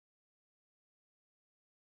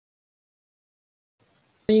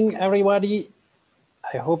Morning, everybody.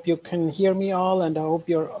 I hope you can hear me all, and I hope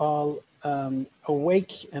you're all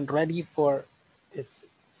awake and ready for this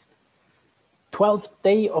 12th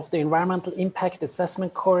day of the Environmental Impact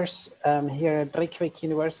Assessment course here at Reykjavik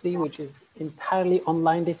University, which is entirely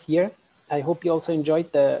online this year. I hope you also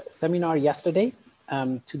enjoyed the seminar yesterday.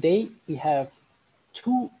 Today, we have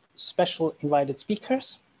two special invited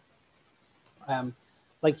speakers.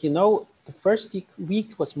 Like you know, the first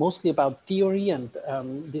week was mostly about theory and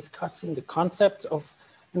discussing the concepts of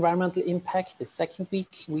environmental impact. The second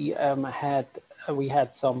week, we had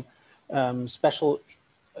some special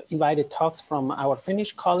invited talks from our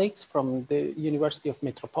Finnish colleagues from the University of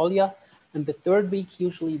Metropolia. And the third week,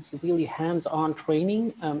 usually it's really hands-on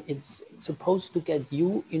training. It's supposed to get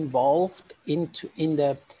you involved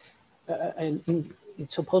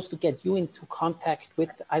it's supposed to get you into contact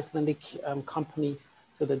with Icelandic companies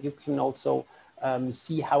so that you can also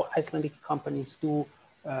see how Icelandic companies do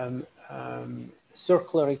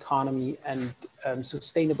circular economy and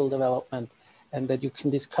sustainable development, and that you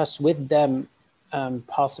can discuss with them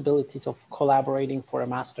possibilities of collaborating for a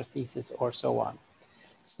master thesis or so on.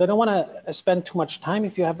 So I don't want to spend too much time.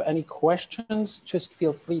 If you have any questions, just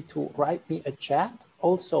feel free to write me a chat.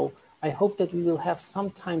 Also, I hope that we will have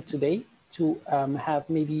some time today to have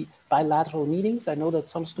maybe bilateral meetings. I know that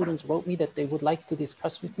some students wrote me that they would like to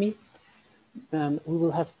discuss with me. We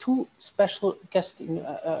will have two special guest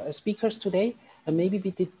speakers today, and maybe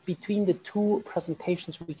between the two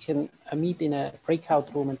presentations, we can meet in a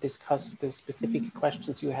breakout room and discuss the specific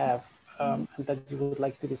questions you have and that you would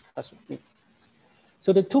like to discuss with me.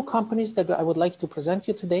 So the two companies that I would like to present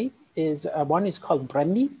you today is, one is called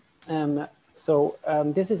Brenni.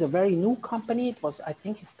 This is a very new company. It was, I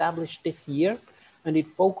think, established this year, and it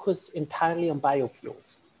focused entirely on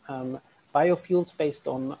biofuels. Biofuels based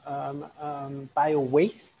on bio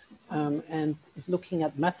waste, and is looking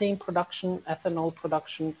at methane production, ethanol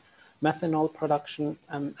production, methanol production,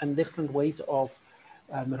 and different ways of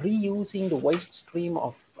reusing the waste stream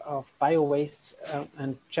of bio wastes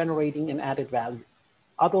and generating an added value.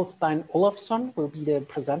 Aðalsteinn Ólafsson will be the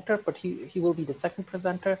presenter, but he will be the second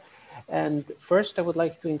presenter. And first, I would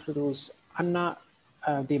like to introduce Anna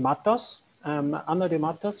de Matos. Anna de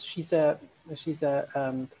Matos, she's a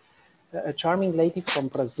charming lady from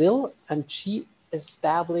Brazil, and she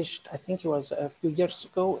established, I think it was a few years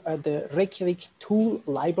ago, the Reykjavik Tool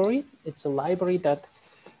Library. It's a library that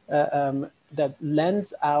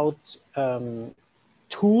lends out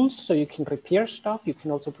tools so you can repair stuff. You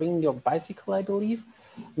can also bring your bicycle, I believe.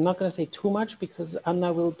 I'm not going to say too much because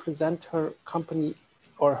Anna will present her company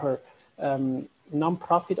or her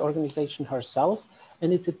non-profit organization herself.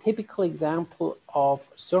 And it's a typical example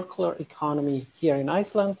of circular economy here in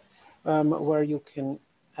Iceland, where you can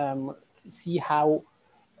see how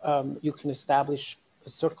you can establish a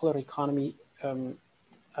circular economy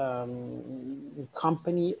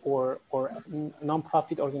company or a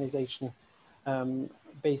non-profit organization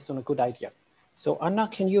based on a good idea. So Anna,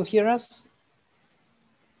 can you hear us?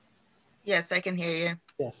 Yes, I can hear you.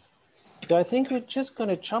 Yes. So I think we're just going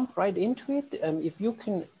to jump right into it. If you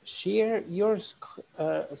can share your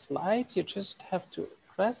slides, you just have to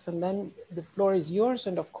press, and then the floor is yours.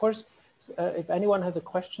 And of course, if anyone has a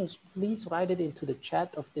question, please write it into the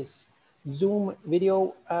chat of this Zoom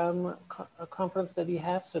video conference that we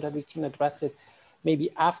have, so that we can address it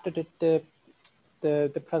maybe after the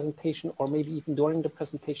presentation, or maybe even during the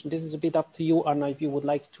presentation. This is a bit up to you, Anna, if you would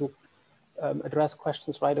like to address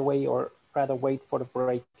questions right away, or rather wait for the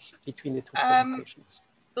break between the two presentations.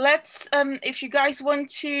 Let's, if you guys want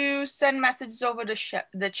to send messages over the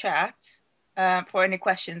chat for any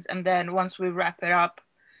questions, and then once we wrap it up,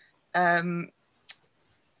 I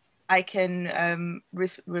can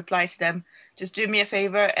reply to them. Just do me a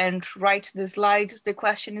favor and write the slide the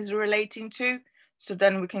question is relating to, so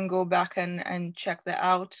then we can go back and check that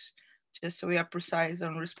out, just so we are precise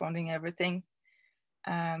on responding everything.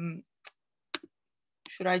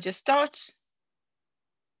 Should I just start?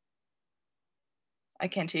 I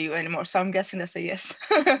can't hear you anymore, so I'm guessing that's a yes.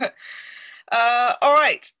 All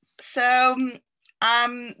right, so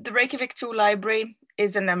the Reykjavik Tool Library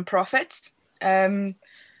is a non-profit.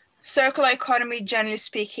 Circular economy, generally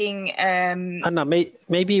speaking. Anna,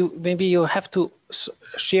 maybe you have to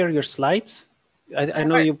share your slides. I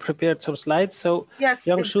know you prepared some slides, so yes,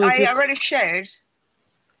 I already shared.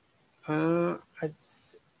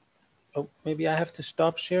 Maybe I have to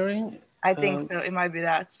stop sharing. I think so. It might be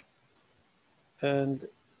that. And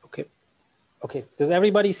okay. Does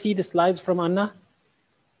everybody see the slides from Anna?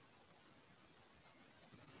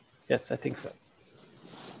 Yes, I think so.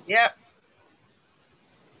 Yeah.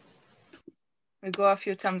 We go a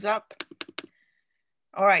few thumbs up.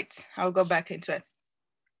 All right, I'll go back into it.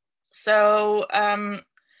 So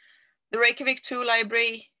the Reykjavik 2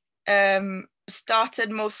 library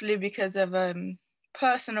started mostly because of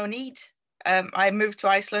personal need. I moved to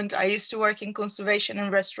Iceland. I used to work in conservation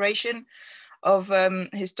and restoration of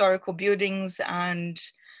historical buildings and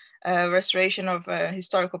restoration of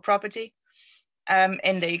historical property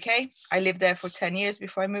in the UK. I lived there for 10 years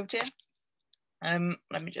before I moved here.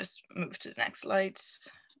 Let me just move to the next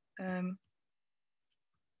slides.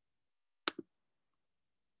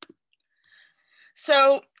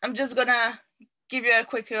 So I'm just gonna give you a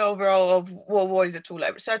quick overall of what is a tool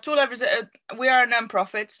library. So a tool library, we are a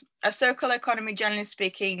non-profit. A circular economy, generally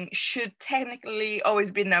speaking, should technically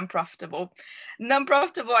always be non-profitable.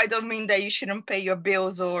 Non-profitable, I don't mean that you shouldn't pay your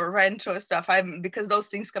bills or rent or stuff, because those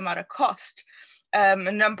things come at a cost. A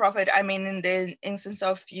non-profit, I mean, in the instance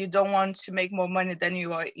of you don't want to make more money than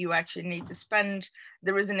you actually need to spend.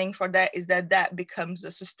 The reasoning for that is that becomes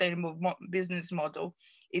a sustainable business model.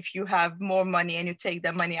 If you have more money and you take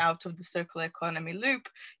that money out of the circular economy loop,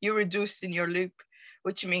 you're reducing your loop,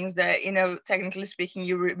 which means that, you know, technically speaking,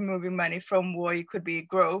 you're removing money from where it could be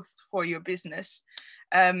growth for your business.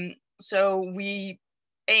 So we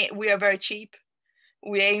are very cheap.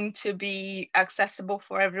 We aim to be accessible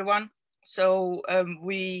for everyone. So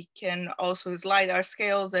we can also slide our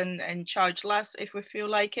scales and charge less if we feel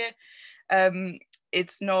like it.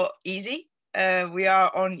 It's not easy. We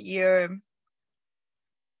are on year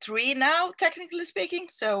 3 now, technically speaking.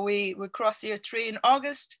 So we crossed year 3 in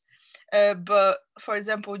August. But for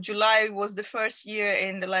example, July was the first year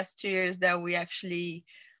in the last 2 years that we actually,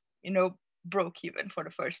 you know, broke even for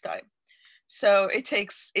the first time. So it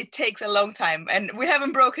takes a long time, and we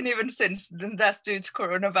haven't broken even since. That's due to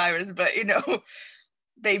coronavirus, but you know,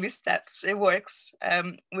 baby steps, it works.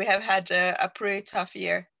 We have had a pretty tough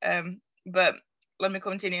year, but let me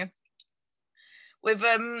continue. With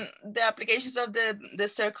the applications of the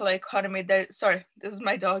circular economy, sorry, this is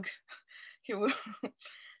my dog.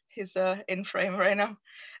 He's in frame right now.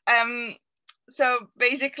 So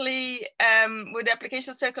basically, with the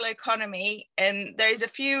application of circular economy, and there is a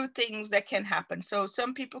few things that can happen. So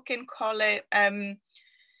some people can call it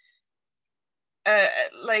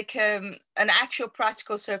like an actual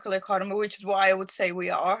practical circular economy, which is why I would say we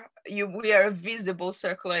are a visible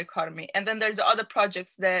circular economy. And then there's other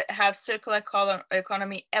projects that have circular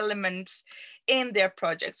economy elements in their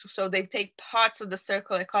projects. So they take parts of the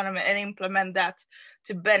circular economy and implement that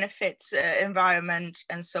to benefit environment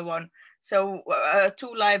and so on. So a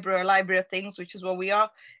tool library, a library of things, which is what we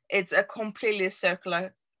are, it's a completely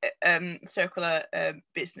circular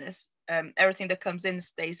business. Everything that comes in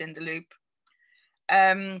stays in the loop.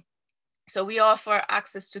 So we offer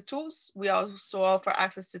access to tools. We also offer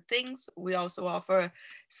access to things. We also offer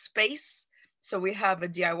space. So we have a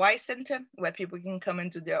DIY center where people can come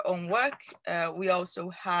and do their own work. We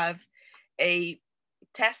also have a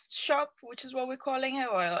test shop, which is what we're calling it,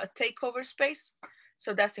 or a takeover space.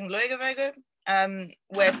 So that's in Reykjavik,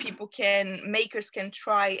 where makers can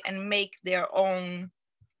try and make their own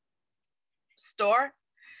store.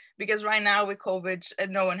 Because right now with COVID,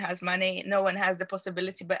 no one has money, no one has the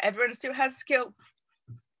possibility, but everyone still has skill,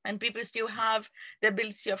 and people still have the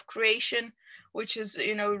ability of creation, which is,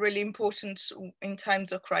 you know, really important in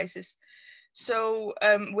times of crisis. So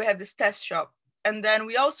we have this test shop, and then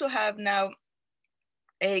we also have now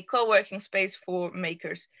a co-working space for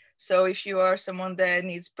makers. So if you are someone that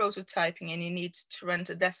needs prototyping and you need to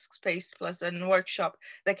rent a desk space plus a workshop,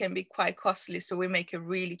 that can be quite costly. So we make it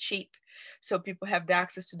really cheap. So people have the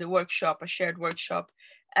access to the workshop, a shared workshop,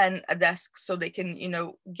 and a desk, so they can, you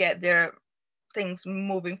know, get their things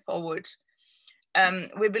moving forward.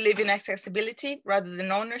 We believe in accessibility rather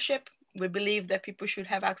than ownership. We believe that people should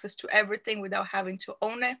have access to everything without having to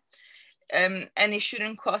own it. And it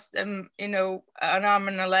shouldn't cost them, you know, an arm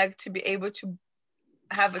and a leg to be able to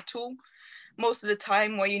have a tool. Most of the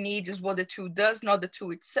time what you need is what the tool does, not the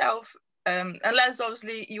tool itself. Unless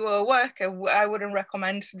obviously you are a worker, I wouldn't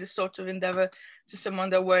recommend this sort of endeavor to someone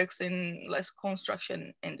that works in less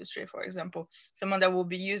construction industry, for example, someone that will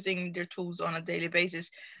be using their tools on a daily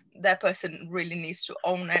basis. That person really needs to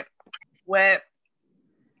own it, where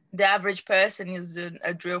the average person uses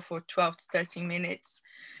a drill for 12 to 13 minutes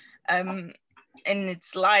in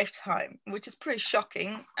its lifetime, which is pretty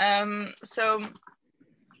shocking. So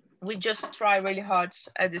we just try really hard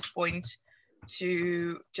at this point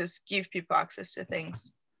to just give people access to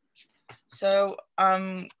things. So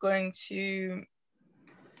I'm going to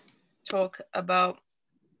talk about,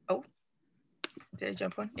 oh, did I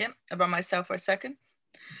jump on? Yeah, about myself for a second,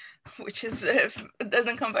 which is,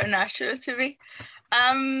 doesn't come very natural to me.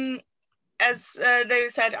 as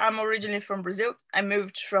David said, I'm originally from Brazil. I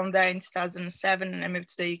moved from there in 2007 and I moved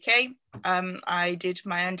to the UK. I did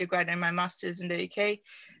my undergrad and my master's in the UK.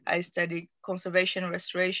 I studied conservation and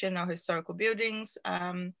restoration of historical buildings.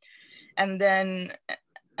 And then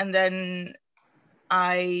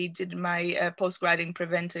I did my postgrad in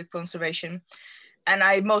preventive conservation. And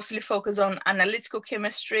I mostly focus on analytical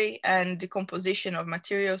chemistry and decomposition of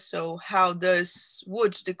materials. So how does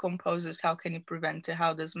wood decomposes? How can you prevent it?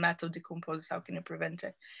 How does metal decompose? How can you prevent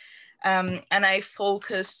it? And I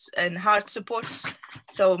focus on hard supports.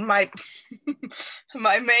 So my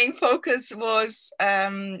my main focus was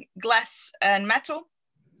glass and metal,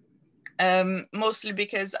 mostly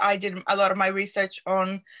because I did a lot of my research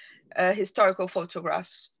on historical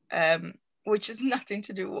photographs, which is nothing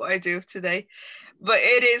to do with what I do today. But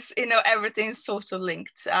it is, you know, everything's sort of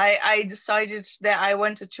linked. I decided that I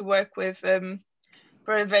wanted to work with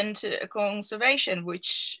preventive conservation,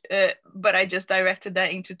 but I just directed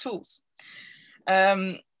that into tools.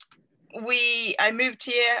 I moved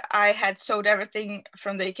here, I had sold everything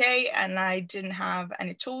from the UK and I didn't have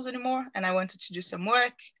any tools anymore. And I wanted to do some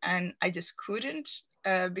work and I just couldn't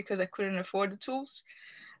because I couldn't afford the tools.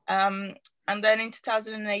 And then in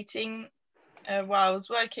 2018, while I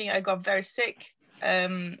was working, I got very sick.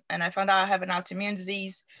 And I found out I have an autoimmune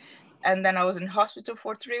disease. And then I was in hospital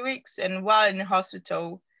for 3 weeks. And while in the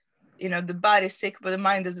hospital, you know, the body's sick, but the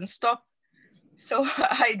mind doesn't stop. So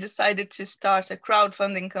I decided to start a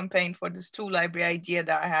crowdfunding campaign for this tool library idea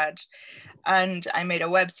that I had. And I made a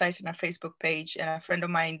website and a Facebook page, and a friend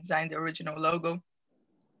of mine designed the original logo.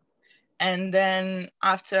 And then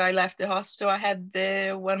after I left the hospital, I had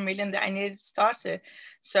the 1 million that I needed to start it.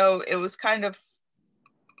 So it was kind of,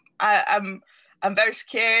 I'm very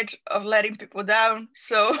scared of letting people down.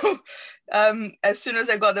 So as soon as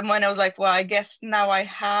I got the money, I was like, well, I guess now I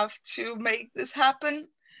have to make this happen.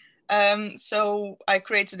 So I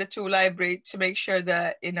created a tool library to make sure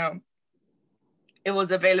that, you know, it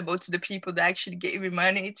was available to the people that actually gave me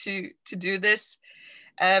money to do this.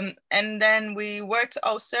 And then we worked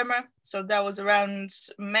all summer. So that was around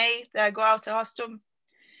May that I got out of hospital.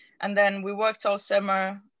 And then we worked all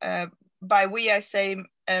summer. By we, I say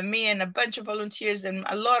me and a bunch of volunteers, and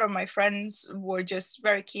a lot of my friends were just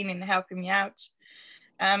very keen in helping me out.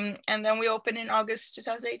 And then we opened in August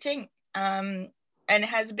 2018. And it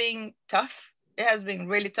has been tough. It has been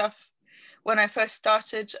really tough. When I first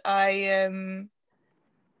started, I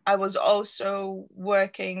was also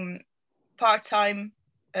working part-time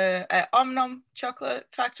at Omnom chocolate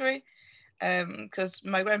factory because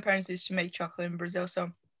my grandparents used to make chocolate in Brazil,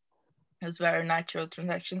 so it was a very natural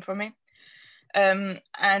transaction for me. And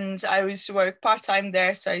I used to work part-time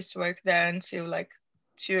there, so I used to work there until like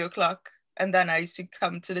 2 o'clock, and then I used to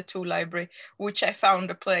come to the tool library, which I found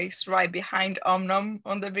a place right behind Omnom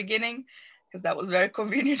on the beginning, because that was very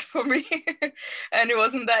convenient for me and it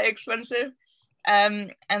wasn't that expensive.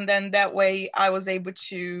 And then that way I was able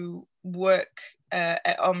to work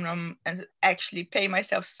at Omnom and actually pay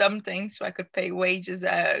myself something, so I could pay wages,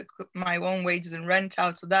 my own wages and rent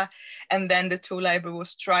out of that. And then the tool library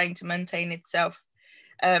was trying to maintain itself.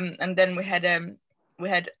 And then we had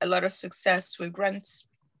a lot of success with grants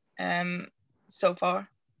so far.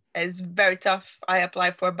 It's very tough. I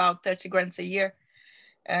apply for about 30 grants a year.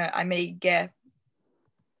 I may get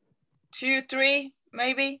 2, 3,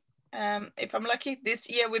 maybe, if I'm lucky. This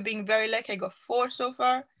year we've been very lucky. I got 4 so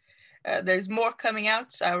far. There's more coming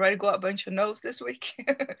out. So I already got a bunch of no's this week.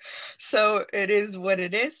 So it is what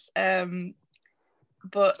it is.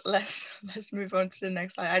 But let's move on to the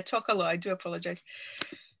next slide. I talk a lot, I do apologize.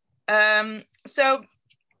 So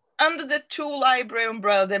under the tool library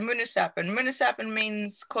umbrella, the Munasafn. Munasafn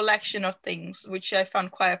means collection of things, which I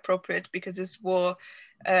found quite appropriate because it's what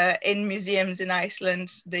in museums in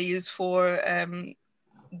Iceland they use for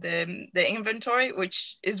the inventory,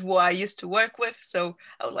 which is what I used to work with. So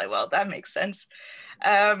I was like, well, that makes sense.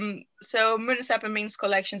 So Munasafn means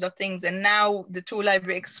collections of things, and now the tool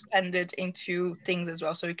library expanded into things as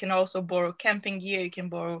well. So you can also borrow camping gear, you can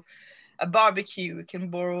borrow a barbecue, you can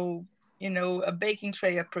borrow, you know, a baking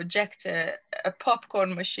tray, a projector, a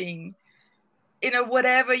popcorn machine, you know,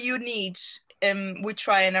 whatever you need. We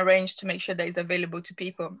try and arrange to make sure that is available to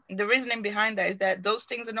people. The reasoning behind that is that those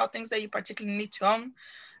things are not things that you particularly need to own.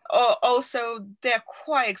 Or also, they're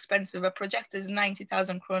quite expensive. A projector is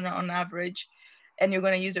 90,000 krona on average, and you're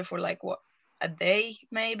going to use it for like what, a day,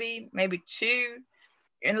 maybe 2.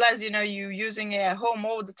 Unless, you know, you're using it at home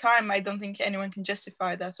all the time, I don't think anyone can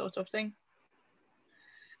justify that sort of thing.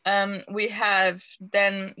 We have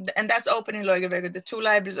then, and that's open in Reykjavik. The tool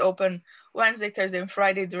library is open Wednesday, Thursday, and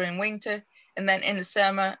Friday during winter. And then in the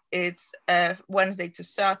summer, it's Wednesday to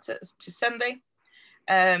Sunday.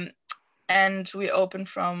 And we open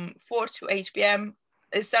from 4 to 8 p.m.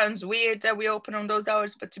 It sounds weird that we open on those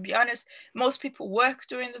hours, but to be honest, most people work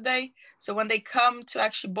during the day. So when they come to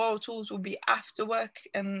actually borrow tools will be after work,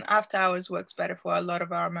 and after hours works better for a lot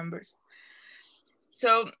of our members.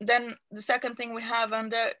 So then the second thing we have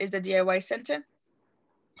under is the DIY Center.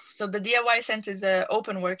 So the DIY Center is an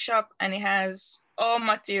open workshop, and it has all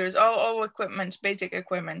materials, all equipment, basic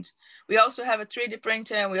equipment. We also have a 3D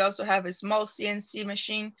printer. We also have a small CNC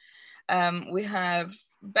machine. We have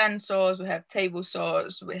band saws, we have table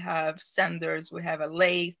saws, we have sanders, we have a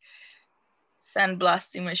lathe,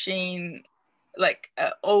 sandblasting machine, like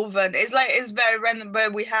oven. It's very random,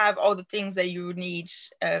 but we have all the things that you need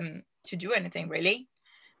to do anything really,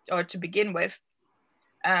 or to begin with.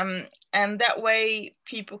 And that way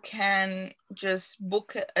people can just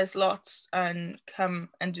book a slot and come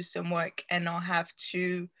and do some work and not have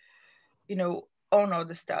to, you know, own all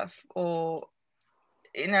the stuff. Or,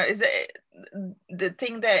 you know, the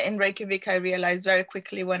thing that in Reykjavik I realized very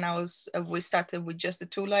quickly when we started with just the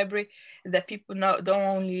tool library is that people don't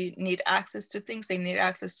only need access to things, they need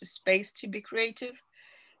access to space to be creative,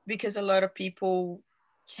 because a lot of people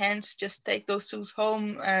can't just take those tools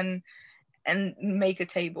home and make a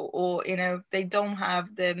table, or, you know, they don't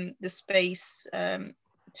have the space to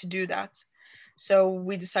do that. So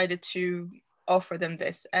we decided to offer them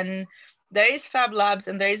this. And there is Fab Labs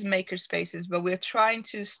and there is maker spaces, but we're trying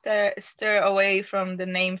to stir away from the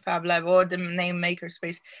name Fab Lab or the name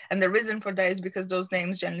Makerspace. And the reason for that is because those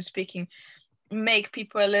names, generally speaking, make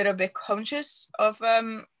people a little bit conscious of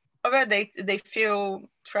it. They feel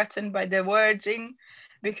threatened by the wording,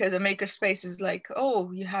 because a makerspace is like,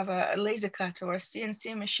 oh, you have a laser cutter or a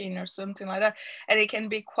CNC machine or something like that, and it can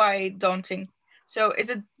be quite daunting. So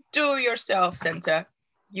it's a do-yourself center.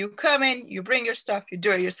 You come in, you bring your stuff, you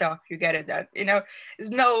do it yourself, you get it done. You know,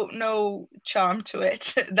 there's no charm to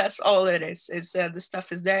it. That's all it is. It's the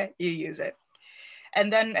stuff is there, you use it.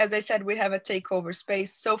 And then, as I said, we have a takeover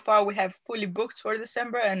space. So far, we have fully booked for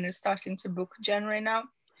December, and we're starting to book January now.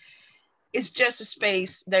 It's just a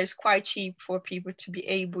space that is quite cheap for people to be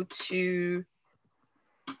able to,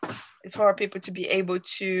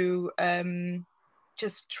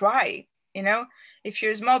 just try. You know, if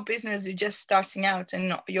you're a small business, you're just starting out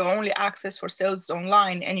and your only access for sales is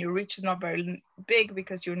online and your reach is not very big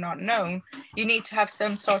because you're not known, you need to have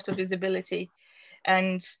some sort of visibility.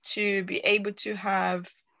 And to be able to have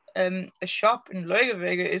a shop in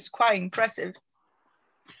Reykjavik is quite impressive.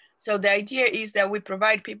 So the idea is that we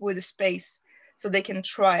provide people with a space so they can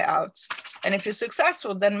try out. And if you're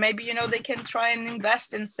successful, then maybe, you know, they can try and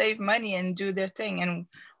invest and save money and do their thing. And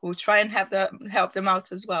we'll try and help them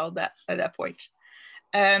out as well at that point.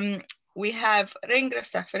 We have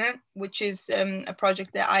Munasafn, which is a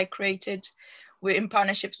project that I created in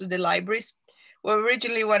partnerships with the libraries. Well,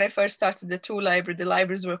 originally when I first started the tool library, the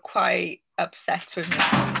libraries were quite upset with me.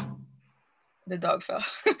 The dog fell.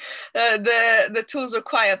 The tools were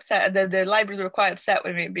quite upset. The libraries were quite upset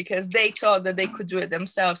with me because they thought that they could do it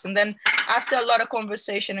themselves. And then after a lot of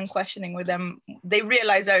conversation and questioning with them, they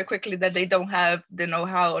realized very quickly that they don't have the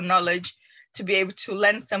know-how or knowledge to be able to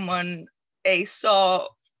lend someone a saw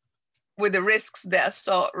with the risks that a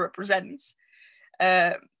saw represents,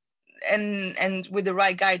 and with the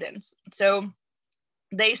right guidance. So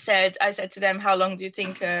I said to them, how long do you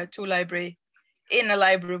think a tool library in a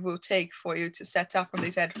library will take for you to set up? And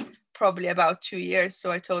they said probably about 2 years.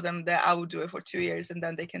 So I told them that I would do it for 2 years and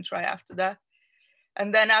then they can try after that.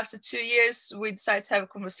 And then after 2 years, we decided to have a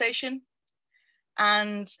conversation.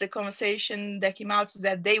 And the conversation that came out is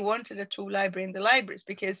that they wanted a tool library in the libraries,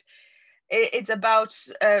 because it's about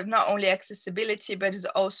not only accessibility, but it's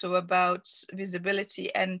also about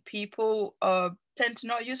visibility. And people tend to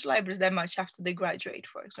not use libraries that much after they graduate,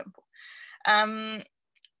 for example.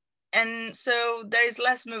 And so there is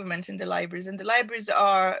less movement in the libraries, and the libraries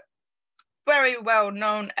are very well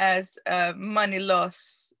known as a money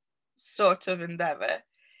loss sort of endeavor.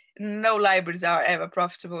 No libraries are ever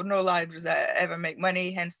profitable. No libraries ever make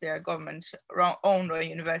money, hence they are government owned or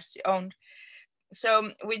university owned.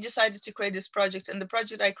 So we decided to create this project, and the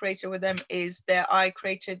project I created with them is that I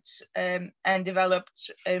created and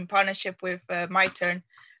developed in partnership with MyTurn,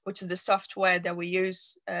 which is the software that we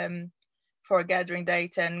use for gathering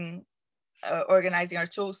data and organizing our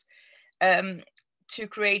tools, to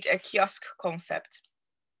create a kiosk concept.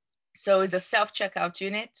 So it's a self-checkout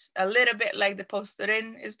unit, a little bit like the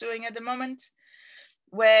Posterin is doing at the moment,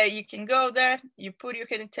 where you can go there, you put your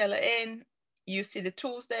Kenitella in, you see the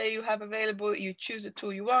tools that you have available, you choose the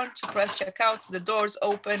tool you want, to press checkout, the doors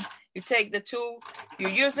open, you take the tool, you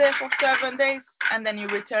use it for 7 days, and then you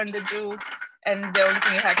return the tool, and the only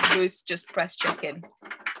thing you have to do is just press check-in.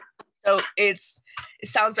 So it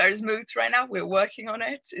sounds very smooth right now. We're working on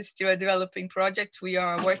it. It's still a developing project. We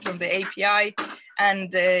are working on the API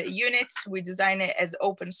and the units. We design it as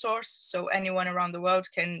open source, so anyone around the world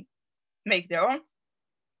can make their own.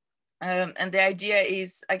 And the idea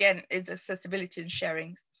is, again, is accessibility and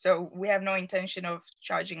sharing. So we have no intention of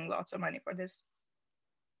charging lots of money for this.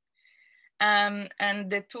 And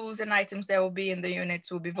the tools and items that will be in the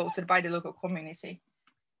units will be voted by the local community.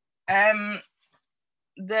 And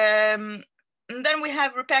then we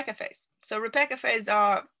have repair cafes. So repair cafes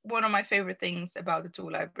are one of my favorite things about the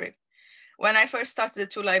tool library. When I first started the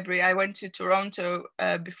tool library, I went to Toronto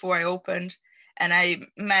before I opened, and I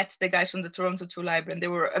met the guys from the Toronto Tool Library, and they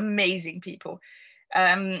were amazing people.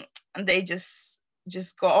 And they just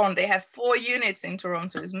go on. They have 4 units in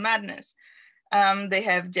Toronto. It's madness. They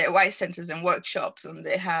have DIY centers and workshops, and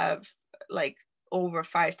they have like over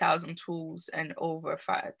 5,000 tools and over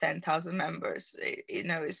 10,000 members. You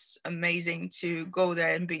know, it's amazing to go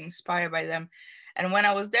there and be inspired by them. And when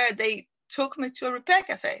I was there, they took me to a repair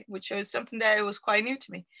cafe, which was something that was quite new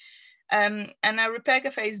to me. And a repair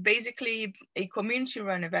cafe is basically a community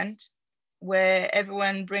run event where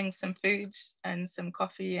everyone brings some food and some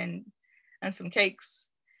coffee and some cakes.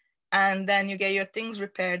 And then you get your things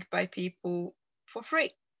repaired by people for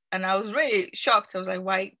free. And I was really shocked. I was like,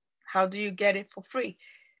 why? How do you get it for free?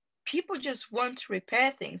 People just want to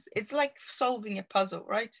repair things. It's like solving a puzzle,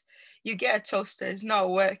 right? You get a toaster, it's not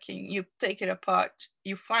working. You take it apart,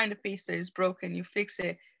 you find a piece that is broken, you fix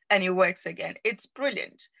it, and it works again. It's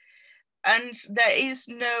brilliant. And there is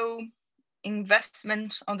no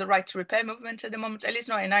investment on the right to repair movement at the moment, at least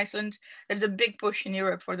not in Iceland. There's a big push in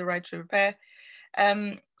Europe for the right to repair.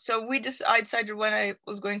 So I decided when I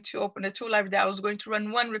was going to open a tool library that I was going to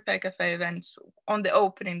run one repair cafe event on the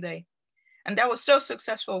opening day. And that was so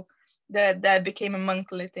successful that that became a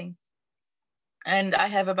monthly thing. And I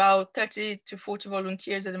have about 30 to 40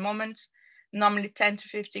 volunteers at the moment. Normally 10 to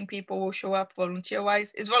 15 people will show up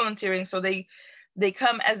volunteer-wise. It's volunteering, so they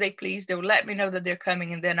come as they please. They will let me know that they're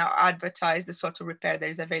coming, and then I'll advertise the sort of repair that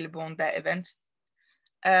is available on that event.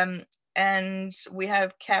 And we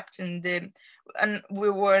have kept and we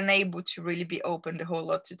were unable to really be open the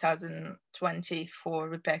whole of 2020 for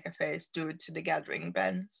repair cafes due to the gathering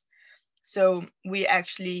bans. So we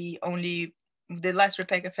actually the last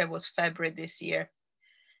repair cafe was February this year.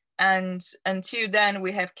 And until then,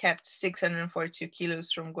 we have kept 642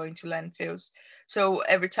 kilos from going to landfills. So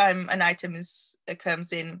every time an item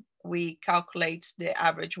comes in, we calculate the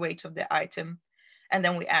average weight of the item, and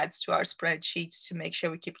then we add to our spreadsheets to make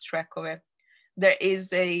sure we keep track of it. There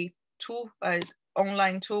is a tool, an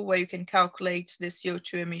online tool, where you can calculate the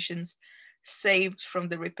CO2 emissions saved from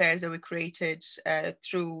the repairs that we created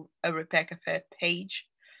through a repair cafe page.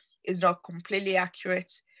 It's not completely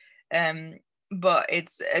accurate, but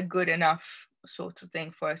it's a good enough sort of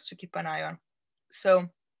thing for us to keep an eye on. So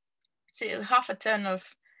half a ton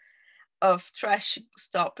of trash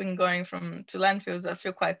stopping going to landfills. I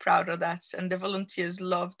feel quite proud of that. And the volunteers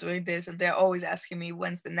love doing this, and they're always asking me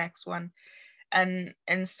when's the next one. And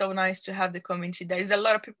so nice to have the community. There is a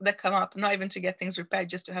lot of people that come up, not even to get things repaired,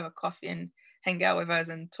 just to have a coffee and hang out with us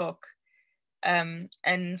and talk. And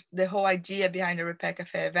the whole idea behind a repair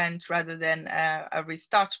cafe event rather than a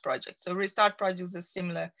restart project. So restart project is a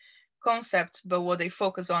similar concept, but what they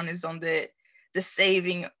focus on is on the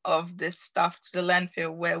saving of the stuff to the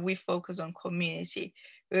landfill, where we focus on community.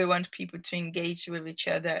 We want people to engage with each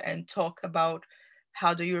other and talk about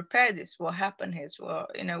how do you repair this? What happened here? Well,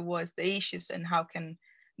 what's the issues, and how can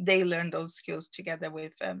they learn those skills together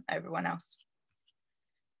with everyone else?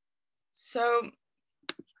 So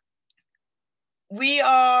we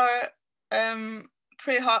are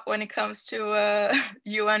pretty hot when it comes to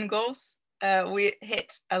UN goals. We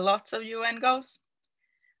hit a lot of UN goals.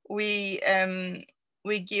 We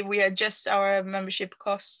adjust our membership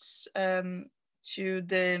costs to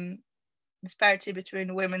the disparity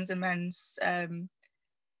between women's and men's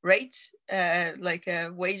rate, like a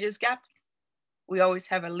wages gap. We always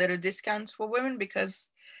have a little discount for women because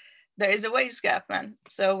there is a wage gap, man.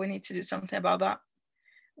 So we need to do something about that.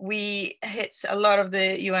 We hit a lot of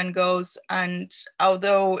the UN goals, and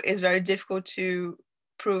although it's very difficult to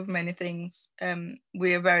prove many things,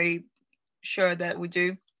 we are very sure that we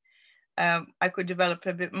do. I could develop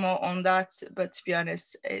a bit more on that, but to be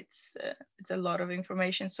honest, it's a lot of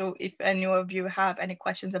information. So if any of you have any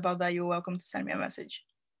questions about that, you're welcome to send me a message.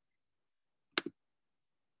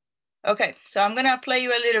 Okay, so I'm gonna play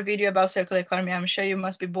you a little video about circular economy. I'm sure you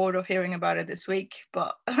must be bored of hearing about it this week,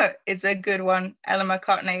 but it's a good one. Ellen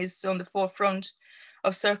McCartney is on the forefront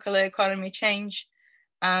of circular economy change,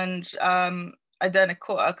 and I've done a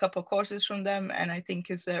couple of courses from them, and I think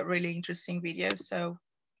it's a really interesting video. So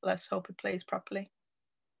let's hope it plays properly.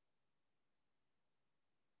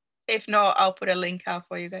 If not, I'll put a link out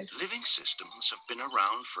for you guys. Living systems have been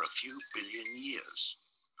around for a few billion years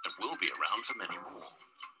and will be around for many more.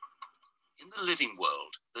 In the living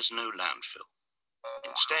world, there's no landfill.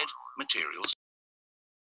 Instead, materials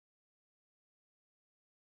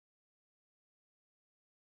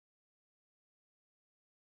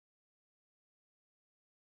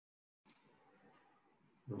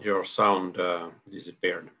Your sound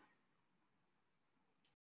disappeared.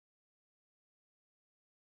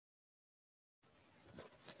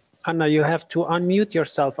 Anna, you have to unmute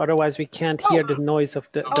yourself, otherwise we can't hear the noise of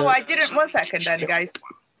the... Oh, I didn't. 1 second then, guys.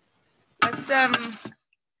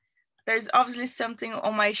 There's obviously something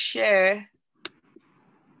on my share.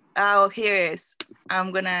 Oh, here it is.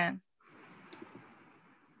 I'm going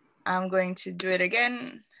to do it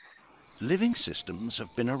again. Living systems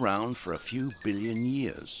have been around for a few billion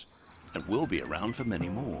years and will be around for many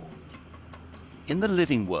more. In the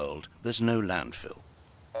living world, there's no landfill.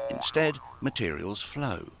 Instead, materials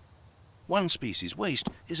flow. One species' waste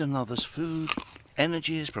is another's food.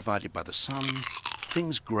 Energy is provided by the sun.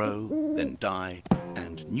 Things grow, then die,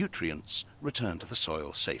 and nutrients return to the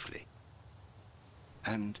soil safely.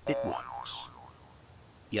 And it works.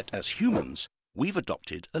 Yet as humans, we've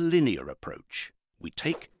adopted a linear approach. We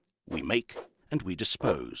take, we make, and we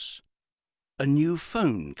dispose. A new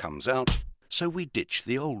phone comes out, so we ditch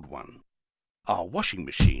the old one. Our washing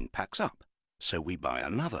machine packs up, so we buy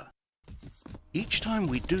another. Each time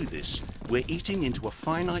we do this, we're eating into a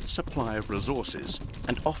finite supply of resources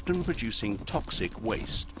and often producing toxic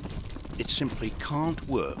waste. It simply can't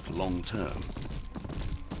work long term.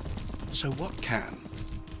 So what can?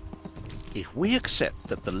 If we accept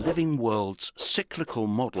that the living world's cyclical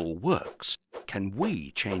model works, can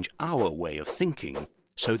we change our way of thinking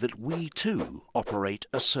so that we too operate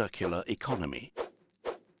a circular economy?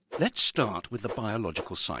 Let's start with the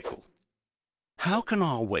biological cycle. How can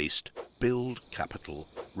our waste build capital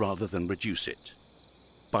rather than reduce it?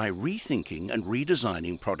 By rethinking and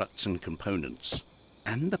redesigning products and components,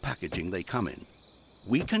 and the packaging they come in,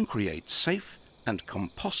 we can create safe and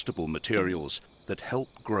compostable materials that help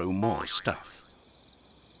grow more stuff.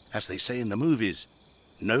 As they say in the movies,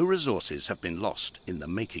 no resources have been lost in the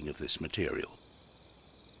making of this material.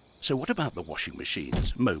 So what about the washing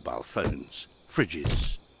machines, mobile phones,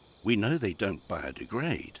 fridges? We know they don't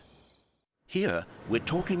biodegrade. Here, we're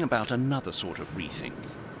talking about another sort of rethink,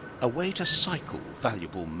 a way to cycle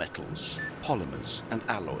valuable metals, polymers, and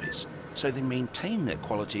alloys so they maintain their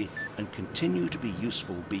quality and continue to be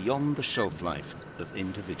useful beyond the shelf life of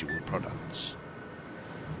individual products.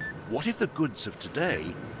 What if the goods of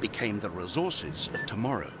today became the resources of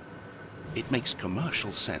tomorrow? It makes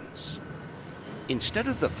commercial sense. Instead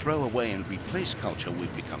of the throw away and replace culture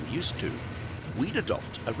we've become used to, we'd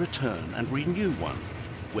adopt a return and renew one,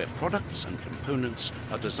 where products and components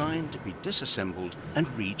are designed to be disassembled and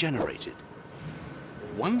regenerated.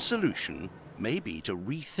 One solution may be to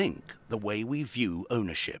rethink the way we view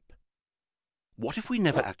ownership. What if we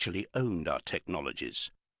never actually owned our technologies?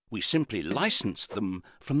 We simply licensed them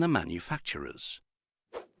from the manufacturers.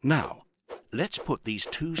 Now, let's put these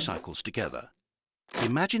two cycles together.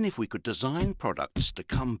 Imagine if we could design products to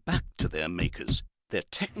come back to their makers, their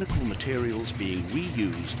technical materials being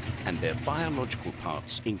reused and their biological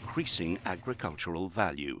parts increasing agricultural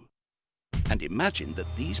value. And imagine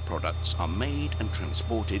that these products are made and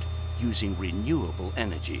transported using renewable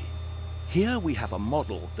energy. Here we have a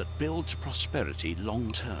model that builds prosperity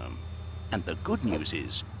long term. And the good news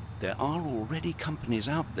is, there are already companies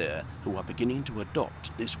out there who are beginning to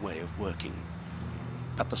adopt this way of working.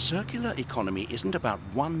 But the circular economy isn't about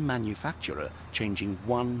one manufacturer changing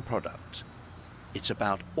one product. It's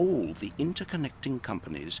about all the interconnecting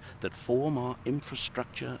companies that form our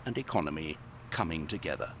infrastructure and economy coming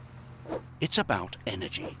together. It's about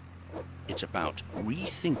energy. It's about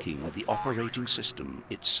rethinking the operating system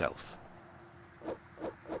itself.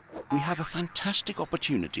 We have a fantastic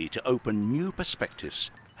opportunity to open new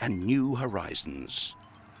perspectives and new horizons.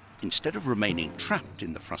 Instead of remaining trapped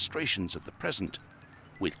in the frustrations of the present,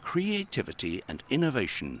 with creativity and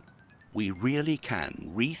innovation, we really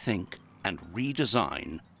can rethink and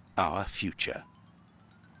redesign our future.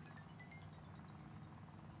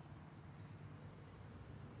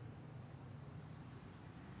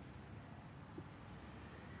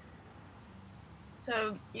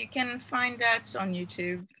 So you can find that on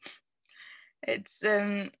YouTube. It's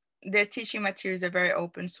their teaching materials are very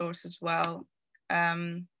open source as well.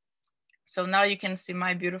 So now you can see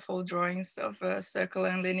my beautiful drawings of a circular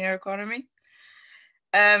and linear economy.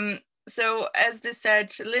 So as they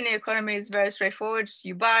said, linear economy is very straightforward.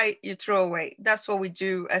 You buy, you throw away. That's what we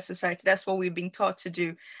do as society. That's what we've been taught to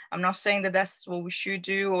do. I'm not saying that that's what we should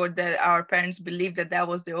do or that our parents believed that that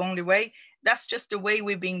was the only way. That's just the way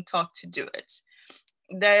we're being taught to do it.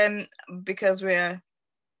 Then because we're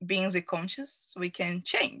beings with conscience, we can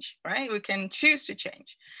change, right? We can choose to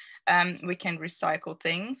change. We can recycle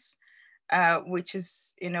things, which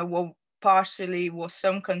is, you know, what partially what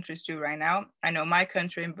some countries do right now. I know my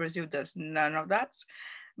country in Brazil does none of that,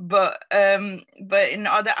 but in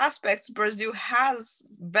other aspects, Brazil has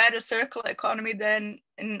better circular economy than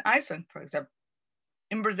in Iceland, for example.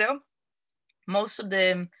 In Brazil, most of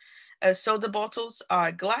the soda bottles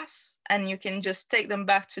are glass, and you can just take them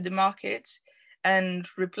back to the market and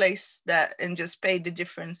replace that and just pay the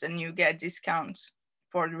difference, and you get a discount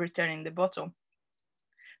for returning the bottle.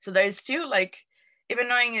 So there is still, like, even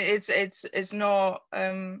knowing it's not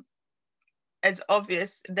as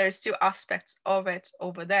obvious, there's still aspects of it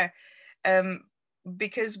over there.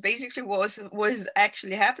 Because basically what is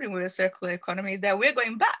actually happening with the circular economy is that we're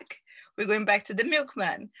going back. We're going back to the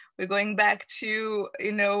milkman. We're going back to,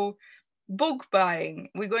 you know, book buying.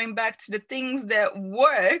 We're going back to the things that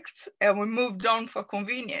worked, and we moved on for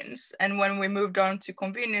convenience. And when we moved on to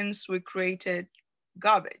convenience, we created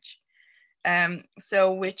garbage.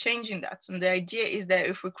 So we're changing that. And the idea is that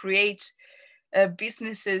if we create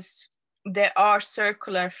businesses that are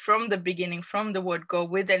circular from the beginning, from the word go,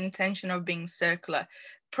 with the intention of being circular,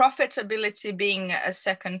 profitability being a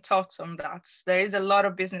second thought on that. There is a lot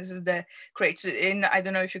of businesses that create, I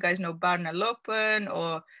don't know if you guys know Barna Lopen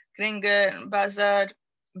or Kringen Bazaar.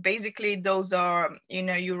 Basically, those are, you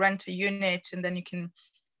know, you rent a unit and then you can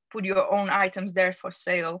put your own items there for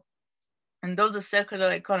sale. And those are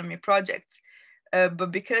circular economy projects.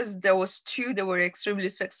 But because there was 2 that were extremely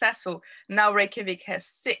successful, now Reykjavik has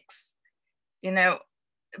 6, you know.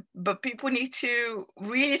 But people need to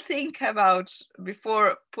really think about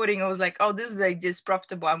before putting, I was like, oh, this is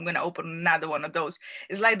profitable, I'm going to open another one of those.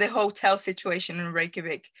 It's like the hotel situation in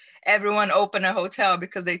Reykjavik. Everyone opened a hotel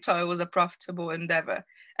because they thought it was a profitable endeavor,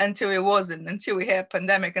 until it wasn't, until we had a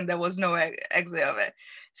pandemic and there was no exit of it.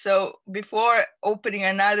 So before opening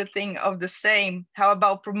another thing of the same, how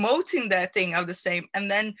about promoting that thing of the same and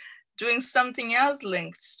then doing something else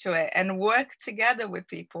linked to it and work together with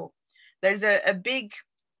people? There's a big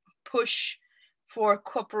push for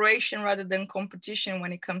cooperation rather than competition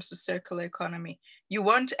when it comes to circular economy. You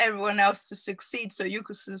want everyone else to succeed so you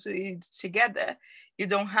can succeed together. You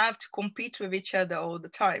don't have to compete with each other all the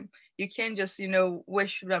time. You can just, you know,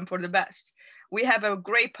 wish them for the best. We have a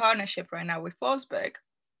great partnership right now with Forsberg.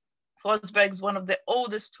 Forsberg is one of the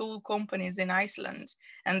oldest tool companies in Iceland,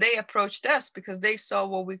 and they approached us because they saw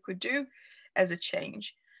what we could do as a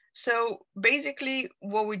change. So basically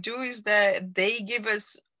what we do is that they give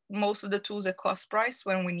us most of the tools at cost price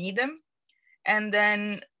when we need them. And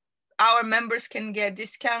then our members can get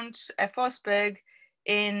discounts at Forsberg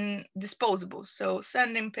in disposables. So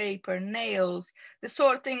sanding paper, nails, the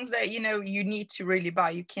sort of things that, you know, you need to really buy.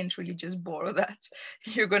 You can't really just borrow that.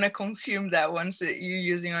 You're going to consume that once you're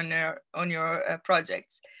using on your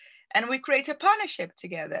projects. And we create a partnership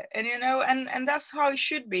together, and, you know, and that's how it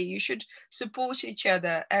should be. You should support each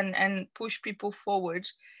other and push people forward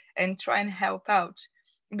and try and help out.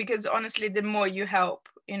 Because honestly, the more you help,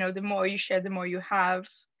 you know, the more you share, the more you have.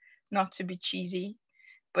 Not to be cheesy,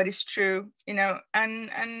 but it's true, you know. And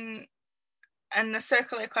the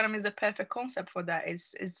circular economy is a perfect concept for that.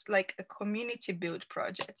 It's like a community build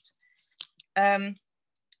project.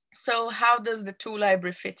 So how does the tool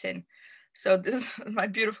library fit in? So this is my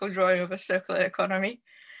beautiful drawing of a circular economy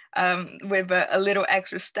with a little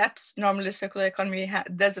extra steps. Normally, circular economy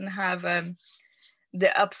doesn't have the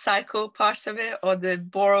upcycle parts of it, or the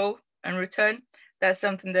borrow and return. That's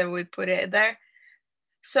something that we put it there.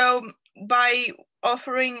 So by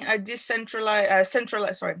offering a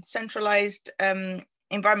centralized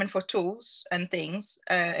environment for tools and things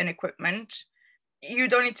and equipment, you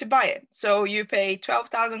don't need to buy it. So you pay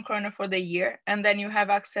 12,000 krona for the year, and then you have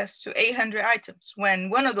access to 800 items, when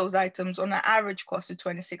one of those items on an average costs you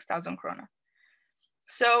 26,000 krona.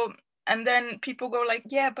 So, and then people go like,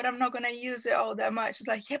 yeah, but I'm not going to use it all that much. It's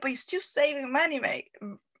like, yeah, but you're still saving money, mate.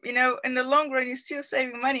 You know, in the long run, you're still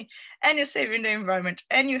saving money, and you're saving the environment,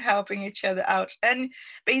 and you're helping each other out. And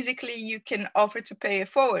basically you can offer to pay it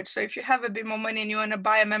forward. So if you have a bit more money and you want to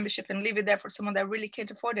buy a membership and leave it there for someone that really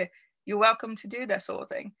can't afford it, you're welcome to do that sort of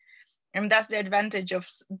thing. And that's the advantage of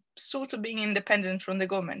sort of being independent from the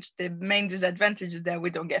government. The main disadvantage is that we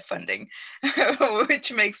don't get funding,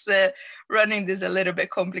 which makes running this a little bit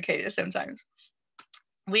complicated sometimes.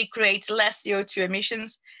 We create less CO2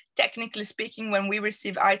 emissions. Technically speaking, when we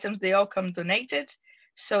receive items, they all come donated.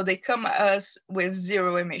 So they come at us with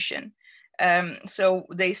 0 emission. So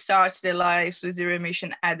they start their lives with 0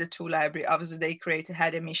 emission at the tool library. Obviously, they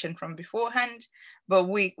had emission from beforehand, but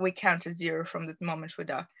we count as 0 from the moment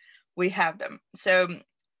we have them. So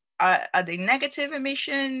are they negative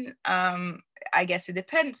emission? I guess it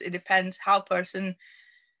depends. It depends how person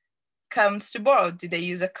comes to borrow. Do they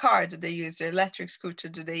use a car? Do they use an electric scooter?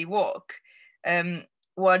 Do they walk?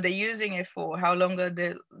 What are they using it for? How long are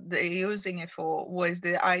they using it for? What is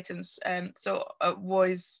the items? What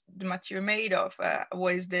is the material made of?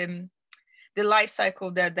 What is the life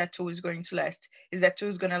cycle that tool is going to last? Is that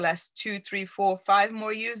tool going to last 2, 3, 4, 5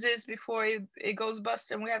 more uses before it goes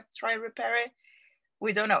bust and we have to try and repair it?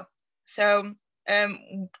 We don't know. So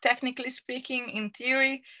technically speaking, in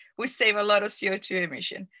theory, we save a lot of CO2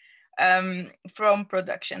 emission from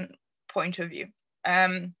production point of view.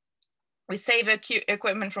 We save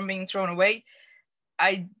equipment from being thrown away.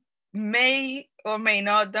 I may or may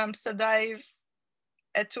not dumpster dive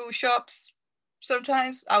at tool shops.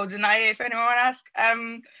 Sometimes I would deny it if anyone asks.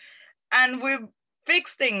 And we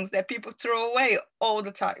fix things that people throw away all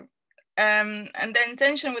the time. And the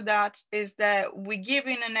intention with that is that we give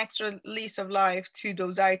in an extra lease of life to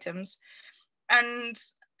those items. And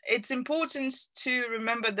it's important to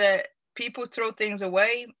remember that people throw things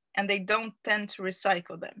away and they don't tend to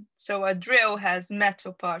recycle them. So a drill has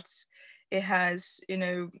metal parts. It has,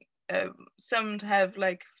 some have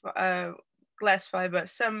like glass fiber,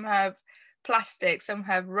 some have plastic, some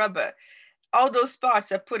have rubber. All those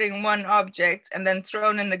parts are put in one object and then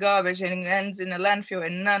thrown in the garbage and it ends in a landfill,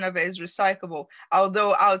 and none of it is recyclable.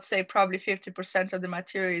 Although I would say probably 50% of the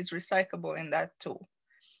material is recyclable in that tool.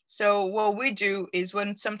 So what we do is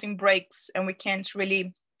when something breaks and we can't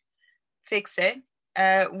really fix it,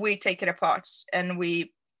 we take it apart and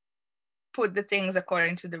we put the things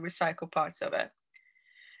according to the recycled parts of it.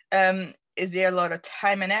 Is there a lot of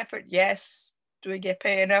time and effort? Yes. Do we get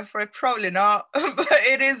paid enough for it? Probably not, but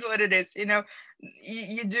it is what it is.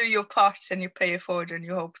 You do your parts and you pay it forward and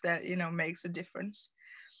you hope that, makes a difference.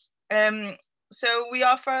 So we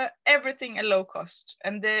offer everything at low cost.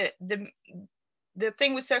 And the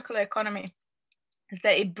thing with circular economy is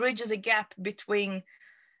that it bridges a gap between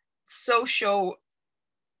social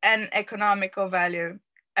and economical value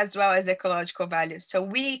as well as ecological value. So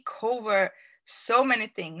we cover so many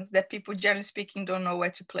things that people, generally speaking, don't know where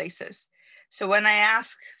to place us. So when I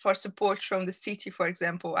ask for support from the city, for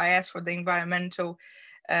example, I ask for the environmental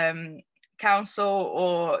council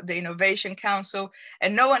or the innovation council,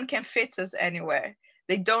 and no one can fit us anywhere.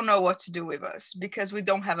 They don't know what to do with us because we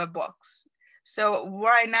don't have a box. So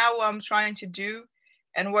right now what I'm trying to do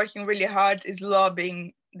and working really hard is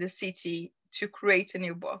lobbying the city to create a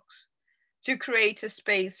new box, to create a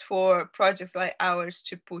space for projects like ours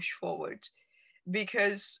to push forward.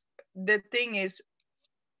 Because the thing is,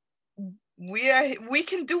 we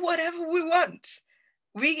can do whatever we want.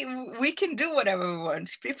 We can do whatever we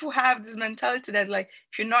want. People have this mentality that like,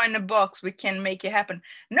 if you're not in a box, we can make it happen.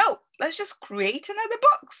 No, let's just create another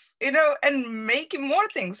box, and make more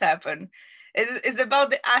things happen. It's about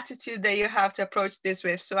the attitude that you have to approach this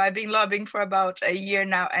with. So I've been lobbying for about a year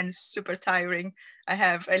now and it's super tiring. I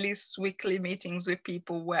have at least weekly meetings with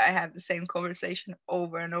people where I have the same conversation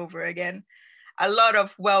over and over again. A lot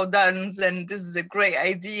of well done's and this is a great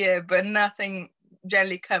idea, but nothing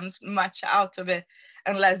generally comes much out of it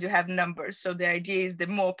unless you have numbers. So the idea is the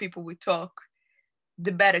more people we talk,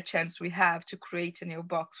 the better chance we have to create a new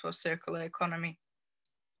box for circular economy.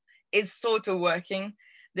 It's sort of working.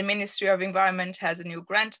 The Ministry of Environment has a new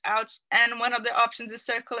grant out, and one of the options is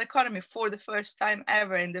circular economy for the first time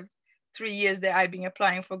ever in the 3 years that I've been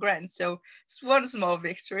applying for grants. So it's one small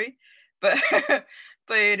victory, but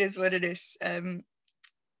but it is what it is. How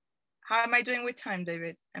am I doing with time,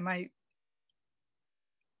 David? I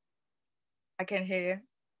can hear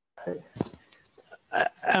you.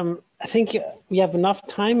 I think we have enough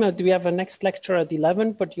time. Do we have a next lecture at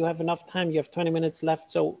 11? But you have enough time. You have 20 minutes left,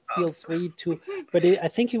 so feel free to. But I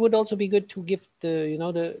think it would also be good to give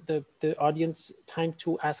the audience time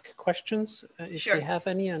to ask questions if they have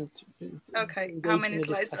any. And okay, how many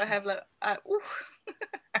slides do I have left?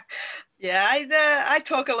 Yeah, I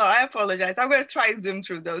talk a lot. I apologize. I'm going to try and zoom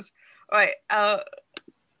through those. All right.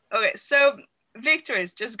 Okay, so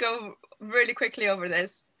victories. Just go really quickly over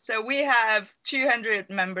this. So we have 200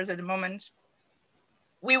 members at the moment.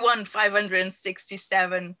 We won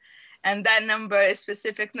 567 And that number, a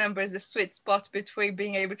specific number, is the sweet spot between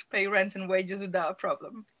being able to pay rent and wages without a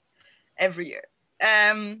problem every year.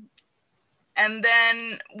 And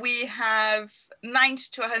then we have 90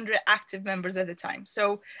 to 100 active members at a time.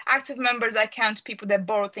 So active members, I count people that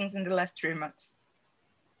borrow things in the last 3 months.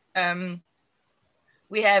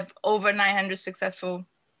 We have over 900 successful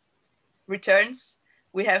returns.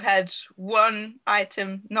 We have had 1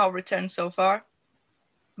 item not returned so far,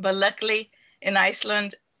 but luckily in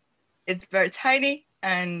Iceland, it's very tiny,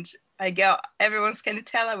 and I get everyone's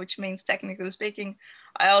Kenitella, which means technically speaking,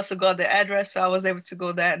 I also got the address, so I was able to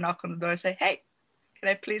go there, knock on the door and say, hey, can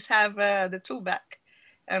I please have the tool back?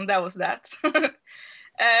 And that was that.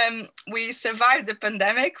 We survived the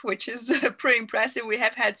pandemic, which is pretty impressive. We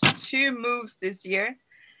have had 2 moves this year.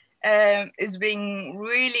 It's been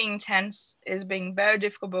really intense. It's been very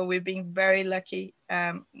difficult, but we've been very lucky.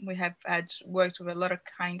 We have worked with a lot of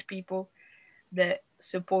kind people that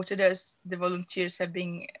supported us. The volunteers have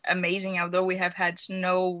been amazing. Although we have had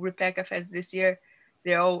no repair cafes this year,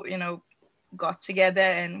 they all, got together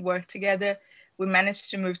and worked together. We managed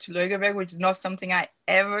to move to Reykjavik, which is not something I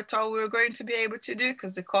ever thought we were going to be able to do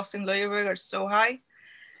because the costs in Reykjavik are so high.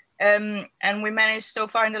 And we managed so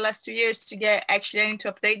far in the last 2 years to get, actually I need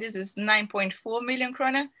to update this, is 9.4 million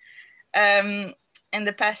krona in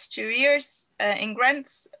the past 2 years in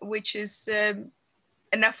grants, which is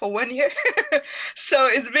enough for 1 year. So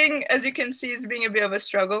it's been, as you can see, it's been a bit of a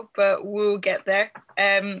struggle, but we'll get there.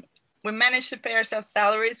 We managed to pay ourselves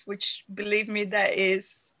salaries, which, believe me, that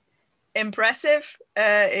is impressive.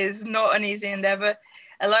 Is not an easy endeavor.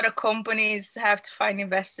 A lot of companies have to find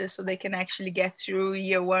investors so they can actually get through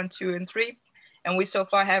year 1, 2, and 3. And we so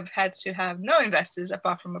far have had to have no investors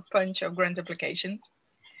apart from a bunch of grant applications.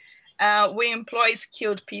 We employ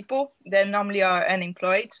skilled people that normally are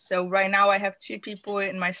unemployed. So right now I have 2 people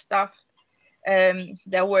in my staff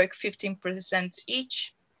that work 15%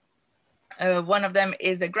 each. One of them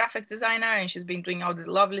is a graphic designer, and she's been doing all the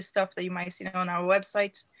lovely stuff that you might see on our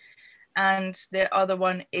website. And the other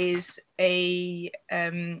one is a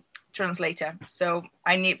translator. So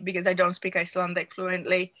I need, because I don't speak Icelandic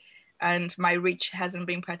fluently, and my reach hasn't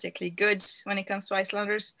been particularly good when it comes to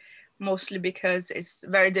Icelanders, mostly because it's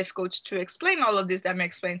very difficult to explain all of this that I'm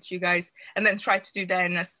explaining to you guys, and then try to do that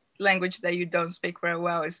in a language that you don't speak very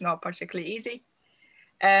well. It's not particularly easy.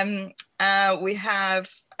 We have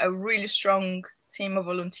a really strong team of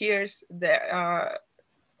volunteers that are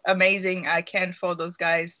amazing. I can't fault those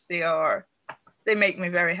guys. They make me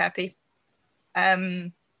very happy.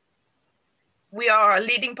 We are a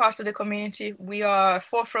leading part of the community. We are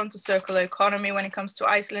forefront of circular economy when it comes to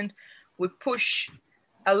Iceland. We push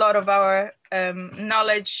a lot of our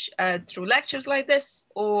knowledge through lectures like this,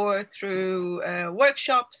 or through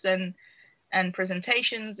workshops and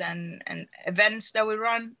presentations and events that we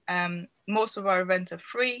run. Most of our events are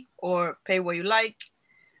free or pay what you like.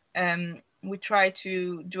 We try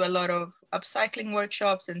to do a lot of upcycling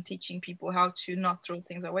workshops and teaching people how to not throw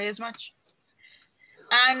things away as much.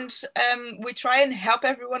 And we try and help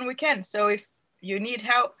everyone we can. So if you need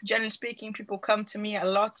help, generally speaking, people come to me a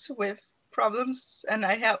lot with problems and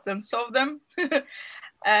I help them solve them.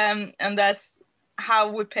 And that's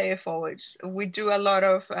how we pay it forward. We do a lot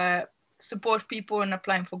of support people in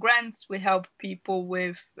applying for grants. We help people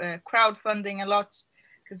with crowdfunding a lot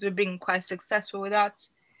because we've been quite successful with that.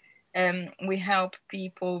 We help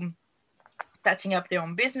people setting up their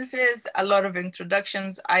own businesses, a lot of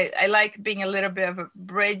introductions. I like being a little bit of a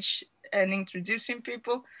bridge and introducing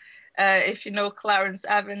people. If you know Clarence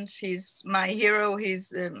Avant, he's my hero.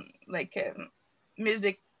 He's like a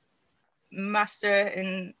music master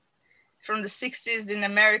from the 60s in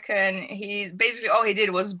America, and he basically, all he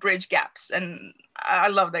did was bridge gaps, and I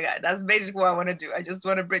love the guy. That's basically what I want to do. I just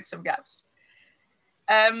want to bridge some gaps.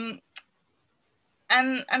 And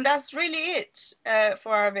that's really it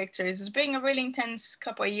for our victories. It's been a really intense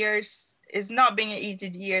couple of years. It's not been an easy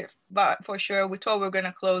year, but for sure, we thought we were going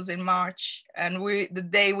to close in March, and the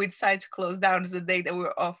day we decided to close down is the day that we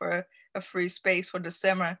were offered a free space for the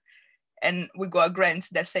summer, and we got grants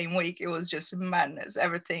that same week. It was just madness.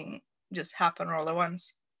 Everything just happened all at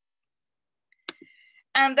once.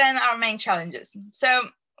 And then our main challenges. So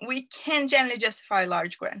we can generally justify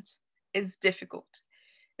large grants. It's difficult.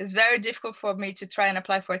 It's very difficult for me to try and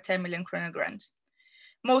apply for a 10 million krona grant,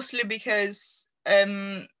 mostly because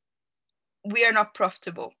we are not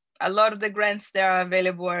profitable. A lot of the grants that are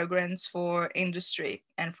available are grants for industry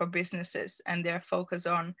and for businesses, and they're focused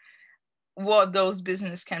on what those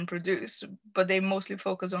businesses can produce, but they mostly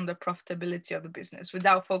focus on the profitability of the business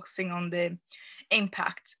without focusing on the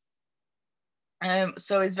impact.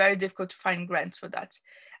 So it's very difficult to find grants for that.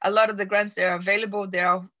 a lot of the grants that are available, they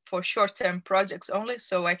are for short-term projects only.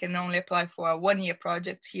 So I can only apply for a 1-year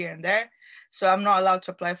project here and there. So I'm not allowed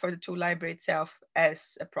to apply for the tool library itself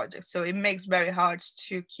as a project. So it makes very hard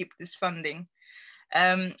to keep this funding.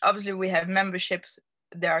 Obviously we have memberships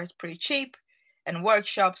that are pretty cheap, and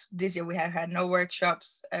workshops. This year we have had no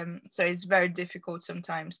workshops. So it's very difficult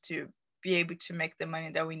sometimes to be able to make the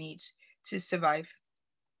money that we need to survive.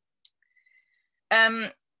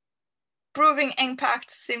 Proving impact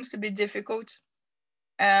seems to be difficult.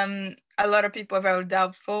 A lot of people are very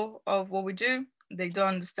doubtful of what we do. They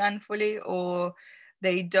don't understand fully, or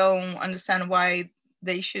they don't understand why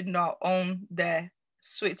they should not own the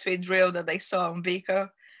sweet drill that they saw on Vico,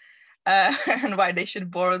 and why they should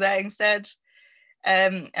borrow that instead.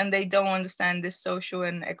 And they don't understand the social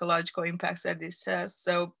and ecological impacts that this has.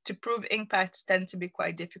 So to prove impacts tend to be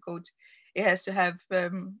quite difficult. It has to have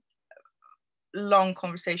long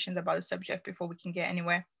conversations about the subject before we can get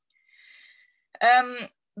anywhere.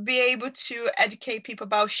 Be able to educate people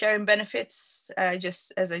about sharing benefits,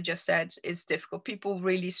 just as I just said, is difficult. People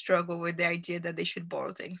really struggle with the idea that they should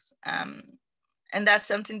borrow things. And that's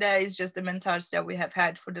something that is just the mentality that we have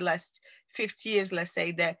had for the last 50 years, let's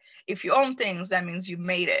say, that if you own things, that means you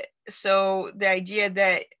made it. So the idea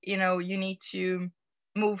that, you know, you need to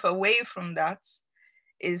move away from that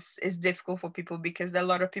is difficult for people, because a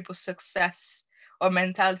lot of people's success or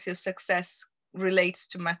mentality of success relates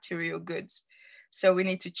to material goods. So we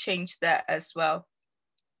need to change that as well.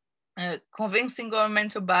 Convincing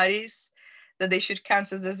governmental bodies that they should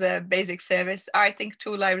count as a basic service. I think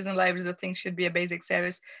tool libraries and libraries of things should be a basic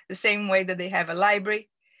service, the same way that they have a library.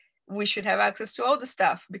 We should have access to all the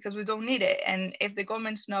stuff because we don't need it. And if the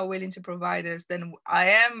government's not willing to provide us, then I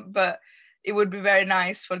am, but it would be very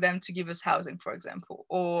nice for them to give us housing, for example,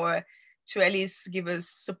 or to at least give us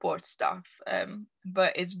support staff.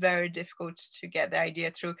 But it's very difficult to get the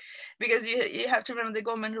idea through, because you have to remember the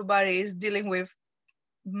governmental body is dealing with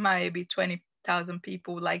maybe 20,000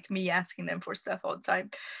 people like me asking them for stuff all the time.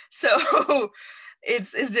 So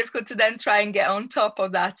it's difficult to then try and get on top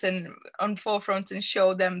of that and on forefront and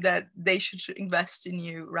show them that they should invest in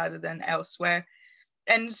you rather than elsewhere.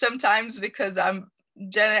 And sometimes because I'm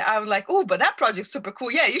like, oh, but that project's super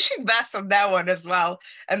cool. Yeah, you should invest on that one as well.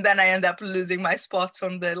 And then I end up losing my spots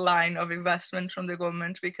on the line of investment from the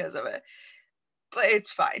government because of it. But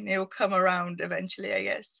it's fine. It'll come around eventually, I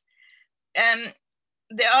guess. And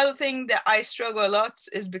the other thing that I struggle a lot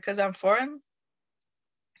is because I'm foreign.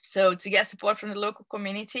 So to get support from the local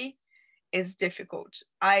community is difficult.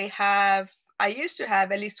 I used to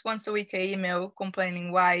have at least once a week an email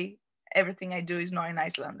complaining why everything I do is not in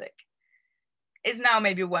Icelandic. It's now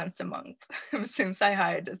maybe once a month since I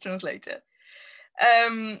hired a translator.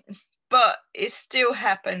 But it still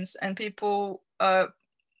happens, and people,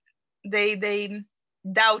 they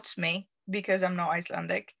doubt me because I'm not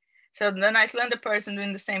Icelandic. So an Icelandic person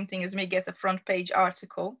doing the same thing as me gets a front page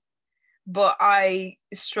article, but I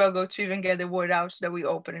struggle to even get the word out that we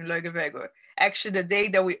open in Reykjavik. Actually, the day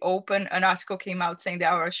that we opened, an article came out saying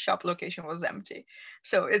that our shop location was empty.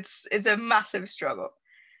 So it's a massive struggle.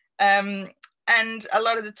 And a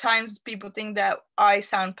lot of the times people think that I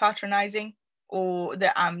sound patronizing, or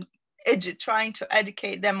that I'm trying to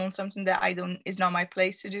educate them on something that is not my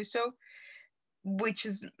place to do so, which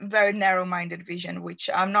is very narrow-minded vision, which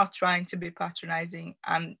I'm not trying to be patronizing.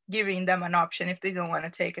 I'm giving them an option. If they don't want to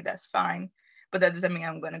take it, that's fine. But that doesn't mean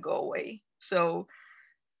I'm going to go away. So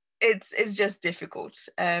it's just difficult.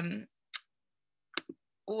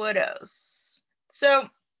 What else? So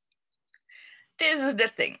this is the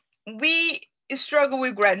thing. We struggle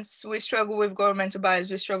with grants. We struggle with governmental bodies.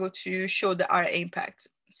 We struggle to show our impact.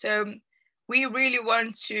 So we really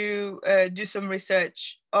want to do some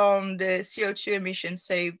research on the CO2 emissions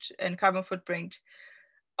saved and carbon footprint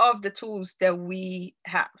of the tools that we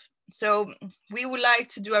have. So we would like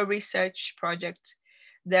to do a research project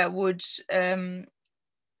that would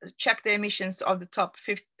check the emissions of the top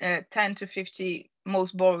 10 to 50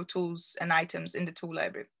 most borrowed tools and items in the tool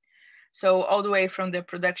library. So all the way from the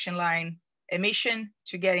production line emission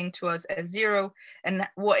to getting to us as zero, and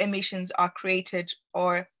what emissions are created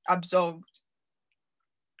or absorbed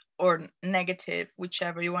or negative,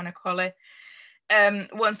 whichever you want to call it,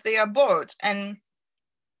 once they are borrowed. And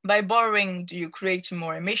by borrowing, do you create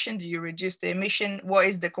more emission? Do you reduce the emission? What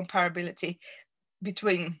is the comparability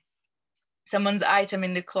between someone's item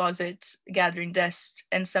in the closet, gathering dust,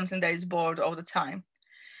 and something that is borrowed all the time?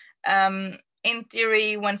 In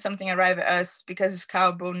theory, when something arrives at us, because it's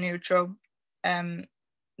carbon neutral,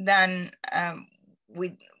 then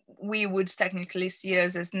we would technically see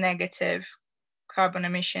us as negative carbon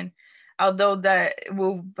emission, although that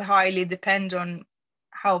will highly depend on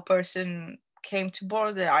how a person came to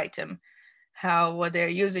borrow the item, what they're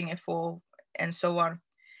using it for, and so on.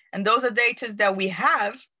 And those are data that we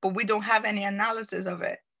have, but we don't have any analysis of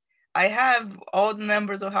it. I have all the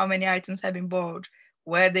numbers of how many items have been borrowed,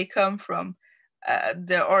 where they come from,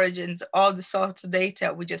 the origins, all the sorts of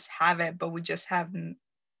data. We just have it, but we just have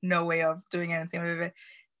no way of doing anything with it,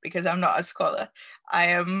 because I'm not a scholar. I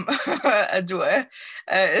am a doer.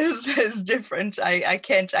 It's different.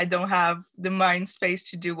 I don't have the mind space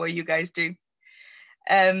to do what you guys do.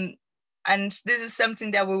 And this is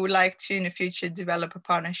something that we would like to in the future develop a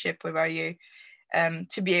partnership with RU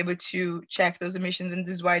to be able to check those emissions. And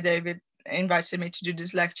this is why David invited me to do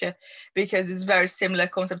this lecture, because it's very similar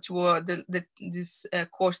concept to what this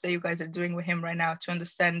course that you guys are doing with him right now, to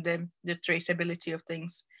understand the traceability of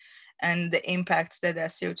things and the impacts that the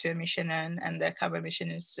CO2 emission and the carbon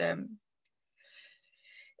emission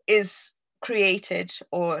is created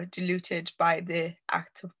or diluted by the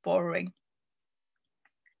act of borrowing.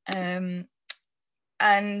 And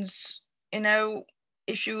you know,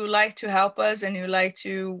 if you like to help us and you like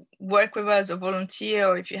to work with us or volunteer,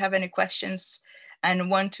 or if you have any questions and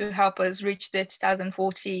want to help us reach the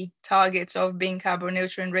 2040 targets of being carbon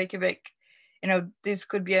neutral in Reykjavik, you know, this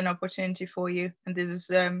could be an opportunity for you. And this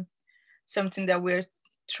is something that we're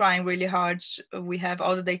trying really hard. We have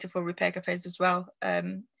all the data for repair cafes as well.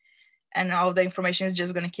 And all the information is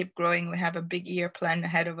just going to keep growing. We have a big year plan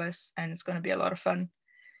ahead of us, and it's going to be a lot of fun.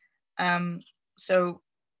 So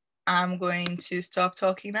I'm going to stop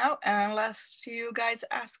talking now and let you guys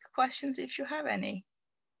ask questions if you have any.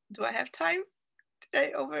 Do I have time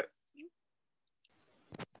today? Over.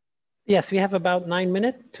 Yes, we have about 9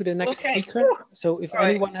 minutes to the next speaker. So if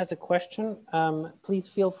anyone has a question, please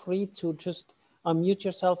feel free to just unmute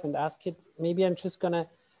yourself and ask it. Maybe I'm just going to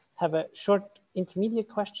have a short intermediate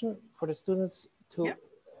question for the students to,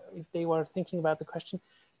 if they were thinking about the question.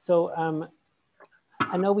 So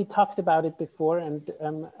I know we talked about it before, and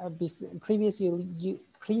previously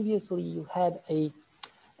you had a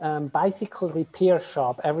bicycle repair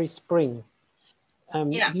shop every spring.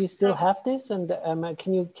 Do you still have this? And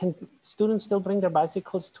can students still bring their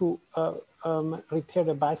bicycles to repair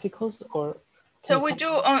their bicycles? Or so we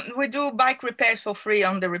do bike repairs for free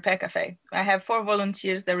on the repair cafe. I have 4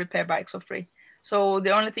 volunteers that repair bikes for free. So the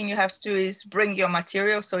only thing you have to do is bring your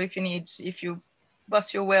material. So if you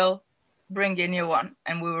bust your wheel, bring a new one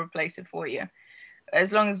and we'll replace it for you.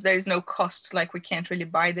 As long as there is no cost, like we can't really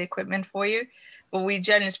buy the equipment for you. But we,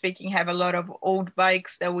 generally speaking, have a lot of old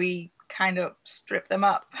bikes that we kind of strip them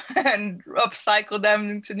up and upcycle them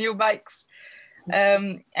into new bikes.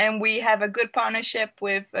 And we have a good partnership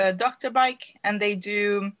with Dr. Bike, and they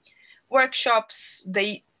do workshops.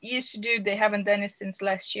 They haven't done it since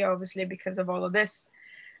last year, obviously, because of all of this,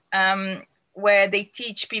 where they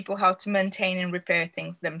teach people how to maintain and repair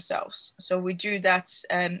things themselves. So we do that.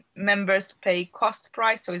 Members pay cost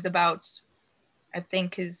price. So it's about, I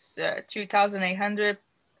think is 2,800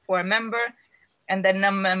 for a member. And then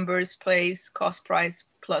non-members pays cost price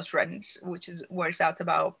plus rent, which works out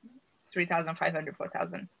about 3,500,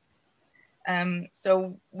 4,000.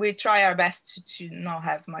 So we try our best to not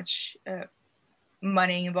have much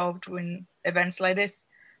money involved in events like this,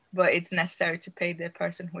 but it's necessary to pay the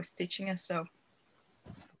person who is teaching us. So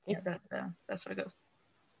yeah, that's where it goes.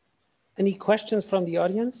 Any questions from the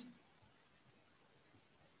audience?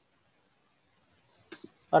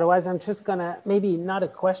 Otherwise, I'm just gonna, maybe not a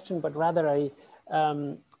question, but rather a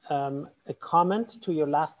comment to your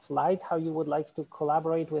last slide, how you would like to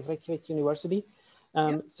collaborate with Reykjavik University.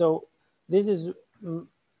 So this is a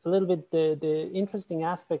little bit the interesting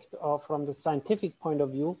aspect from the scientific point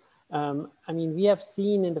of view. I mean, we have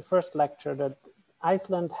seen in the first lecture that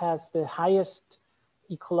Iceland has the highest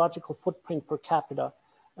ecological footprint per capita.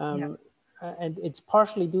 And it's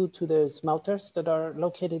partially due to the smelters that are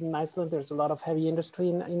located in Iceland. There's a lot of heavy industry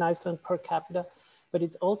in Iceland per capita, but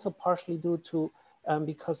it's also partially due to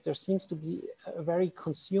because there seems to be a very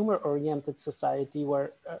consumer-oriented society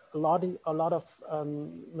where a lot of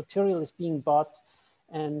material is being bought,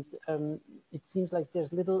 and it seems like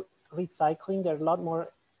there's little recycling. There's a lot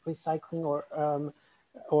more recycling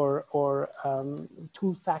or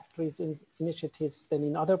tool factories initiatives than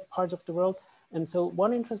in other parts of the world. And so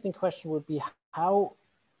one interesting question would be, how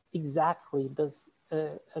exactly does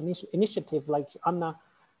an initiative like Anna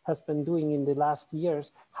has been doing in the last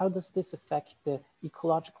years, how does this affect the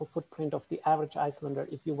ecological footprint of the average Icelander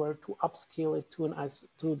if you were to upscale it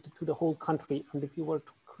to the whole country, and if you were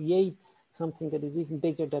to create something that is even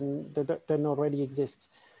bigger than already exists?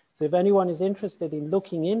 So if anyone is interested in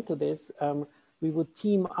looking into this, we would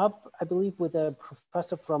team up, I believe, with a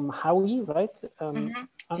professor from Hawaii, right?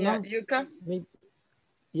 Yeah, Yuka.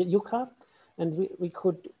 UCA, and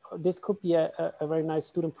this could be a very nice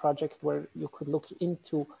student project where you could look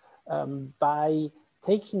into by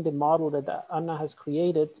taking the model that Anna has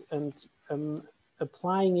created and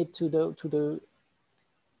applying it in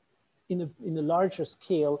a larger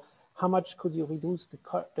scale. How much could you reduce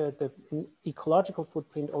the ecological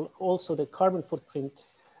footprint, or also the carbon footprint,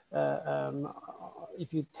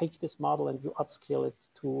 if you take this model and you upscale it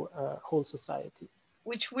to a whole society?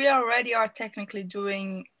 Which we already are technically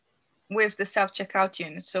doing with the self-checkout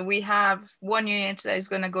unit. So we have one unit that is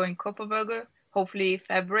going to go in Kopervåg, hopefully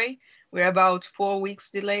February. We're about 4 weeks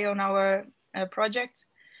delay on our project.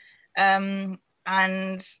 And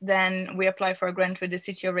then we apply for a grant with the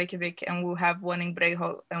city of Reykjavik, and we'll have one in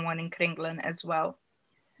Breiðholt and one in Kringlan as well.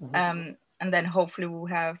 And then hopefully we'll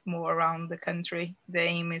have more around the country. The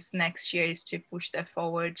aim is next year is to push that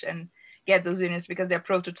forward and get those units, because they're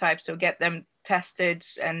prototypes, so get them tested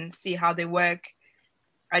and see how they work,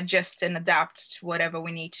 adjust and adapt to whatever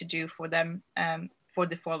we need to do for them for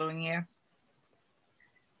the following year.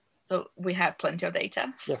 So we have plenty of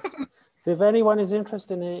data. Yes. So if anyone is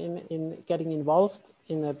interested in getting involved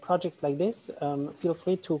in a project like this, feel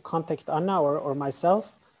free to contact Anna or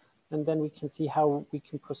myself, and then we can see how we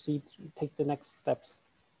can proceed, take the next steps.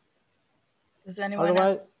 Does anyone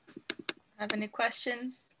have any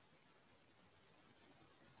questions?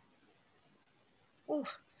 Oh,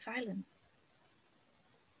 silence.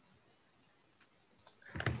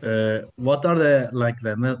 What are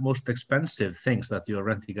the most expensive things that you're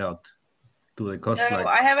renting out? Do they cost So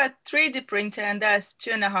I have a 3D printer, and that's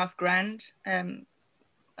 $2.5 grand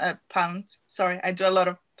pound. Sorry, I do a lot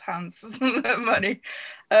of pounds money.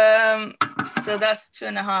 So that's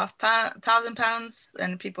 £2,500 pounds,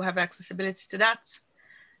 and people have accessibility to that.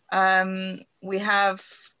 We have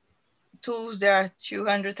tools that are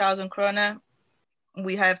 200,000 krona.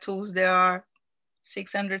 We have tools that are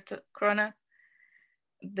 600 krona.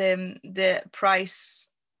 The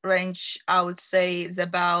price range, I would say, is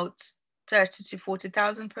about 30 to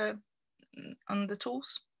 40,000 per on the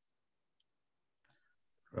tools.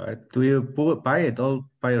 Right. Do you buy it all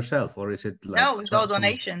by yourself, or is it like? No, it's all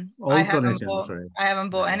donation. All donation. Sorry. I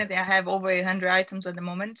haven't bought anything. I have over 100 items at the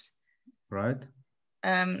moment. Right.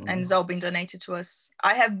 And it's all been donated to us.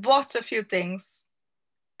 I have bought a few things,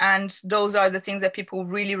 and those are the things that people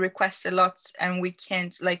really request a lot, and we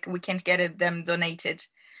can't get them donated,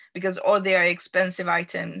 because or they are expensive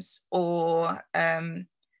items, or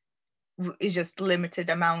it's just limited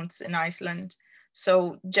amounts in Iceland.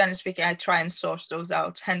 So generally speaking, I try and source those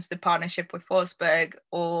out, hence the partnership with Forsberg,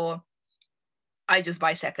 or I just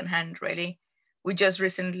buy secondhand, really. We just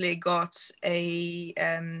recently got a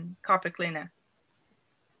carpet cleaner.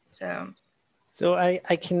 So I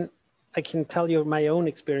can tell you my own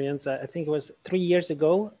experience. I think it was 3 years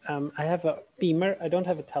ago. I have a beamer. I don't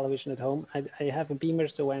have a television at home. I have a beamer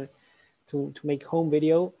to make home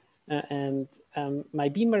video, and my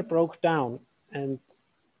beamer broke down, and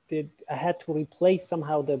I had to replace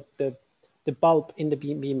somehow the bulb in the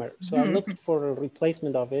beamer. So I looked for a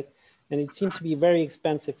replacement of it, and it seemed to be very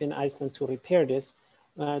expensive in Iceland to repair this,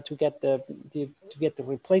 to get the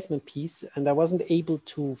replacement piece, and I wasn't able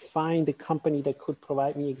to find a company that could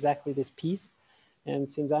provide me exactly this piece. And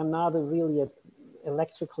since I'm not really an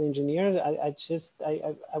electrical engineer,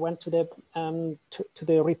 I went to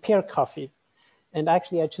the repair coffee, and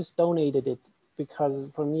actually I just donated it, because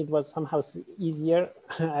for me it was somehow easier,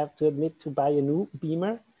 I have to admit, to buy a new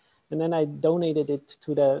beamer, and then I donated it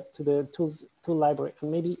to the tool library. And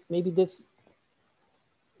maybe this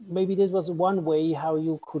was one way how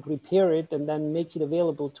you could repair it and then make it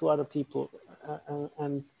available to other people.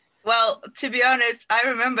 Well, to be honest, I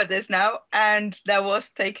remember this now, and that was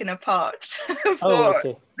taken apart for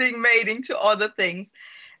being made into other things,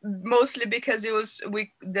 mostly because it was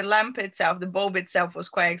the lamp itself, the bulb itself, was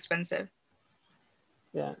quite expensive.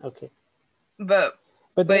 Yeah. Okay. But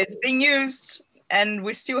it's being used, and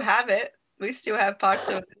we still have it. We still have parts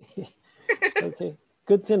of it. Okay.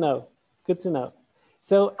 Good to know. Good to know.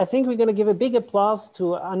 So I think we're going to give a big applause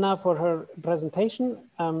to Anna for her presentation,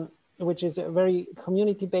 which is a very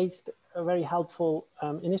community-based, a very helpful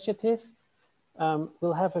initiative.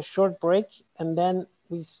 We'll have a short break, and then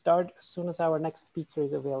we start as soon as our next speaker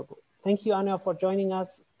is available. Thank you, Anna, for joining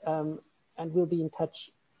us, and we'll be in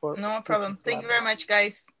touch. No problem. Thank you very much,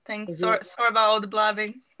 guys. Thanks. Sorry about all the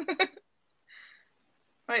blabbing.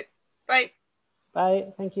 Right. Bye. Bye.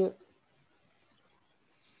 Thank you.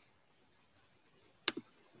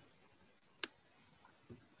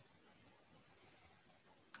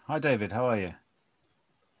 Hi, David. How are you?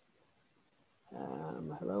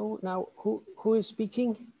 Hello. Now, who is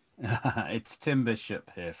speaking? It's Tim Bishop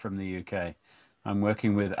here from the UK. I'm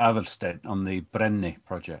working with Aðalsteinn on the Brenni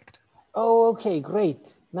project. Oh, okay,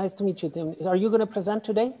 great. Nice to meet you, Tim. Are you going to present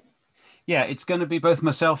today? Yeah, it's going to be both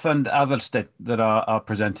myself and Aðalsteinn that are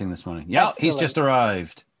presenting this morning. Yeah, Excellent. He's just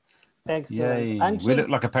arrived. Excellent. Yay. We look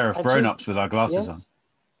like a pair of grown-ups with our glasses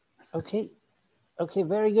on. Okay. Okay,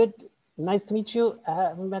 very good. Nice to meet you. I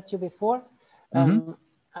haven't met you before.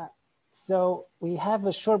 So we have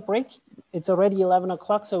a short break. It's already 11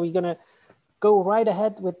 o'clock, so we're going to go right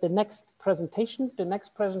ahead with the next presentation. The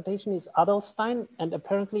next presentation is Aðalsteinn, and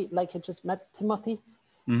apparently, like I just met Timothy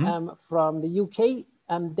from the UK,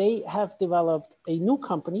 they have developed a new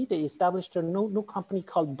company. They established a new company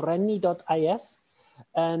called Brenni.is.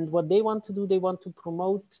 And what they want to do, they want to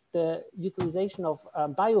promote the utilization of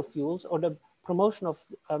biofuels, or the promotion of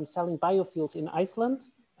selling biofuels in Iceland.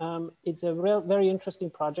 It's a very interesting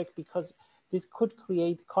project because this could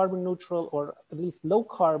create carbon neutral, or at least low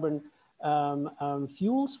carbon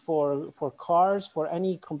fuels for cars, for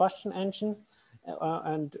any combustion engine,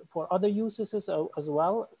 and for other uses as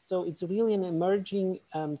well. So it's really an emerging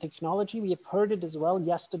technology. We have heard it as well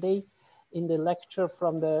yesterday in the lecture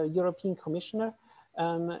from the European Commissioner,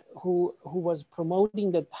 who was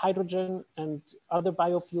promoting that hydrogen and other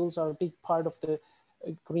biofuels are a big part of the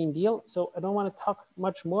Green Deal. So I don't want to talk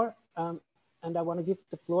much more, and I want to give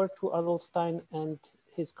the floor to Aðalsteinn and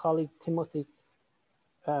his colleague Timothy.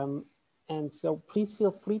 And so please feel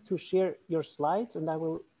free to share your slides, and I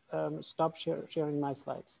will stop sharing my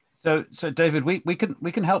slides. So David, we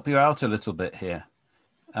can help you out a little bit here,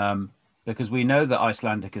 because we know that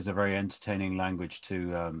Icelandic is a very entertaining language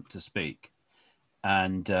to speak.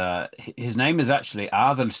 And his name is actually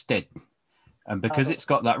Aðalsteinn, and because it's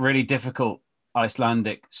got that really difficult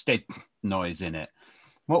Icelandic steinn noise in it,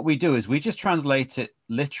 what we do is we just translate it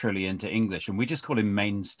literally into English, and we just call him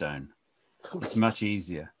Mainstone. Okay. It's much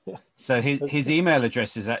easier. Yeah. So his email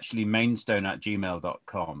address is actually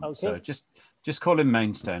mainstone@gmail.com. Okay. So just call him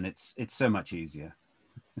Mainstone. It's so much easier.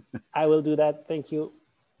 I will do that. Thank you.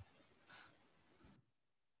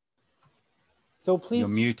 So please. You're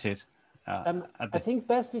muted. I think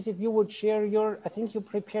best is if you would share your, I think you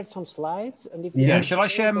prepared some slides. And if shall I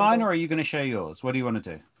share mine, or are you going to share yours? What do you want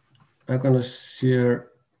to do? I'm going to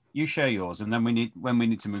share. You share yours, and then when we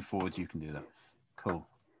need to move forward, you can do that. Cool.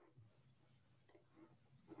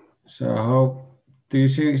 So how do you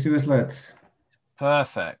see the slides?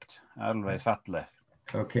 Perfect. Alveg falleg.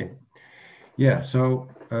 Okay. Yeah, so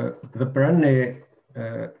the Brenni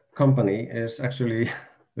company is actually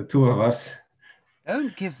the two of us.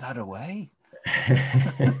 Don't give that away.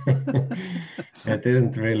 It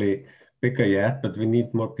isn't really bigger yet, but we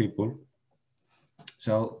need more people.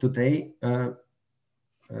 So today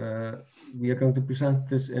we are going to present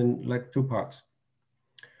this in like two parts.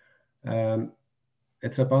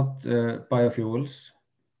 It's about biofuels,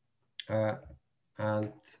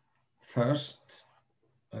 and first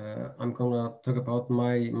I'm going to talk about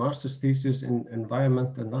my master's thesis in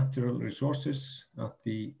environment and natural resources at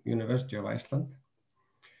the University of Iceland,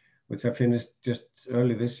 which I finished just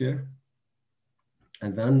early this year.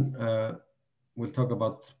 And then we'll talk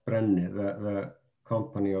about Brenni, the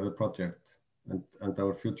company or the project, and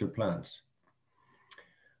our future plans.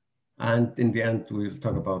 And in the end, we'll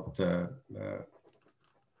talk about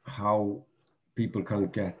how people can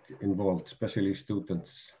get involved, especially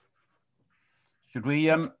students. Should we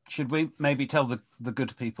maybe tell the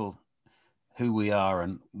good people who we are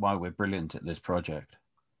and why we're brilliant at this project?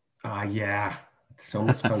 Yeah. It's so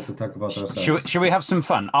much fun to talk about ourselves. Should we have some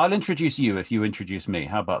fun? I'll introduce you if you introduce me.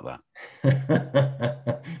 How about that?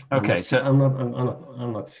 Okay, I'm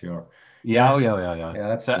not sure.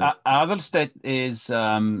 Yeah. So Aðalsteinn is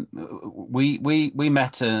we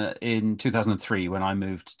met in 2003 when I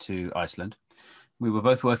moved to Iceland. We were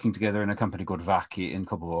both working together in a company called Vaki in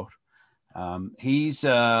Kópavogur. He's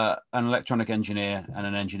an electronic engineer and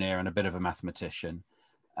an engineer and a bit of a mathematician.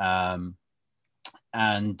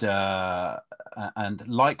 And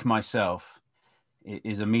like myself,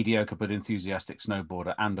 is a mediocre but enthusiastic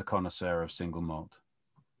snowboarder and a connoisseur of single malt.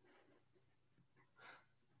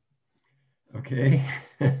 Okay.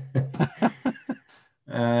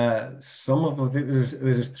 Some of this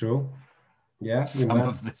is true. Yeah, some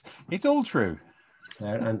of this. It's all true.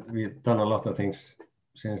 And we've done a lot of things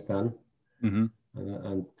since then. Mm-hmm.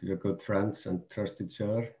 And we're good friends and trust each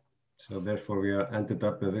other. So therefore we are ended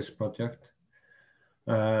up with this project.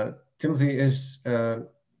 Timothy is,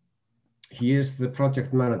 he is the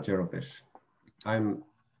project manager of this. I'm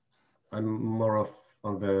more of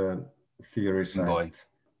on the theory side,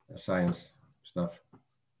 science stuff.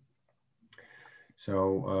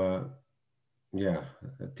 So yeah,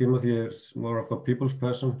 Timothy is more of a people's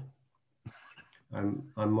person.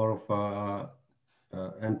 I'm more of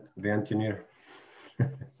and the engineer.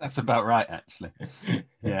 That's about right, actually.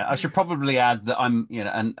 Yeah, I should probably add that I'm, you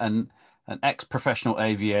know, an ex-professional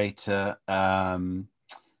aviator,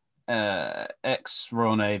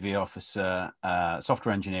 ex-Royal Navy officer,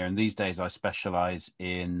 software engineer, and these days I specialize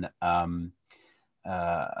in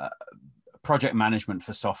project management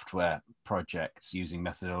for software projects using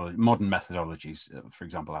modern methodologies, for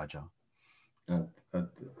example, Agile.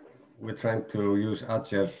 We're trying to use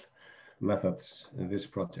Agile methods in this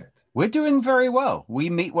project. We're doing very well. We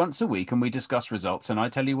meet once a week and we discuss results, and I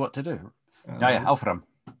tell you what to do. Yeah, Alfram.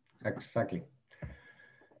 Exactly.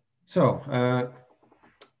 So,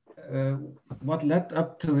 what led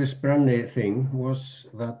up to this Brenni thing was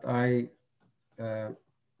that I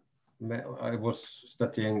was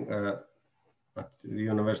studying at the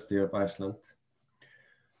University of Iceland,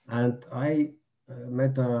 and I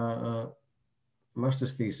made a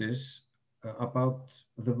master's thesis about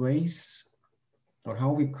the ways or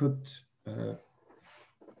how we could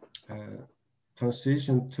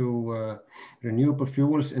transition to renewable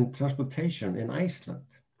fuels in transportation in Iceland.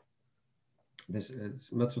 This is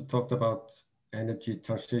Matos talked about energy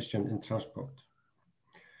transition in transport.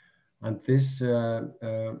 And this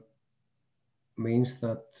means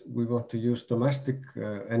that we want to use domestic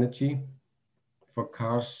energy for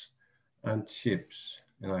cars and ships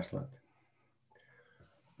in Iceland.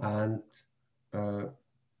 And so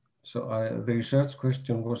the research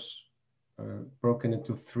question was broken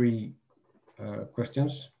into three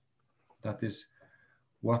questions. That is,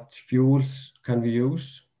 what fuels can we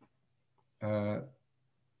use? And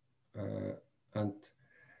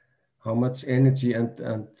how much energy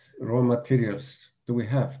and raw materials do we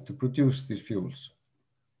have to produce these fuels?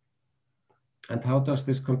 And how does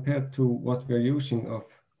this compare to what we're using of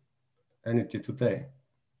energy today?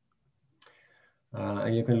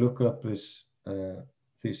 And you can look up this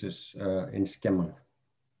thesis in Skemman.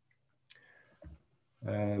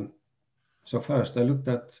 So first, I looked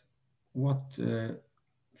at what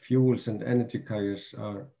fuels and energy carriers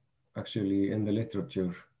are actually in the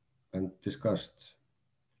literature and discussed.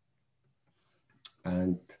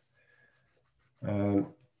 And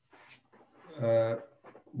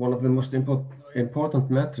one of the most important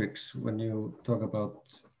metrics when you talk about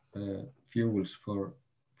fuels for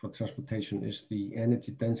transportation is the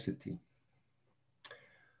energy density.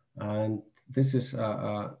 And this is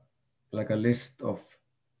like a list of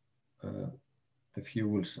the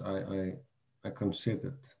fuels I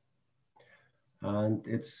considered. And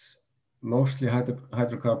it's mostly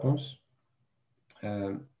hydrocarbons.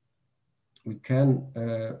 We can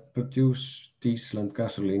produce diesel and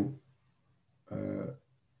gasoline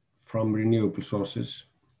from renewable sources.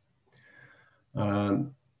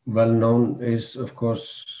 Well known is, of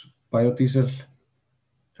course, biodiesel.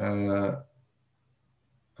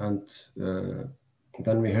 And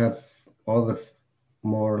then we have other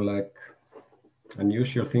more like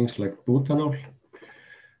unusual things like butanol.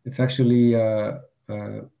 It's actually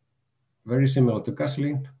very similar to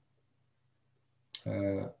gasoline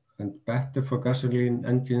and better for gasoline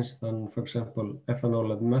engines than, for example,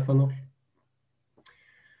 ethanol and methanol.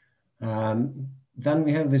 Then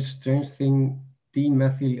we have this strange thing,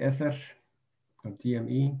 dimethyl ether, or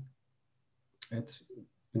DME.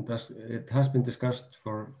 It has been discussed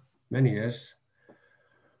for many years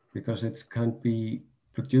because it can be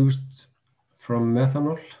produced from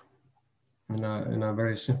methanol in a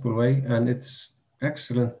very simple way, and it's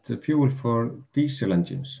excellent fuel for diesel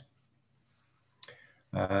engines.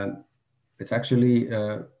 It's actually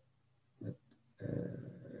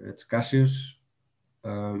it's gaseous,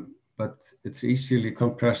 but it's easily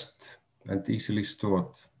compressed and easily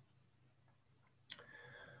stored.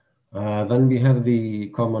 Then we have the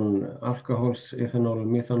common alcohols, ethanol,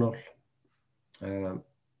 methanol.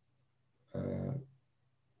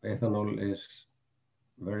 Ethanol is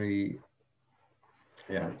very,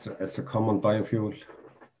 it's a common biofuel.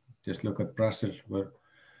 Just look at Brazil, where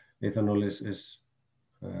ethanol is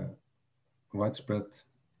widespread.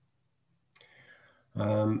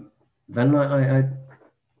 Then I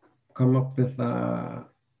come up with I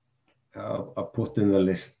put in the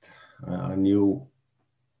list a new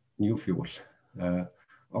fuel,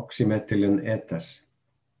 oxymethylene ethers,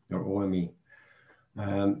 or OME.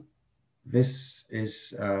 This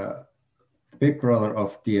is the big brother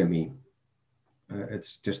of DME.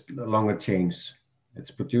 It's just longer chains.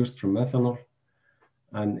 It's produced from methanol,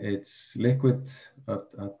 and it's liquid at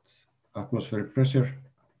atmospheric pressure,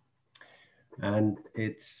 and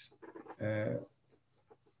it's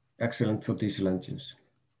excellent for diesel engines.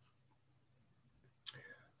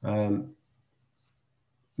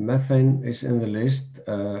 Methane is in the list.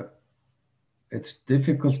 It's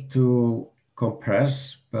difficult to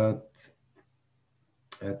compress, but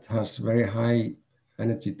it has very high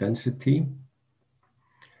energy density.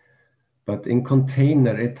 But in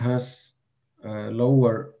container, it has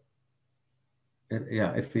lower.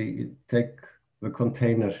 Yeah, if we take the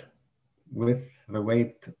container with the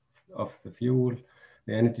weight of the fuel,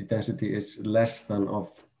 the energy density is less than of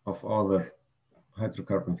other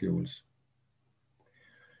hydrocarbon fuels.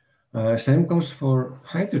 Same goes for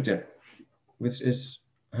hydrogen, which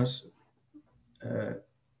has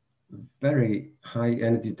very high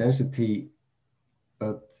energy density,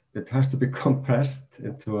 but it has to be compressed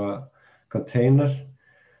into a container.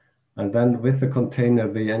 And then with the container,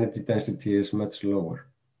 the energy density is much lower,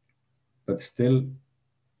 but still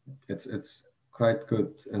it's quite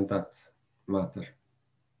good in that matter.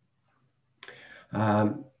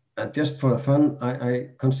 And just for fun, I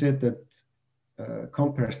considered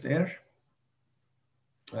compressed air.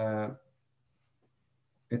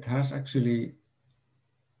 It has actually,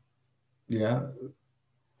 yeah,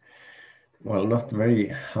 well, not very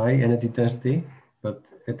high energy density, but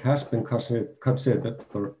it has been considered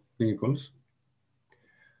for vehicles.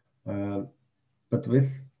 But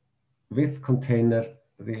with container,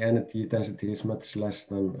 the energy density is much less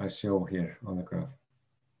than I show here on the graph.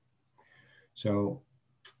 So,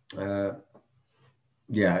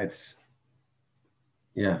 yeah,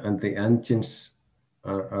 and the engines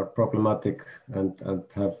are problematic and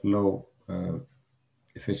have low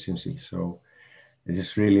efficiency. So it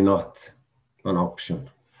is really not an option.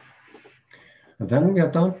 And then we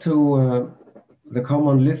are down to the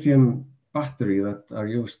common lithium battery that are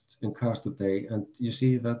used in cars today, and you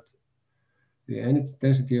see that the energy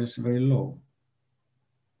density is very low.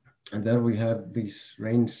 And there we have these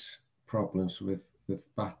range problems with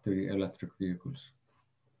battery electric vehicles.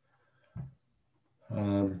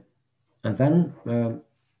 And then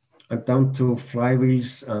I'm down to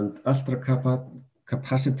flywheels and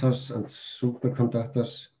ultracapacitors and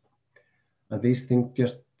superconductors. And these things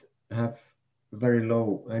just have very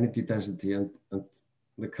low energy density and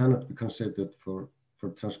they cannot be considered for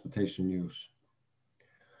transportation use.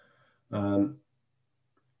 One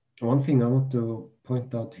thing I want to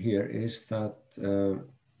point out here is that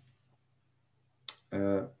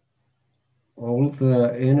all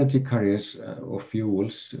the energy carriers or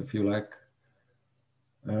fuels, if you like,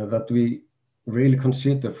 that we really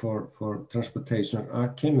consider for transportation are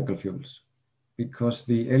chemical fuels, because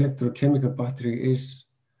the electrochemical battery is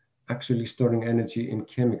actually storing energy in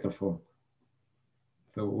chemical form.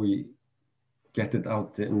 So we get it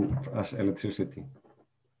out as electricity.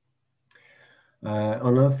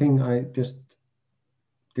 Another thing I just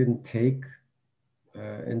didn't take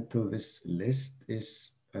into this list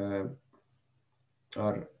is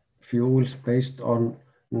are fuels based on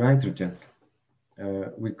nitrogen.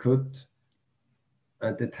 We could,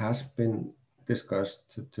 and it has been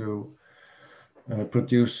discussed, to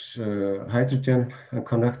produce hydrogen and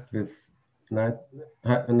connect with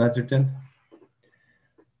nitrogen.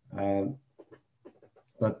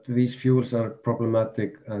 But these fuels are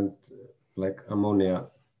problematic and like ammonia,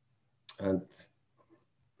 and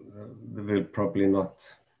they will probably not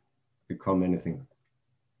become anything.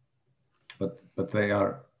 But they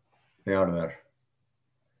are there.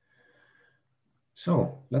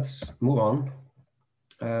 So let's move on.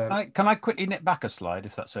 Can I quickly nip back a slide,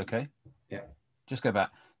 if that's okay? Yeah. Just go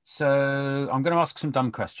back. So I'm going to ask some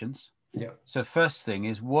dumb questions. Yeah. So first thing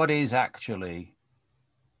is, what is actually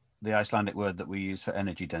the Icelandic word that we use for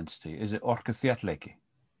energy density? Is it orkuþéttleiki?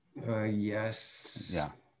 Yes. Yeah.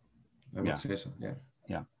 I would say so. Yeah.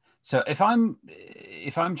 Yeah. So if I'm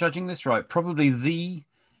judging this right, probably the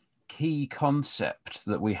key concept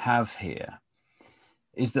that we have here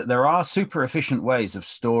is that there are super efficient ways of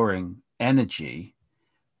storing energy,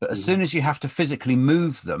 but as soon as you have to physically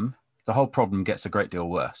move them, the whole problem gets a great deal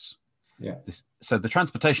worse. Yeah. So the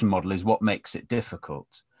transportation model is what makes it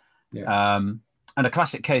difficult. Yeah. And a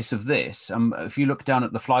classic case of this, if you look down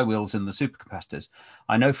at the flywheels and the supercapacitors,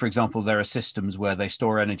 I know, for example, there are systems where they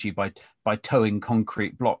store energy by towing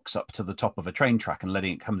concrete blocks up to the top of a train track and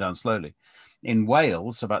letting it come down slowly. In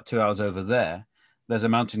Wales, about 2 hours over there, there's a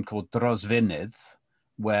mountain called Drosfynydd,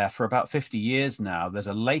 where for about 50 years now, there's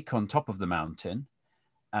a lake on top of the mountain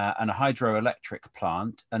and a hydroelectric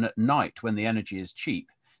plant. And at night, when the energy is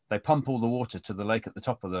cheap, they pump all the water to the lake at the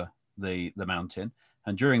top of the mountain.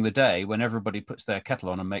 And during the day, when everybody puts their kettle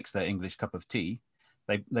on and makes their English cup of tea,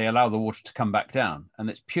 they allow the water to come back down. And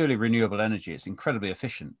it's purely renewable energy. It's incredibly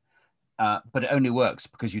efficient. But it only works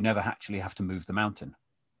because you never actually have to move the mountain.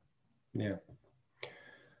 Yeah.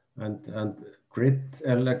 And grid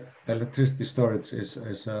electricity storage is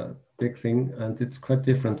a big thing, and it's quite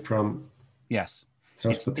different from yes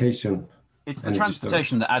transportation. It's the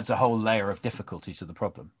transportation that adds a whole layer of difficulty to the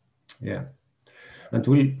problem. Yeah, and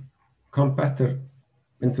we'll come better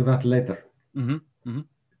into that later.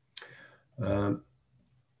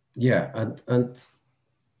 Yeah, and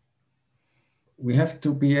we have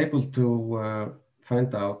to be able to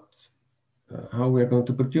find out how we're going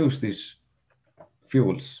to produce these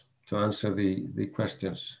fuels to answer the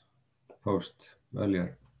questions posed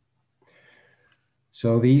earlier.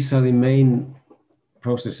 So these are the main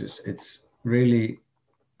processes. It's really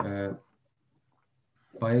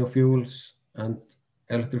biofuels and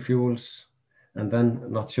electric fuels, and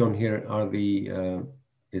then not shown here are the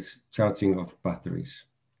is charging of batteries.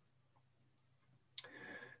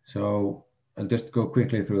 So I'll just go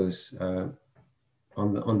quickly through this.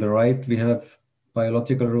 On the right, we have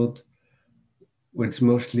biological route, which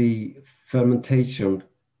mostly fermentation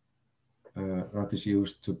that is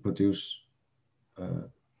used to produce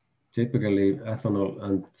typically ethanol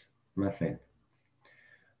and methane.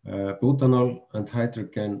 Butanol and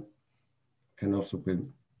hydrogen can also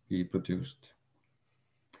be produced.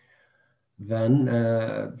 Then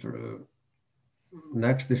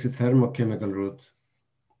next is the thermochemical route,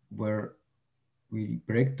 where we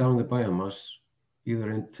break down the biomass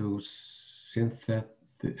either into synthetic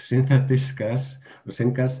gas or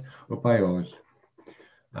syngas or bio-oil.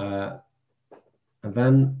 And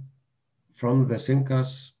then from the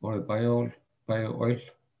syngas or the bio-oil,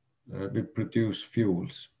 we produce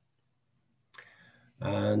fuels.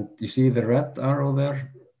 And you see the red arrow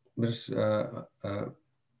there. There's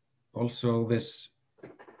also this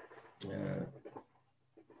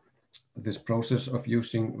process of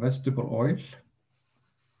using vegetable oil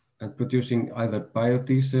and producing either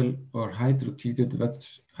biodiesel or hydrotreated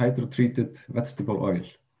vegetable oil.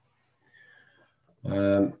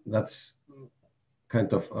 That's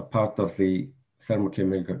kind of a part of the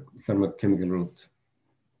thermochemical route.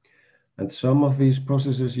 And some of these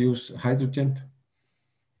processes use hydrogen,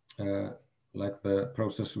 like the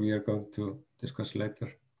process we are going to discuss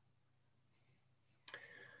later.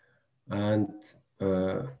 And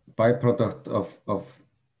byproduct of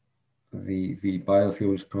the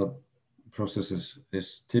biofuels processes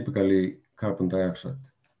is typically carbon dioxide.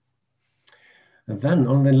 And then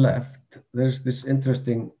on the left, there's this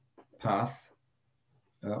interesting path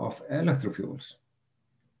of electrofuels,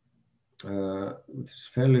 which is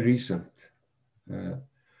fairly recent.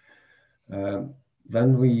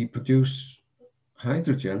 Then we produce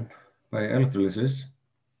hydrogen by electrolysis,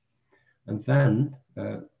 and then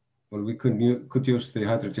well, we could use the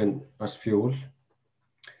hydrogen as fuel.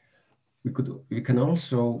 We can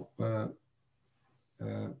also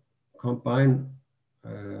combine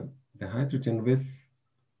the hydrogen with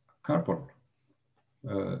carbon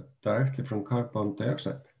directly from carbon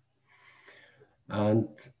dioxide. And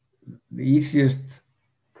the easiest,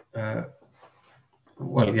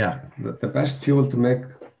 well, yeah, the best fuel to make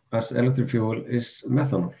as electric fuel is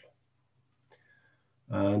methanol.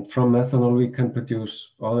 And from methanol, we can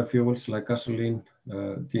produce other fuels like gasoline,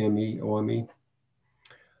 DME, OME.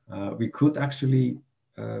 We could actually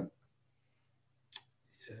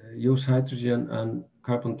use hydrogen and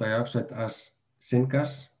carbon dioxide as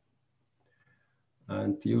syngas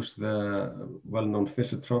and use the well-known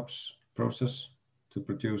Fischer-Tropsch process to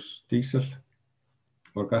produce diesel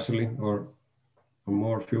or gasoline or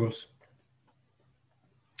more fuels.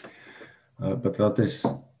 But that is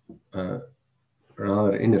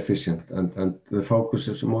rather inefficient, and the focus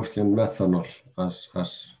is mostly on methanol as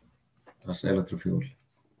electric fuel.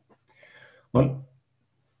 Well,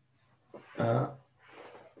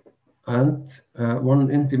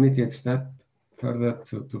 one intermediate step further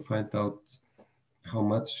to find out how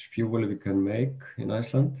much fuel we can make in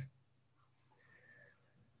Iceland.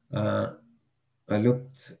 I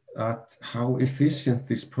looked at how efficient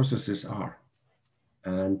these processes are,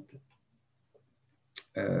 and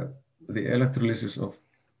the electrolysis of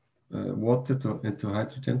water into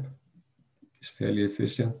hydrogen is fairly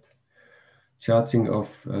efficient. Charging of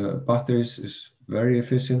batteries is very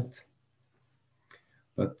efficient,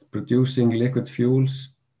 but producing liquid fuels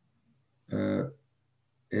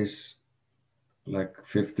is like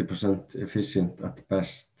 50% efficient at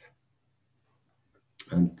best.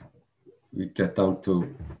 And we get down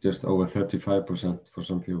to just over 35% for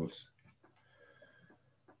some fuels.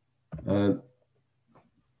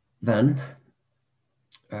 Then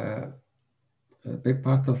a big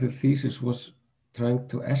part of the thesis was trying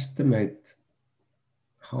to estimate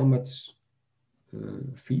how much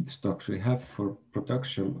feedstocks we have for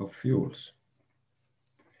production of fuels.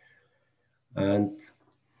 And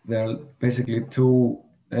there are basically two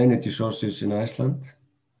energy sources in Iceland.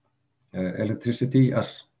 Electricity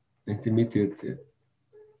as intermediate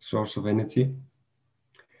source of energy.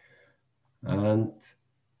 And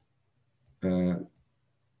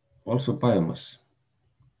also biomass.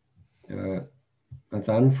 And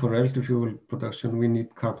then for relative fuel production, we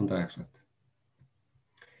need carbon dioxide.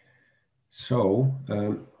 So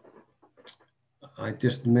I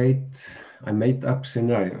made up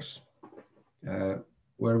scenarios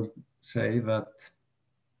where we say that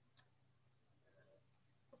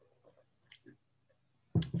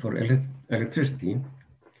for electricity,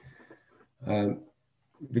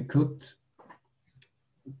 we could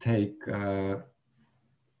take, I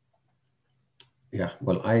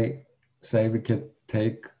say we could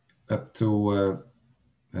take up to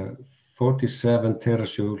 47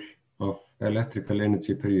 terajoule of electrical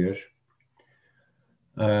energy per year,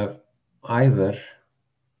 either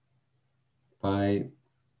by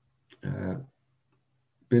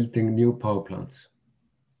building new power plants,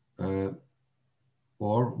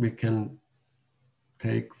 or we can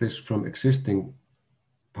take this from existing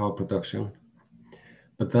power production,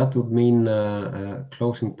 but that would mean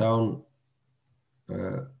closing down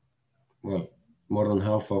more than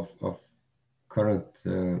half of current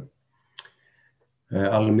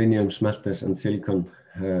aluminium smelters and silicon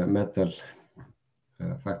metal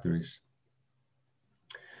factories.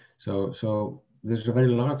 So this is a very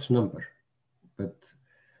large number, but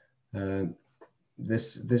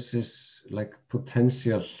this is like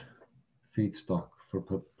potential feedstock for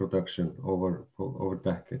production over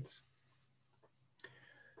decades.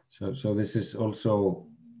 So this is also,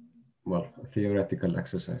 a theoretical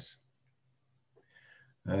exercise.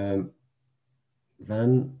 Then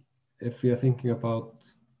if we are thinking about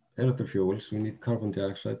electric fuels, we need carbon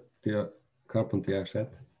dioxide,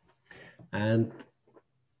 and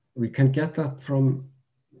we can get that from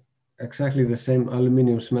exactly the same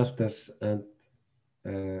aluminium smelters and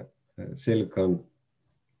silicon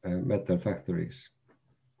metal factories.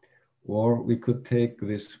 Or we could take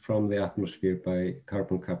this from the atmosphere by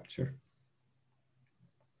carbon capture,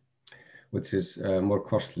 which is more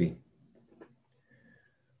costly.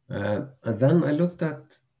 And then I looked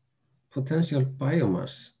at potential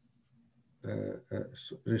biomass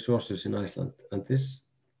resources in Iceland, and this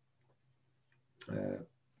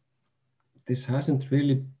hasn't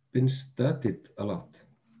really been studied a lot.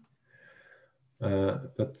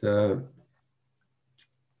 But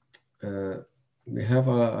we have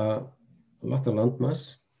a lot of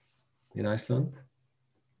landmass in Iceland,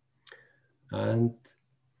 and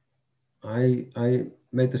I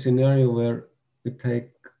made a scenario where we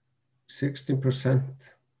take 16%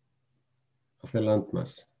 of the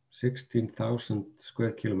landmass, 16,000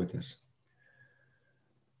 square kilometers,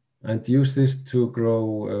 and use this to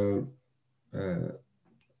grow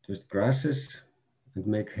just grasses and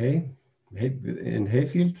make hay in hay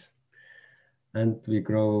fields, and we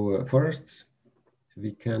grow forests.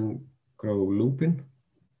 We can grow lupin,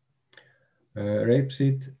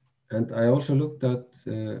 rapeseed, and I also looked at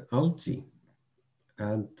algae,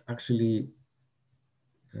 and actually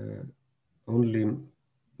only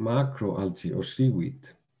macroalgae or seaweed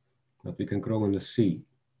that we can grow in the sea.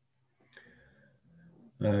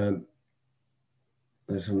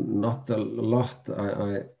 There's not a lot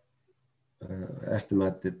I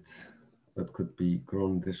estimated that could be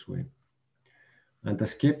grown this way. And I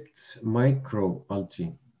skipped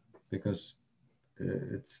microalgae because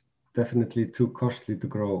it's definitely too costly to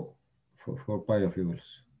grow for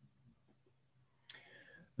biofuels.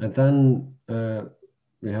 And then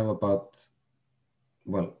we have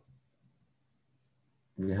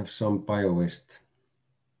we have some bio-waste,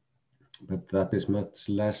 but that is much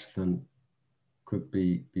less than could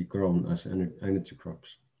be grown as energy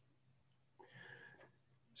crops.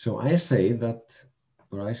 So I say that,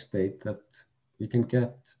 or I state that we can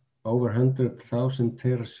get over 100,000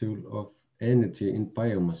 terajoule of energy in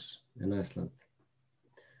biomass in Iceland.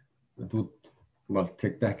 It would,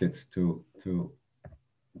 take decades to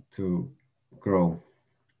grow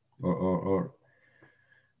or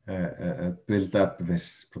build up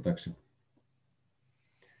this production.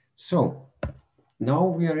 So now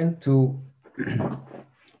we are into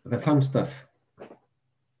the fun stuff.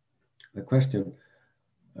 The question,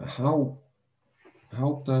 how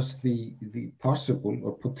does the possible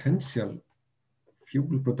or potential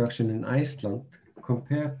fuel production in Iceland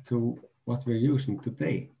compare to what we're using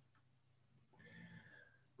today?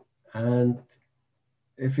 And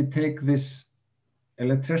if we take this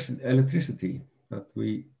electricity that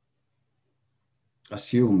we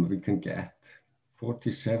assume we can get,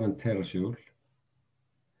 47 terajoule,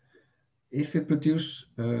 if we produce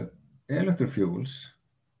electric fuels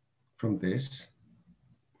from this,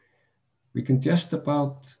 we can just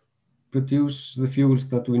about produce the fuels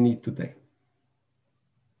that we need today.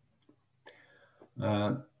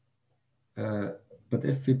 But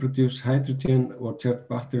if we produce hydrogen or charged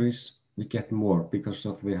batteries, we get more because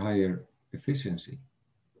of the higher efficiency.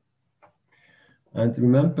 And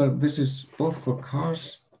remember, this is both for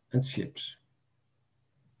cars and ships.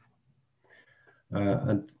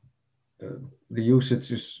 The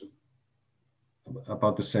usage is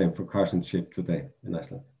about the same for cars and ships today in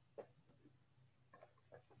Iceland.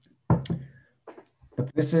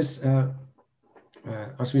 But this is,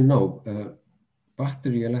 as we know,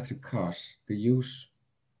 battery electric cars, they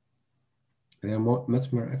are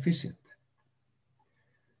much more efficient.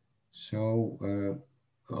 So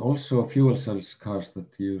also fuel cells cars that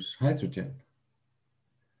use hydrogen.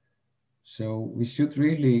 So we should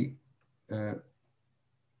really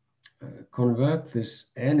convert this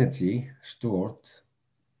energy stored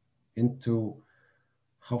into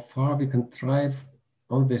how far we can drive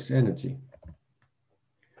on this energy.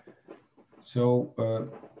 So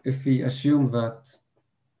if we assume that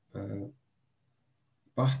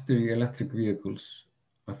battery electric vehicles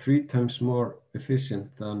are 3 times more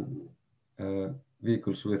efficient than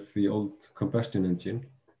vehicles with the old combustion engine,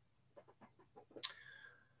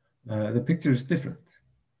 the picture is different.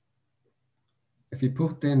 If you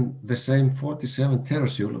put in the same 47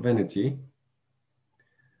 terajoule of energy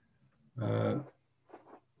and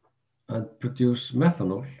produce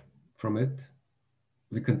methanol from it,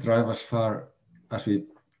 we can drive as far as we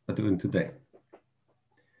are doing today.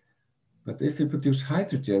 But if we produce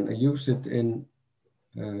hydrogen and use it in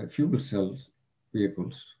fuel cell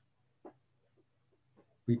vehicles,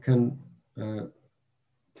 we can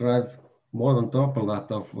drive more than double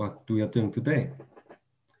that of what we are doing today.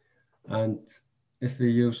 And if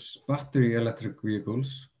we use battery electric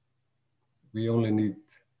vehicles, we only need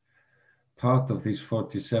part of these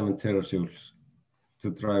 47 terajoules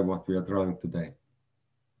to drive what we are driving today.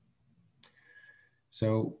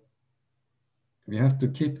 So we have to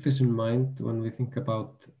keep this in mind when we think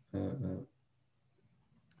about.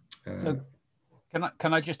 So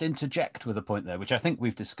can I just interject with a point there, which I think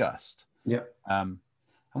we've discussed? Yeah. And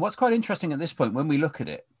what's quite interesting at this point, when we look at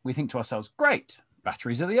it, we think to ourselves, great,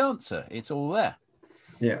 batteries are the answer. It's all there.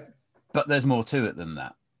 Yeah. But there's more to it than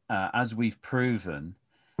that. As we've proven,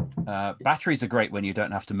 batteries are great when you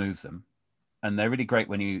don't have to move them. And they're really great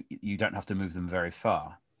when you don't have to move them very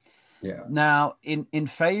far. Yeah. Now, in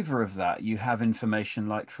favor of that, you have information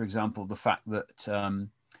like, for example, the fact that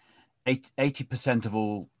 80% of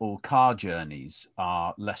all car journeys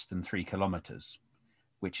are less than 3 kilometers,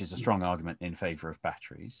 which is a strong argument in favor of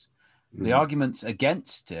batteries. The arguments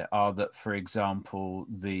against it are that, for example,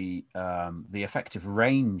 the effective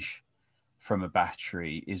range from a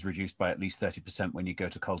battery is reduced by at least 30% when you go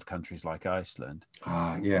to cold countries like Iceland.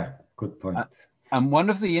 Yeah, good point. And one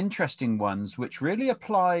of the interesting ones, which really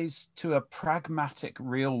applies to a pragmatic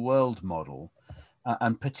real-world model,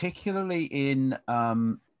 and particularly in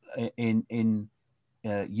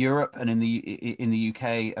Europe and in the UK,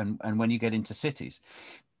 and when you get into cities,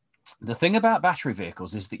 the thing about battery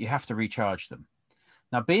vehicles is that you have to recharge them.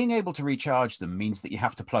 Now, being able to recharge them means that you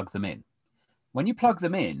have to plug them in. When you plug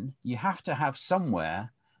them in, you have to have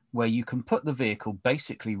somewhere where you can put the vehicle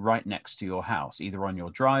basically right next to your house, either on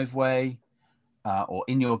your driveway or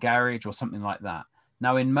in your garage or something like that.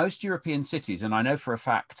 Now, in most European cities, and I know for a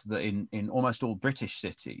fact that in almost all British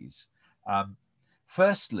cities,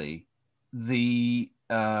 firstly, the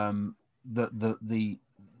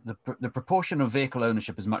proportion of vehicle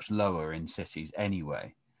ownership is much lower in cities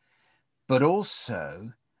anyway, but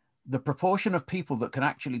also the proportion of people that can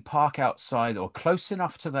actually park outside or close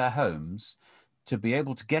enough to their homes to be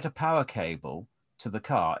able to get a power cable to the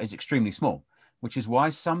car is extremely small, which is why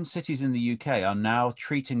some cities in the UK are now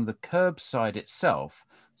treating the curbside itself,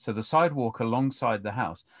 so the sidewalk alongside the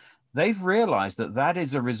house. They've realized that that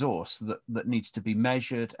is a resource that needs to be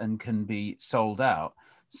measured and can be sold out.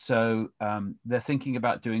 So they're thinking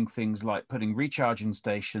about doing things like putting recharging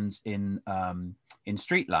stations in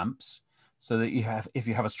street lamps, so that if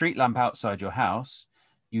you have a street lamp outside your house,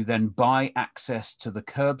 you then buy access to the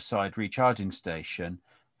curbside recharging station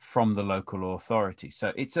from the local authority.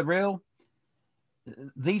 So it's a real,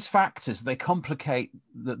 these factors, they complicate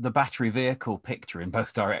the battery vehicle picture in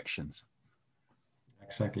both directions.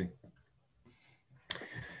 Exactly.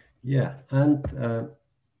 Yeah, and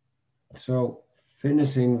so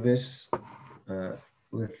finishing this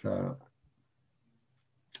with the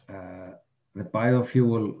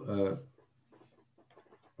biofuel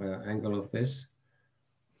angle of this,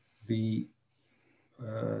 the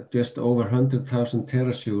just over 100,000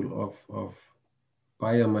 terajoule of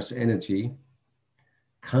biomass energy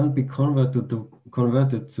can be converted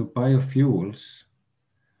to biofuels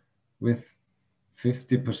with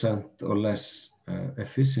 50% or less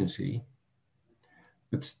efficiency,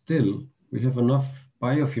 but still we have enough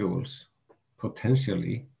biofuels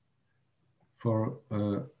potentially for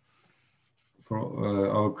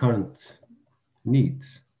our current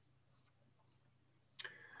needs,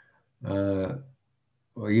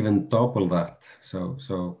 or even double that. So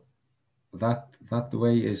that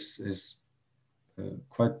way is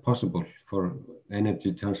quite possible for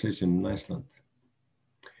energy transition in Iceland.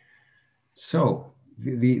 So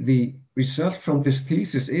the result from this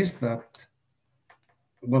thesis is that,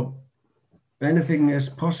 well, anything is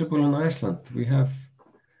possible in Iceland. We have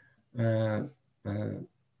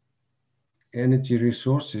energy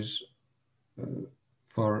resources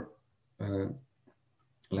for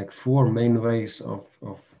like 4 main ways of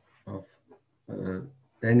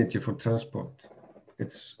energy for transport.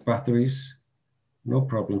 It's batteries, no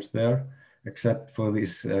problems there, except for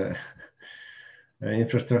these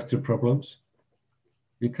infrastructure problems.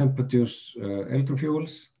 We can produce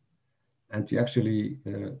electrofuels, and we actually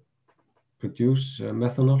produce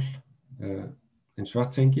methanol in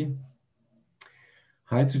Svartsengi.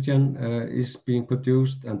 Hydrogen is being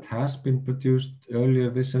produced and has been produced earlier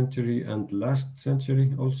this century and last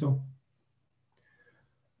century also.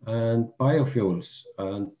 And biofuels,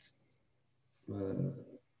 and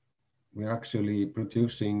we're actually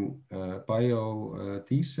producing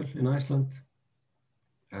biodiesel in Iceland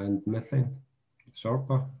and methane.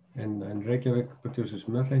 Sorpa in Reykjavik produces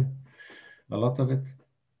methane, a lot of it.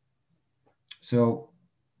 So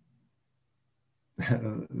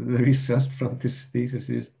the result from this thesis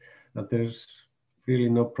is that there's really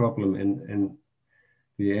no problem in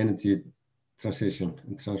the energy transition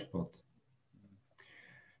in transport.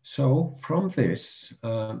 So from this,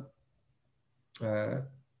 the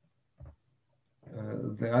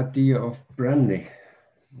idea of Brenni.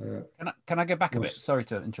 Can I go back a bit? Sorry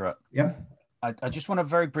to interrupt. Yeah. I just want to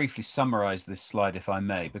very briefly summarize this slide, if I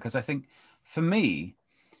may, because I think for me,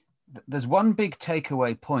 there's one big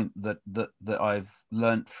takeaway point that I've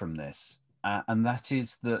learnt from this, and that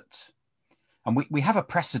is that, and we have a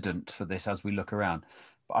precedent for this as we look around,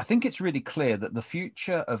 but I think it's really clear that the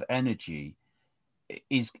future of energy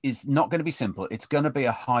is not going to be simple. It's going to be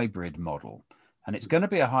a hybrid model, and it's going to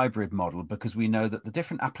be a hybrid model because we know that the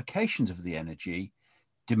different applications of the energy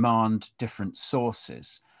demand different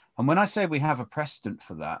sources. And when I say we have a precedent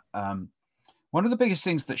for that, one of the biggest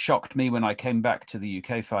things that shocked me when I came back to the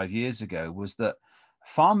UK 5 years ago was that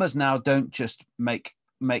farmers now don't just make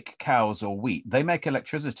cows or wheat, they make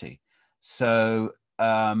electricity. So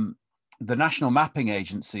the National Mapping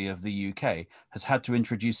Agency of the UK has had to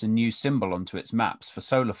introduce a new symbol onto its maps for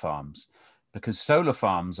solar farms, because solar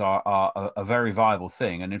farms are a very viable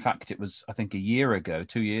thing. And in fact, it was, I think, 2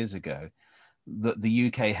 years ago, that the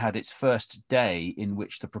UK had its first day in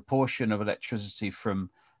which the proportion of electricity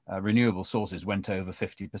from renewable sources went over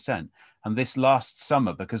 50%. And this last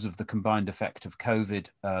summer, because of the combined effect of COVID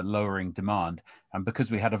lowering demand, and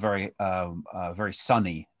because we had a very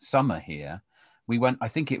sunny summer here, we went, I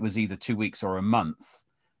think it was either 2 weeks or a month,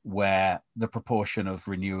 where the proportion of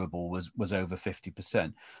renewable was over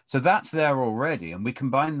 50%. So that's there already. And we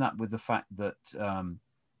combine that with the fact that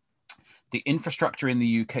the infrastructure in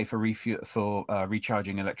the UK for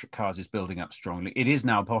recharging electric cars is building up strongly. It is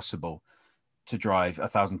now possible to drive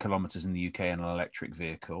 1,000 kilometers in the UK in an electric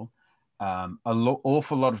vehicle.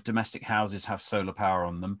 Awful lot of domestic houses have solar power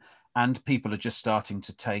on them, and people are just starting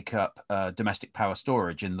to take up domestic power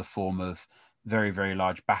storage in the form of very, very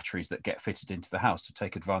large batteries that get fitted into the house to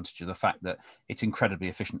take advantage of the fact that it's incredibly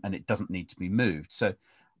efficient and it doesn't need to be moved. So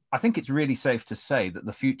I think it's really safe to say that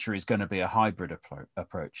the future is going to be a hybrid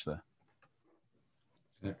approach there.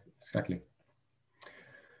 Exactly.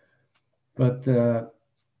 But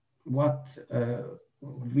what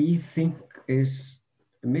we think is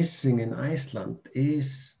missing in Iceland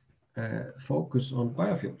is focus on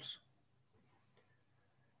biofuels.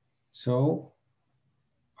 So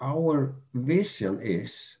our vision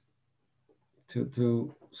is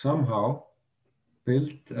to somehow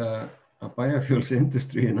build a biofuels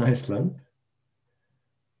industry in Iceland,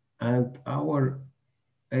 and our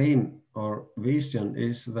aim or vision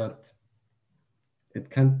is that it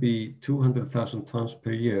can be 200,000 tons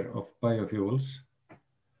per year of biofuels.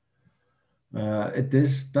 It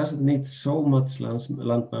doesn't need so much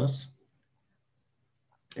land mass.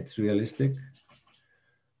 It's realistic.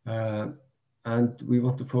 And we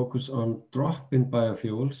want to focus on drop-in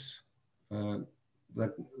biofuels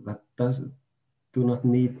that do not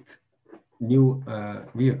need new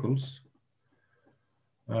vehicles.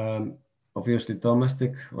 Obviously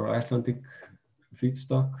domestic or Icelandic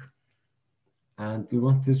feedstock. And we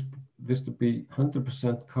want this to be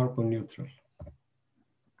 100% carbon neutral.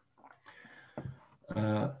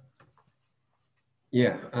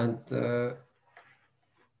 Yeah, and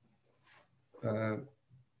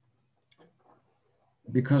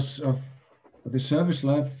because of the service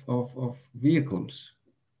life of vehicles,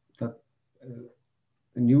 that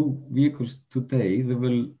new vehicles today, they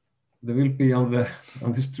will be on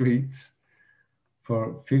the streets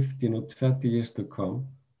for 15 or 20 years to come.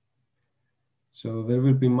 So there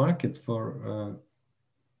will be market for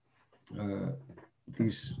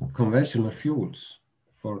these conventional fuels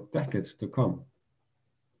for decades to come.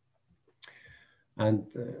 And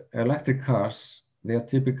electric cars, they are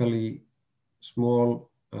typically small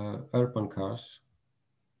urban cars,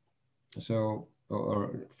 so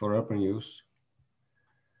or for urban use.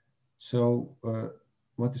 So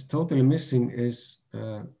what is totally missing is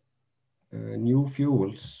new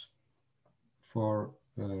fuels for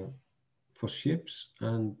ships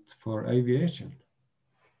and for aviation.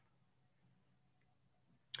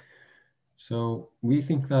 So we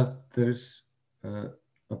think that there is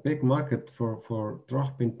a big market for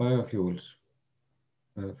drop-in biofuels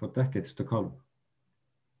for decades to come.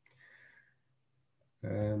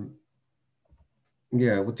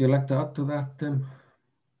 Yeah, would you like to add to that, Tim?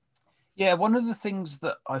 Yeah, one of the things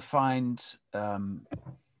that I find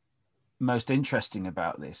most interesting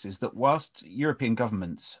about this is that whilst European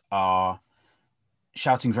governments are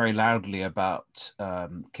shouting very loudly about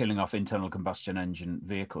killing off internal combustion engine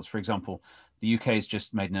vehicles, for example, the UK has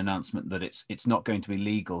just made an announcement that it's not going to be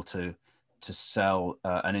legal to sell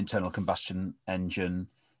an internal combustion engine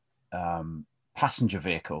passenger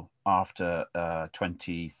vehicle after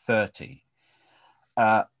 2030.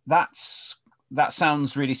 That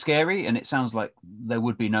sounds really scary, and it sounds like there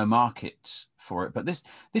would be no market for it. But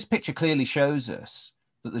this picture clearly shows us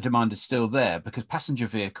that the demand is still there, because passenger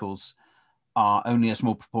vehicles are only a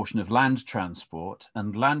small proportion of land transport,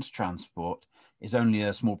 and land transport is only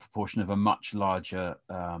a small proportion of a much larger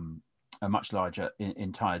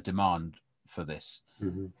entire demand for this.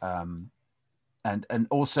 Mm-hmm. And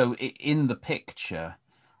also in the picture,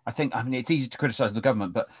 I mean, it's easy to criticize the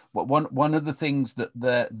government, but one of the things that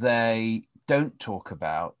they don't talk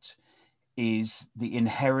about is the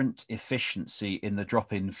inherent efficiency in the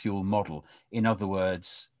drop-in fuel model. In other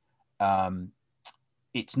words,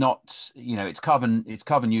 it's not, it's carbon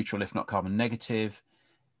neutral, if not carbon negative,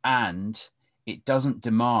 and it doesn't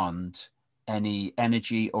demand any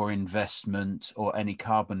energy or investment or any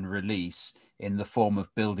carbon release in the form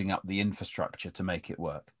of building up the infrastructure to make it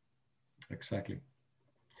work. Exactly.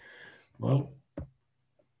 Well,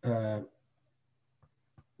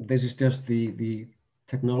 this is just the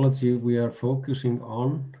technology we are focusing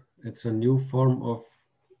on. It's a new form of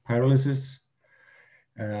pyrolysis.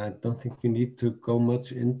 I don't think we need to go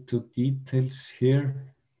much into details here.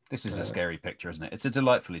 This is a scary picture, isn't it? It's a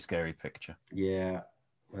delightfully scary picture. Yeah,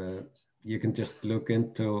 you can just look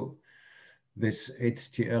into this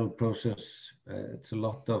HTL process. It's a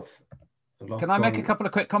lot. Can I make a couple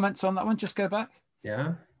of quick comments on that one? Just go back.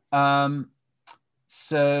 Yeah.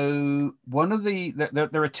 So one of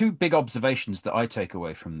there are two big observations that I take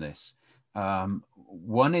away from this.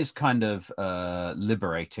 One is kind of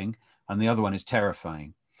liberating, and the other one is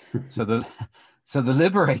terrifying. So the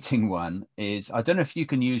liberating one is, I don't know if you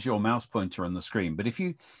can use your mouse pointer on the screen, but if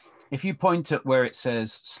you point at where it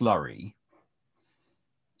says slurry,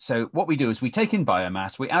 so what we do is we take in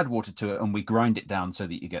biomass, we add water to it, and we grind it down so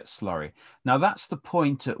that you get slurry. Now that's the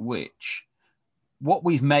point at which what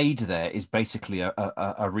we've made there is basically a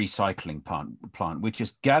recycling plant. We're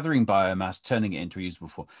just gathering biomass, turning it into a usable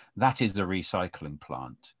form. That is a recycling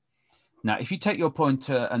plant. Now, if you take your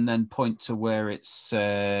pointer and then point to where it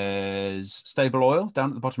says stable oil down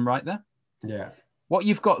at the bottom right there. Yeah. What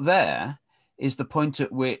you've got there is the point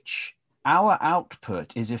at which our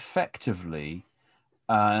output is effectively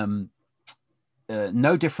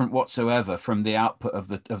no different whatsoever from the output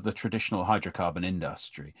of the traditional hydrocarbon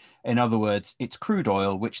industry. In other words, it's crude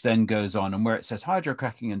oil, which then goes on, and where it says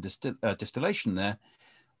hydrocracking and distillation there,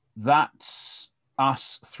 that's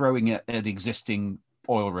us throwing it at existing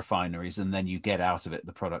oil refineries, and then you get out of it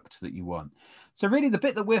the products that you want. So really the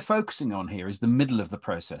bit that we're focusing on here is the middle of the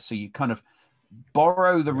process. So you kind of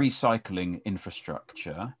borrow the recycling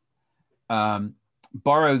infrastructure,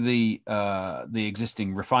 borrow the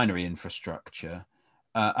existing refinery infrastructure,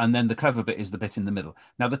 and then the clever bit is the bit in the middle.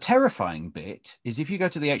 Now, the terrifying bit is if you go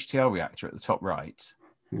to the HTL reactor at the top right.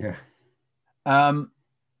 Yeah.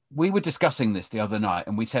 We were discussing this the other night,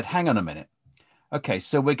 and we said, hang on a minute. Okay,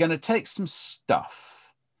 so we're going to take some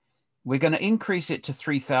stuff. We're going to increase it to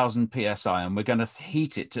 3000 PSI, and we're going to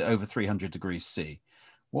heat it to over 300 degrees C.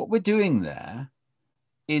 What we're doing there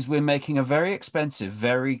is we're making a very expensive,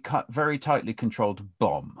 very tightly controlled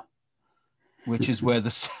bomb. which is where the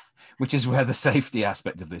safety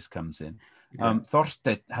aspect of this comes in. Yeah.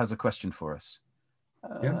 Thorsteinn has a question for us.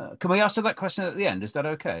 Can we answer that question at the end? Is that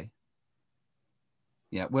okay?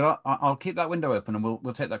 Yeah, well, I'll keep that window open and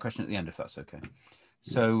we'll take that question at the end if that's okay.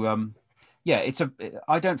 So, yeah,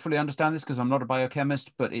 I don't fully understand this because I'm not a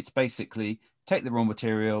biochemist, but it's basically take the raw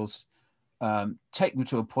materials, take them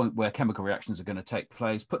to a point where chemical reactions are going to take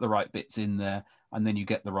place, put the right bits in there, and then you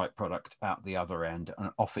get the right product out the other end, and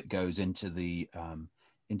off it goes into the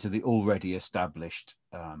already established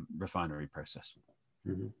refinery process.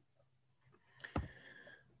 Mm-hmm.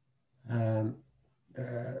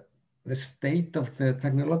 The state of the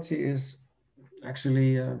technology is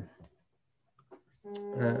actually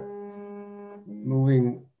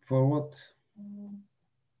moving forward.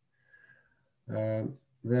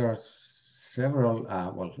 There are several,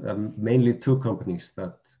 mainly two companies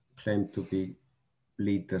that claim to be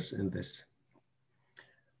leaders in this.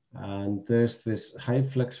 And there's this high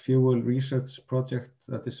flex fuel research project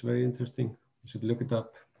that is very interesting. You should look it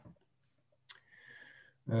up.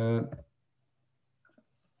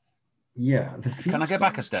 Yeah. Can I go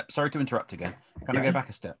back a step? Sorry to interrupt again. Can I go back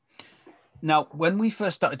a step? Now, when we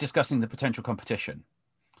first started discussing the potential competition,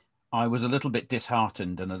 I was a little bit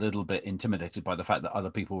disheartened and a little bit intimidated by the fact that other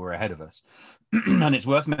people were ahead of us. And it's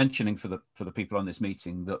worth mentioning for the people on this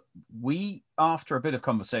meeting that we, after a bit of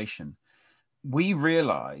conversation, we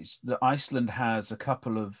realized that Iceland has a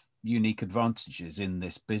couple of unique advantages in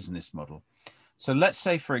this business model. So let's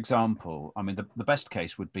say, for example, I mean, the best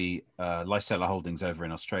case would be Lysella Holdings over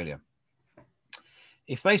in Australia.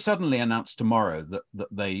 If they suddenly announce tomorrow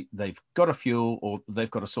that they've got a fuel or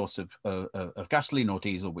they've got a source of gasoline or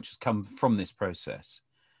diesel which has come from this process,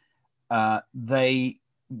 they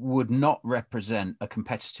would not represent a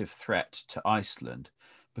competitive threat to Iceland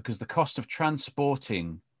because the cost of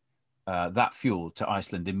transporting that fuel to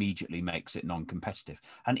Iceland immediately makes it non-competitive.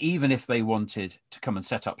 And even if they wanted to come and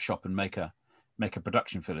set up shop and make a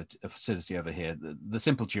production facility over here, the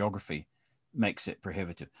simple geography makes it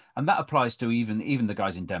prohibitive. And that applies to even the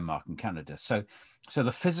guys in Denmark and Canada. So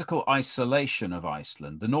the physical isolation of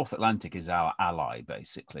Iceland, the North Atlantic is our ally,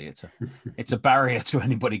 basically. It's a barrier to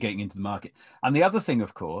anybody getting into the market. And the other thing,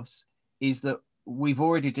 of course, is that we've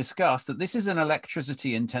already discussed that this is an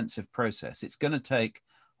electricity intensive process. It's going to take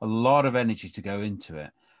a lot of energy to go into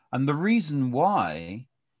it. And the reason why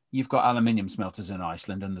you've got aluminium smelters in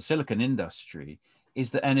Iceland and the silicon industry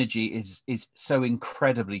is that energy is so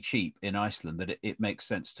incredibly cheap in Iceland that it makes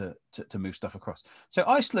sense to move stuff across. So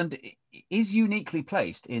Iceland is uniquely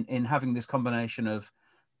placed in having this combination of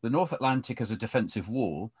the North Atlantic as a defensive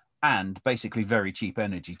wall and basically very cheap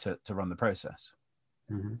energy to run the process.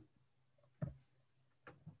 Mm-hmm.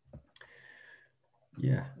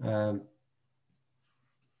 Yeah.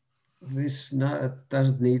 This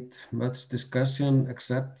doesn't need much discussion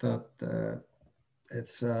except that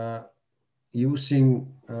it's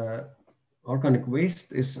using organic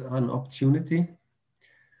waste is an opportunity,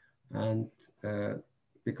 and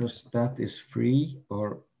because that is free,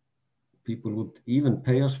 or people would even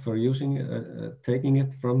pay us for using taking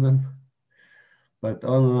it from them. But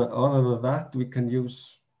other than that, we can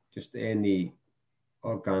use just any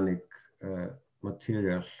organic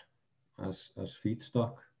material as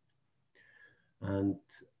feedstock. And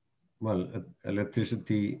well,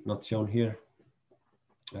 electricity not shown here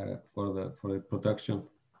for the production.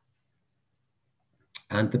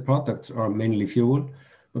 And the products are mainly fuel,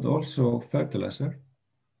 but also fertilizer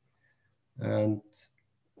and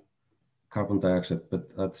carbon dioxide,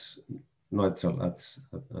 but that's neutral,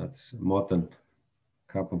 that's modern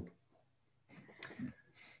carbon.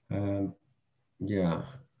 Yeah,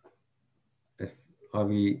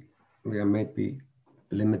 we are maybe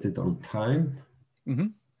limited on time. Mm-hmm.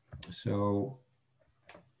 So,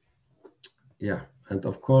 yeah, and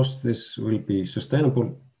of course this will be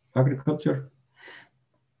sustainable agriculture,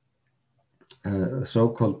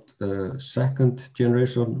 so-called second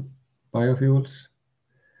generation biofuels.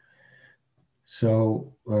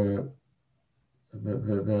 So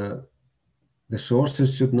the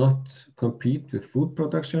sources should not compete with food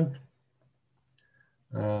production.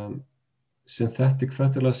 Synthetic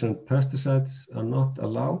fertilizer and pesticides are not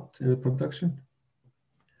allowed in the production.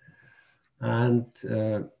 And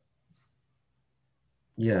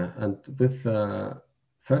yeah, and with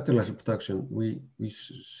fertilizer production, we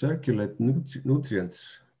circulate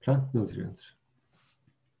nutrients, plant nutrients.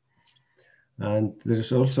 And there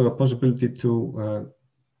is also a possibility to,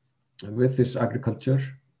 with this agriculture,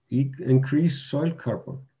 increase soil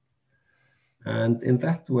carbon. And in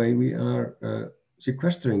that way, we are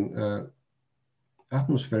sequestering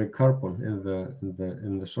atmospheric carbon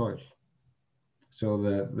in the soil. So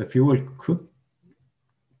the fuel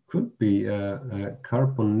could be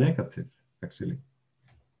carbon negative, actually.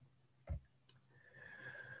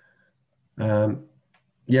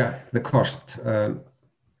 Yeah, the cost.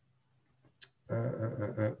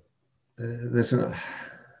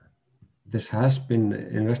 This has been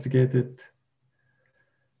investigated,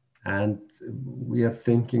 and we are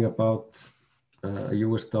thinking about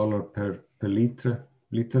US dollar per liter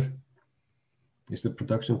is the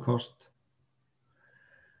production cost.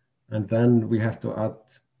 And then we have to add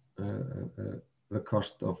the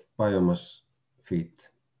cost of biomass feed,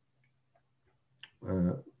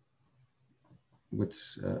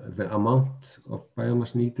 which the amount of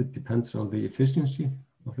biomass needed depends on the efficiency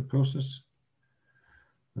of the process.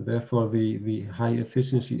 And therefore, the high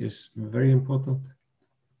efficiency is very important.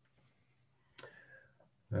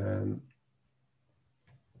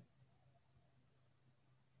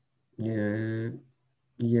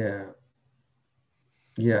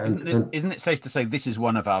 Yeah, isn't it safe to say this is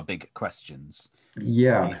one of our big questions?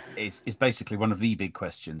 Yeah, it's basically one of the big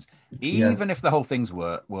questions. Even if the whole thing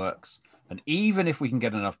works, and even if we can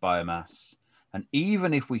get enough biomass, and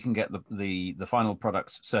even if we can get the final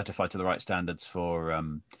products certified to the right standards for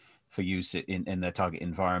use in their target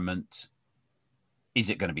environment, is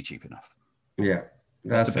it going to be cheap enough? Yeah,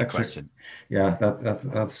 that's a big question. Yeah,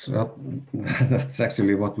 that's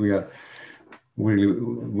actually what we are really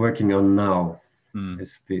working on now.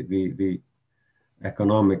 Is the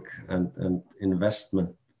economic and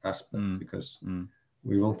investment aspect, because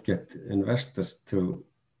we won't get investors to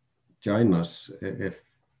join us if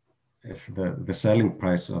the selling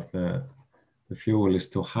price of the fuel is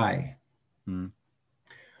too high.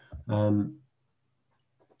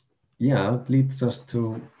 Yeah, it leads us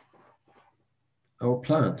to our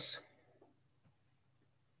plans.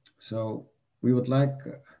 So we would like,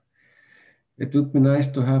 it would be nice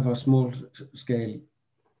to have a small scale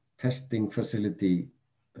testing facility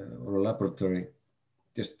or a laboratory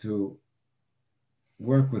just to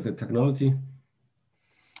work with the technology.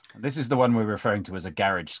 This is the one we're referring to as a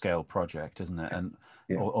garage scale project, isn't it? And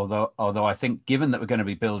although I think, given that we're going to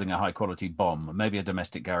be building a high quality bomb, maybe a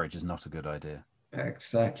domestic garage is not a good idea.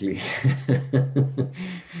 Exactly.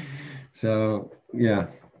 So yeah,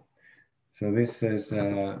 so this is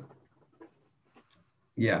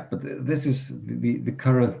but this is the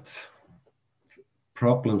current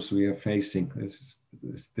problems we are facing.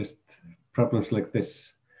 This problems like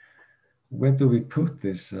this. Where do we put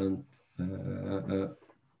this, and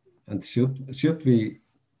should we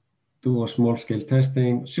do a small scale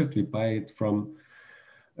testing? Should we buy it from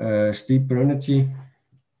Steeper Energy,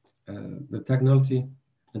 the technology,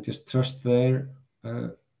 and just trust their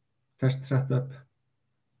test setup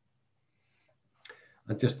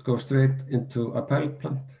and just go straight into a pilot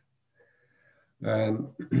plant?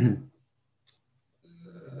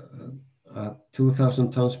 A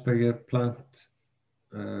 2,000 tons per year plant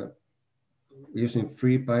using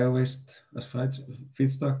free bio-waste as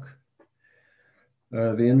feedstock.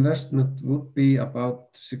 The investment would be about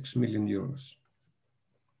 6 million euros,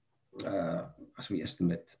 as we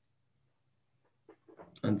estimate.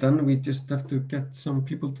 And then we just have to get some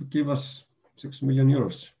people to give us 6 million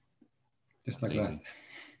euros, just like that.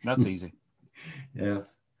 That's easy. Yeah.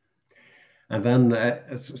 And then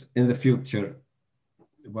in the future,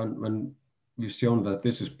 when we've shown that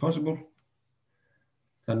this is possible,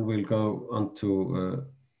 then we'll go on to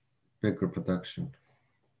bigger production.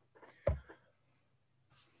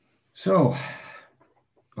 So,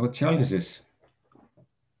 our challenges.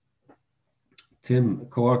 Tim,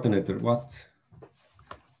 coordinator, what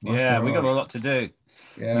yeah, we got a lot to do.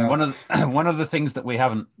 Yeah. One of the things that you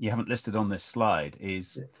haven't listed on this slide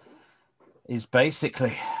is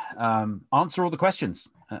basically answer all the questions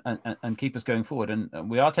and keep us going forward. And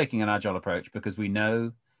we are taking an agile approach because we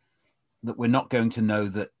know that we're not going to know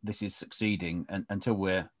that this is succeeding until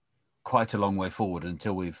we're quite a long way forward,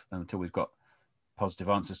 until we've got positive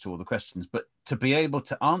answers to all the questions. But to be able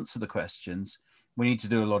to answer the questions, we need to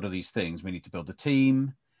do a lot of these things. We need to build a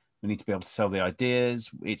team. We need to be able to sell the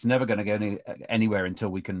ideas. It's never going to go anywhere until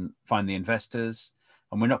we can find the investors.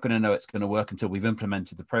 And we're not going to know it's going to work until we've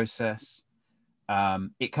implemented the process.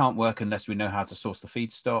 It can't work unless we know how to source the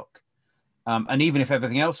feedstock. And even if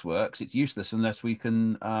everything else works, it's useless unless we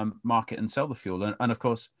can market and sell the fuel. And of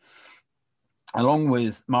course, along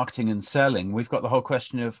with marketing and selling, we've got the whole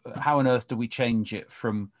question of how on earth do we change it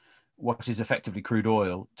from what is effectively crude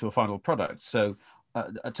oil to a final product. So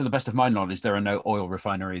to the best of my knowledge, there are no oil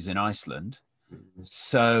refineries in Iceland.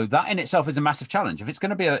 So that in itself is a massive challenge. If it's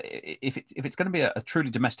going to be a truly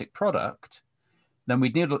domestic product, then we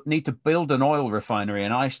need to build an oil refinery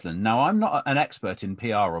in Iceland. Now, I'm not an expert in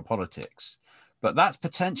PR or politics, but that's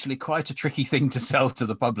potentially quite a tricky thing to sell to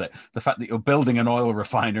the public. The fact that you're building an oil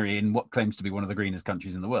refinery in what claims to be one of the greenest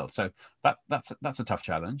countries in the world. So that's a tough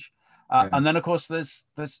challenge. And then, of course, there's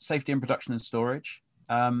safety in production and storage.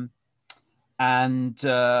 I'm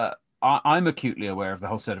acutely aware of the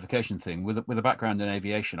whole certification thing. With a background in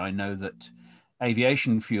aviation, I know that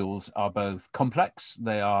aviation fuels are both complex.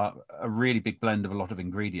 They are a really big blend of a lot of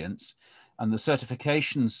ingredients. And the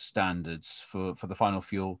certification standards for the final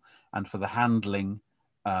fuel and for the handling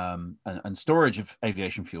and storage of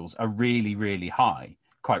aviation fuels are really, really high,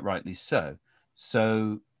 quite rightly so.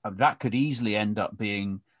 So that could easily end up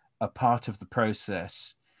being a part of the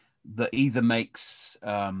process that either makes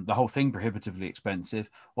the whole thing prohibitively expensive,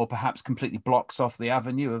 or perhaps completely blocks off the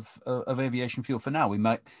avenue of aviation fuel. For now,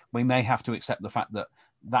 we may have to accept the fact that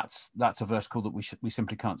that's a vertical that we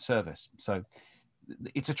simply can't service. So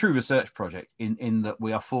it's a true research project in that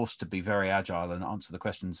we are forced to be very agile and answer the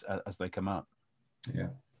questions as they come up.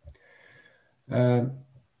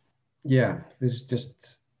 Yeah, this is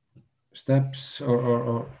just steps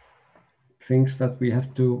or things that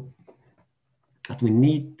we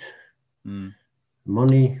need.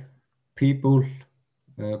 Money, people,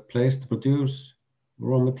 place to produce,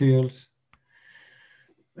 raw materials,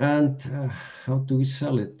 and how do we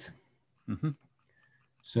sell it?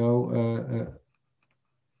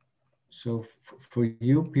 So for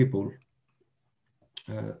you people,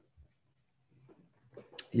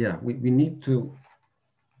 we need to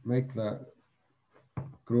make the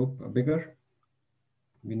group bigger.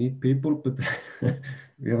 We need people, but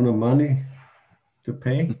we have no money to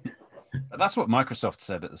pay. That's what Microsoft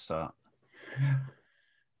said at the start.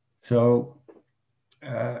 So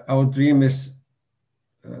our dream is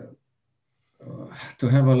to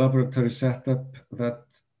have a laboratory setup that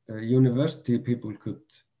university people could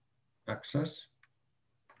access.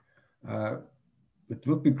 It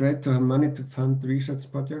would be great to have money to fund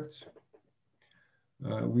research projects.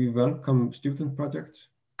 We welcome student projects.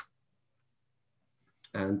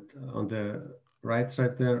 And on the right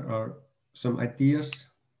side there are some ideas,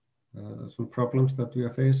 some problems that we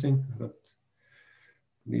are facing that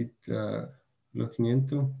need looking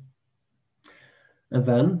into. And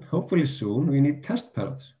then, hopefully soon, we need test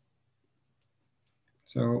pilots.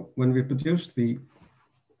 So when we produce the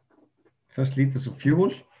first liters of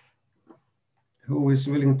fuel, who is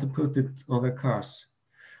willing to put it on their cars?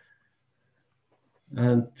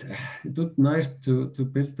 And it would be nice to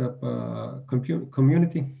build up a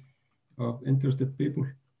community of interested people.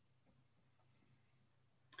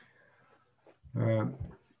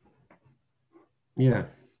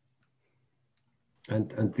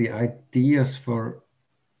 And the ideas for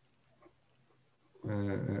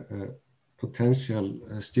potential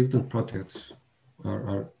student projects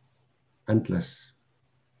are endless.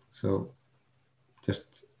 So just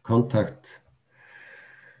contact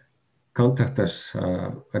us.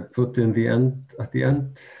 I put in at the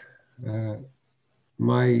end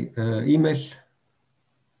my email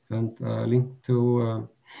and a link to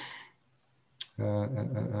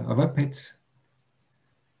a webpage.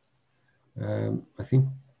 I think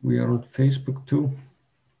we are on Facebook too.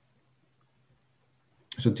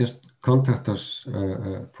 So just contact us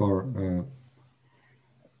for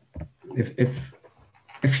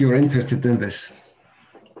if you're interested in this.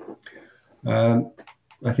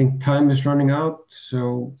 I think time is running out,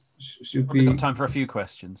 so should we? We've got time for a few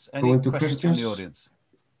questions. Any questions from the audience?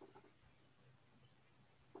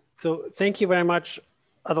 So thank you very much,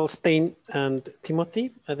 Aðalsteinn and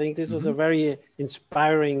Timothy. I think this was a very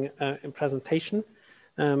inspiring presentation.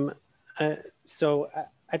 So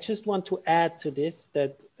I just want to add to this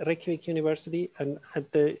that Reykjavik University and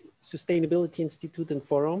at the Sustainability Institute and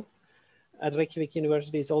Forum at Reykjavik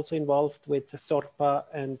University is also involved with SORPA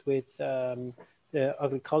and with the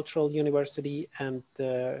Agricultural University and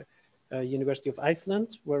the University of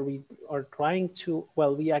Iceland, where we are trying to,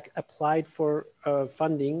 we applied for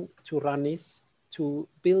funding to RANIS to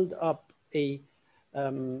build up a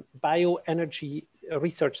bioenergy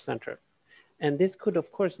research center. And this could,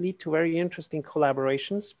 of course, lead to very interesting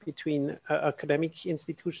collaborations between academic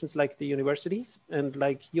institutions like the universities and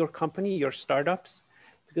like your company, your startups,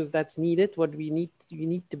 because that's needed. What we need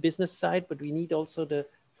the business side, but we need also the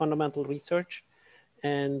fundamental research.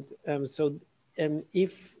 And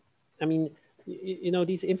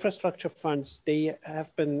these infrastructure funds, they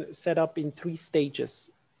have been set up in 3 stages,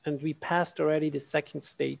 and we passed already the 2nd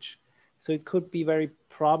stage. So it could be very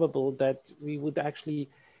probable that we would actually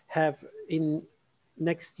have in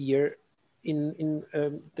next year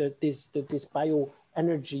this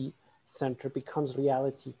bioenergy center becomes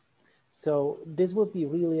reality. So this would be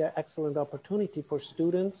really an excellent opportunity for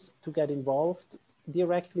students to get involved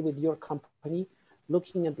directly with your company,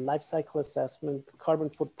 looking at life cycle assessment, carbon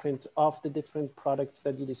footprint of the different products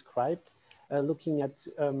that you described, looking at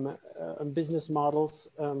business models,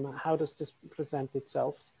 how does this present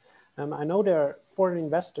itself? I know there are foreign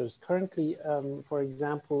investors currently, for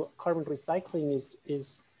example, carbon recycling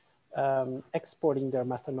is exporting their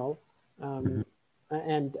methanol,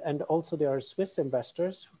 and also there are Swiss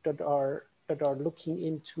investors that are looking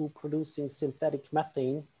into producing synthetic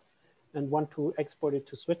methane and want to export it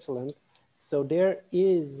to Switzerland. So there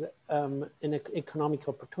is an economic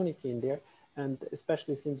opportunity in there, and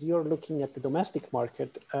especially since you're looking at the domestic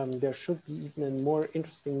market, there should be even a more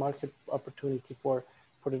interesting market opportunity for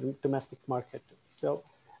the domestic market. So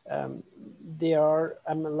there are,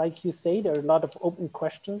 like you say, there are a lot of open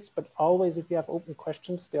questions, but always if you have open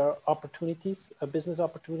questions, there are opportunities, business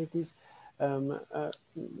opportunities,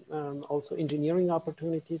 also engineering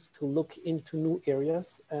opportunities to look into new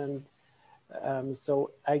areas. And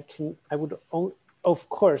so I would, of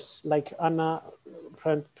course, like Anna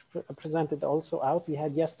presented also out, we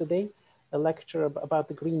had yesterday a lecture about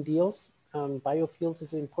the Green Deals. Biofuels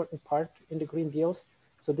is an important part in the Green Deals.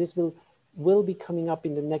 So this will be coming up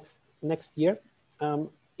in the next year.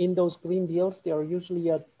 In those Green Deals, they are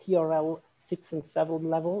usually at TRL 6 and 7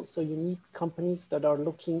 level. So you need companies that are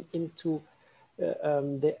looking into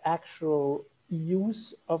the actual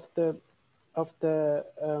use of the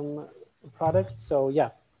product. So yeah,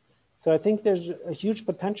 so I think there's a huge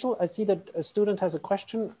potential. I see that a student has a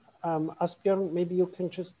question. Asbjørn, maybe you can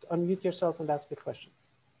just unmute yourself and ask a question.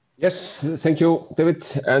 Yes, thank you, David,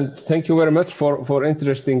 and thank you very much for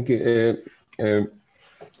interesting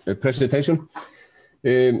presentation.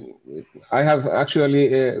 I have actually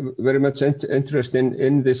very much interest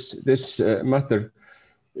in this matter,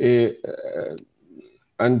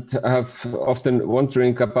 and I have often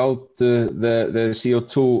wondering about the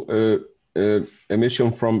CO2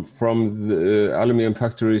 emission from the aluminum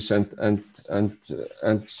factories and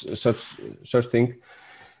such thing.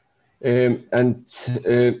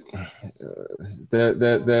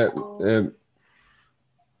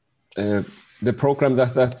 The program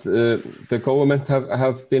that the government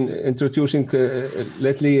have been introducing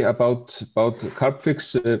lately about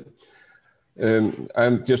CarbFix,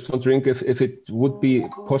 I'm just wondering if it would be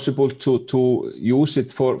possible to use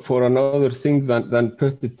it for another thing than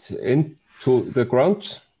put it into the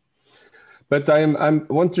ground. But I'm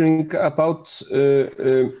wondering about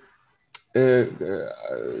to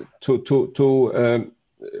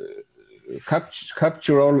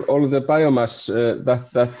capture all the biomass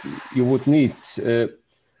that you would need.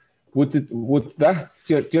 Would that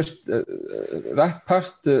just that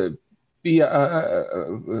part be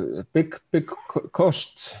a big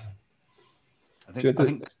cost? I think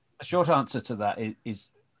the short answer to that is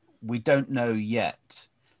we don't know yet,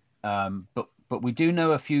 but we do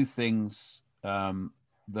know a few things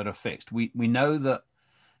that are fixed. We know that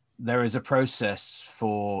there is a process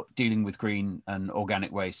for dealing with green and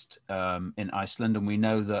organic waste in Iceland, and we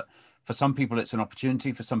know that for some people it's an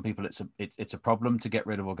opportunity, for some people it's a problem to get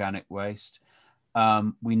rid of organic waste.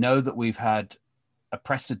 We know that we've had a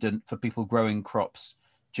precedent for people growing crops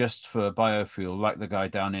just for biofuel, like the guy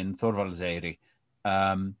down in Thorvaldseyri.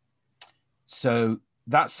 So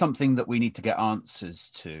that's something that we need to get answers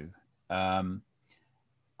to. I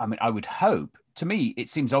mean, I would hope, to me, it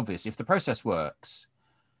seems obvious, if the process works,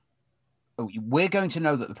 we're going to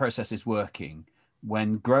know that the process is working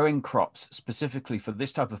when growing crops specifically for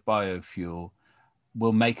this type of biofuel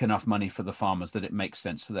will make enough money for the farmers that it makes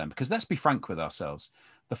sense for them. Because let's be frank with ourselves,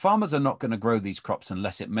 the farmers are not going to grow these crops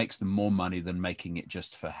unless it makes them more money than making it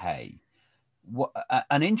just for hay.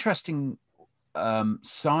 An interesting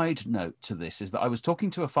side note to this is that I was talking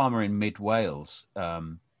to a farmer in mid Wales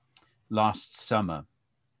last summer,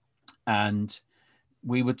 and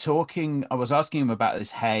we were talking, I was asking him about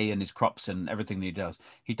his hay and his crops and everything that he does.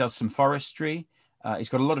 He does some forestry. He's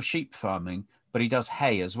got a lot of sheep farming, but he does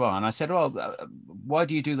hay as well. And I said, well, why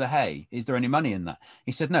do you do the hay? Is there any money in that?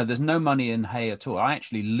 He said, no, there's no money in hay at all. I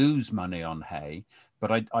actually lose money on hay,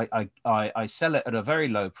 but I sell it at a very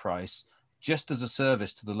low price just as a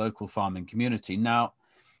service to the local farming community. Now,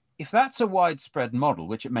 if that's a widespread model,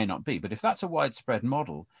 which it may not be, but if that's a widespread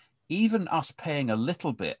model, even us paying a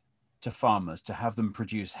little bit to farmers to have them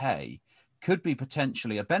produce hay could be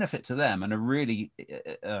potentially a benefit to them and a really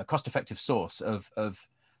cost-effective source of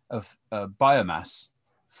biomass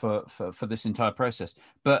for this entire process.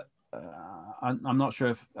 But I'm not sure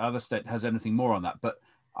if Aðalsteinn has anything more on that, but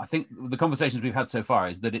I think the conversations we've had so far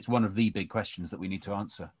is that it's one of the big questions that we need to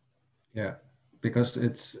answer. Yeah, because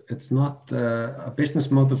it's not a business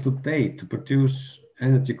model today to produce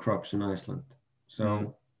energy crops in Iceland.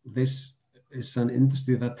 So this is an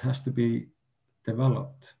industry that has to be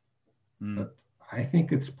developed, but I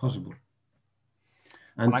think it's possible.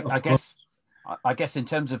 And I guess in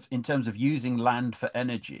terms of using land for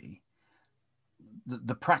energy,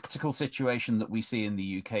 the practical situation that we see in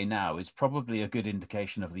the UK now is probably a good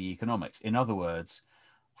indication of the economics. In other words,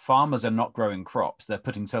 farmers are not growing crops, they're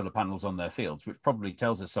putting solar panels on their fields, which probably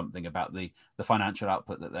tells us something about the financial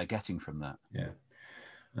output that they're getting from that. Yeah,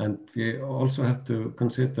 and we also have to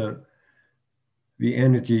consider the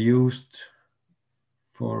energy used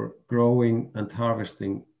for growing and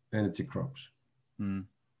harvesting energy crops.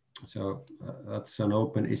 So that's an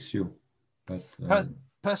open issue. But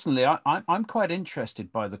personally, I'm quite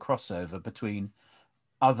interested by the crossover between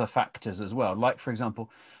other factors as well. Like, for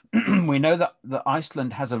example, we know that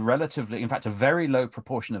Iceland has a relatively, in fact, a very low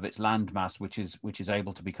proportion of its land mass which is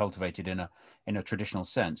able to be cultivated in a traditional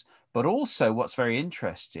sense. But also, what's very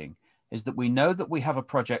interesting is that we know that we have a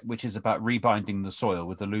project which is about rebinding the soil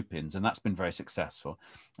with the lupins, and that's been very successful.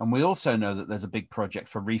 And we also know that there's a big project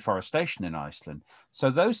for reforestation in Iceland. So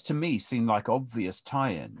those, to me, seem like obvious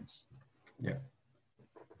tie-ins. Yeah.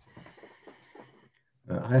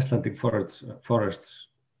 Icelandic forests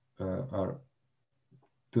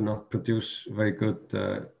do not produce very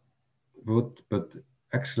good wood, but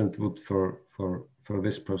excellent wood for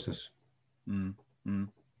this process.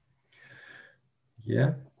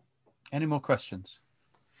 Yeah. Any more questions?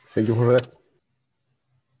 Thank you for that.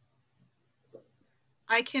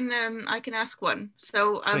 I can ask one.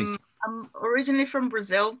 So I'm originally from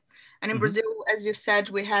Brazil, and in Brazil, as you said,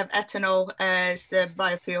 we have ethanol as a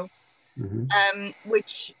biofuel,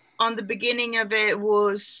 which on the beginning of it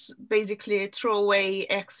was basically a throwaway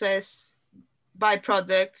excess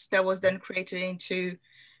byproducts that was then created into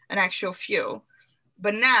an actual fuel.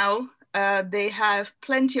 But now they have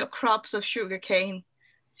plenty of crops of sugarcane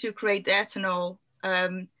to create the ethanol,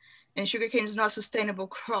 and sugarcane is not a sustainable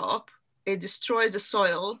crop. It destroys the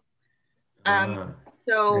soil.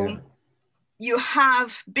 You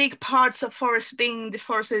have big parts of forests being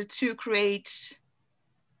deforested to create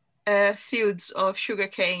fields of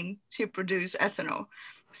sugarcane to produce ethanol.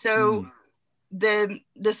 So the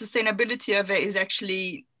sustainability of it is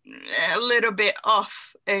actually a little bit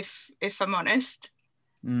off, if I'm honest.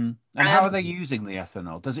 And how are they using the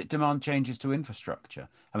ethanol? Does it demand changes to infrastructure?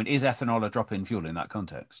 I mean, is ethanol a drop-in fuel in that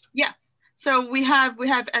context? Yeah. So we have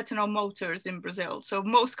ethanol motors in Brazil. So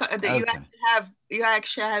most you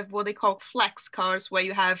actually have what they call flex cars, where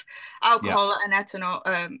you have alcohol and ethanol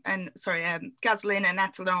gasoline and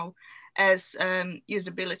ethanol as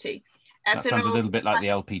usability. That sounds a little bit like the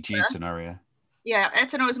LPG scenario. Yeah,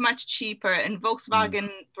 ethanol is much cheaper, and Volkswagen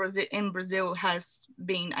in Brazil has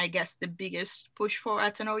been, I guess, the biggest push for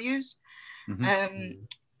ethanol use.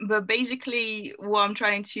 But basically, what I'm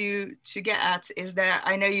trying to get at is that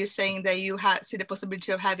I know you're saying that you see the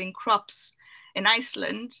possibility of having crops in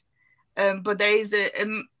Iceland, but there is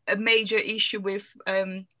a major issue with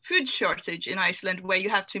food shortage in Iceland, where you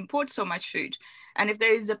have to import so much food. And if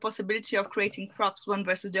there is a possibility of creating crops one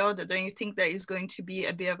versus the other, don't you think there is going to be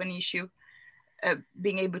a bit of an issue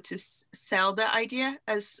being able to sell the idea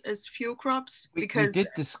as fuel crops? Because we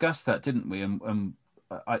did discuss that, didn't we?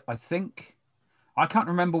 I think, I can't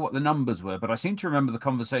remember what the numbers were, but I seem to remember the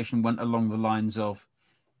conversation went along the lines of,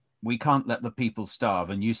 we can't let the people starve.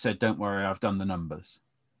 And you said, don't worry, I've done the numbers.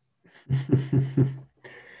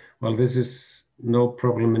 Well, this is no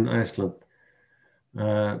problem in Iceland.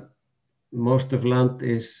 Most of land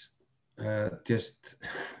is just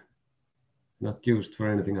not used for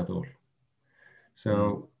anything at all.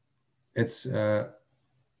 So it's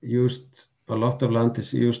used, a lot of land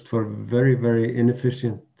is used for very, very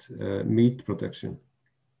inefficient meat production.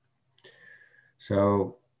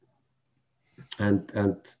 So,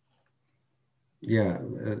 the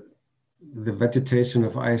vegetation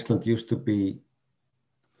of Iceland used to be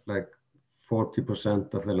like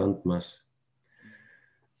 40% of the land mass.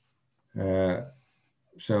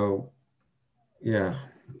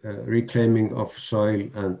 Reclaiming of soil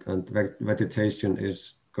and vegetation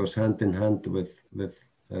goes hand in hand with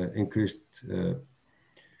increased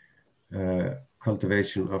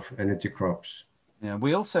cultivation of energy crops. Yeah,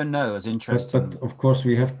 we also know, as interesting. But of course,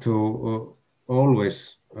 we have to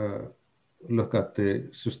always look at the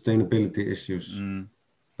sustainability issues.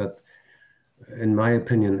 But in my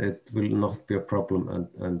opinion, it will not be a problem.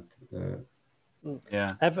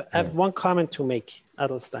 I have one comment to make,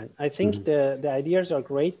 Aðalsteinn. I think the ideas are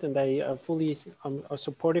great, and I are fully are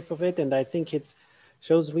supportive of it. And I think it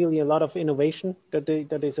shows really a lot of innovation that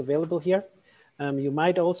is available here. You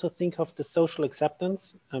might also think of the social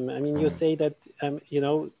acceptance. I mean, you say that,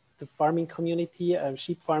 the farming community,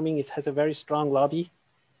 sheep farming has a very strong lobby.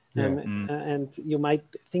 And you might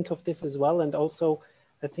think of this as well. And also,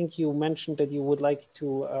 I think you mentioned that you would like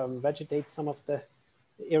to vegetate some of the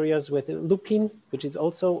areas with lupine, which is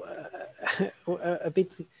also a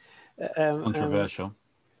bit controversial.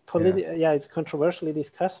 It's controversially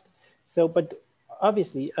discussed. So, but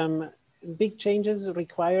obviously, big changes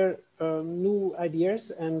require new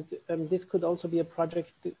ideas, and this could also be a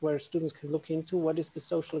project where students can look into what is the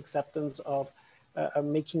social acceptance of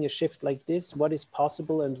making a shift like this, what is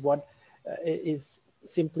possible and what is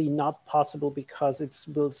simply not possible because it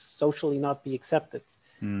will socially not be accepted.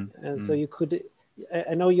 So you could,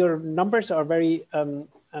 I know your numbers are very,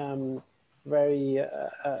 very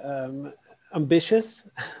ambitious,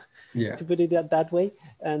 to put it that way,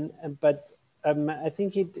 but I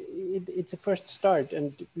think it's a first start,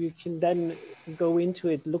 and you can then go into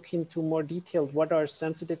it, look into more detailed what are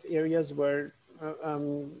sensitive areas where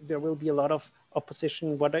there will be a lot of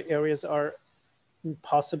opposition, what areas are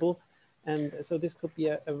possible, and so this could be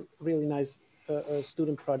a really nice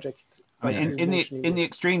student project. I mean, in the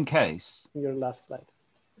extreme case, your last slide,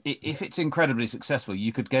 if it's incredibly successful,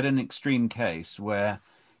 you could get an extreme case where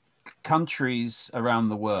countries around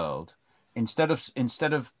the world, instead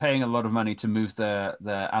of paying a lot of money to move their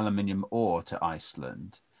aluminium ore to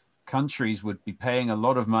Iceland, countries would be paying a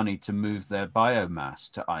lot of money to move their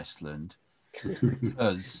biomass to Iceland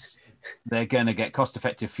because they're going to get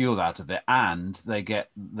cost-effective fuel out of it, and they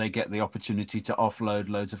get the opportunity to offload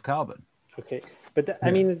loads of carbon. Okay, but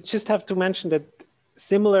I mean, just have to mention that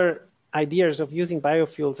similar ideas of using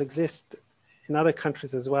biofuels exist in other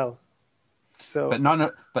countries as well. So, but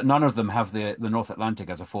none of them have the North Atlantic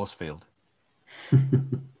as a force field.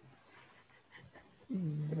 The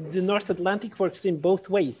North Atlantic works in both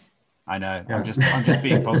ways. I know. Yeah. I'm just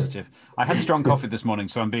being positive. I had strong coffee this morning,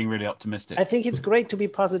 so I'm being really optimistic. I think it's great to be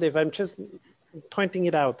positive. I'm just pointing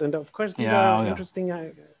it out, and of course, these are interesting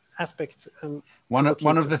aspects. One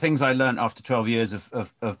of the things I learned after 12 years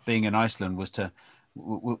of being in Iceland was to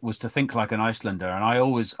think like an Icelander, and I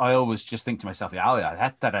always just think to myself,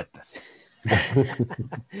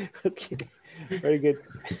 Okay, very good.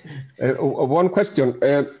 One question.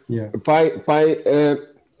 By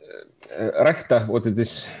rækta, what is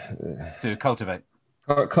this? To cultivate.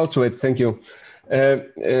 Cultivate. Thank you.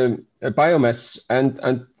 Biomass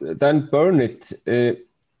and then burn it.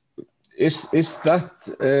 Is that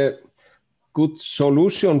a good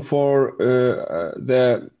solution for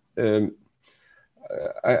the?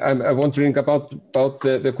 I'm wondering about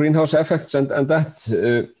the greenhouse effects and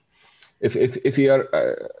that. If you are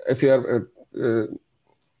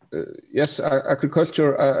yes,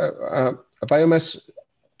 agriculture, a biomass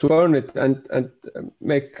to burn it and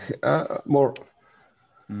make more.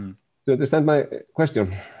 Do you understand my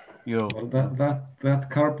question? Well,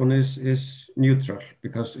 that carbon is neutral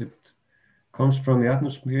because it comes from the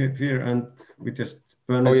atmosphere and we just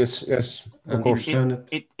burn it. Oh yes, of course.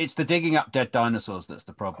 It's the digging up dead dinosaurs that's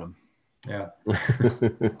the problem. Yeah.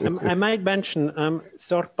 I might mention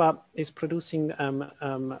Sorpa is producing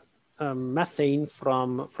methane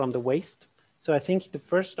from the waste. So I think the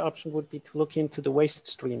first option would be to look into the waste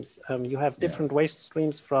streams. You have different waste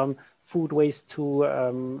streams, from food waste to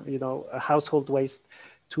household waste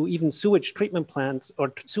to even sewage treatment plants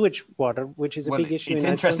or sewage water, which is a big issue. It's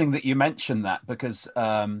interesting that you mentioned that because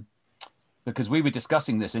we were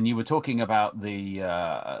discussing this and you were talking about the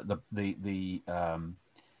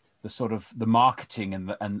sort of the marketing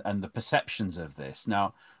and the perceptions of this.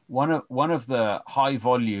 Now, one of the high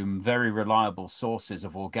volume, very reliable sources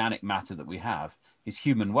of organic matter that we have is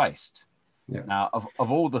human waste. Yeah. Now,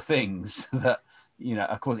 of all the things that,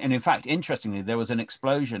 of course, and in fact, interestingly, there was an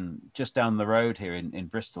explosion just down the road here in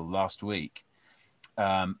Bristol last week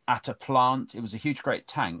at a plant. It was a huge, great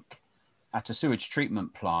tank at a sewage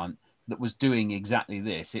treatment plant that was doing exactly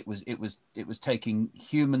this. It was taking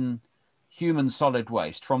human solid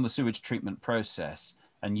waste from the sewage treatment process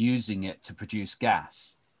and using it to produce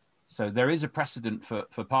gas. So there is a precedent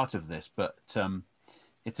for part of this, but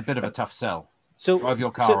it's a bit of a tough sell. So drive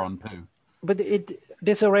your car on poo. But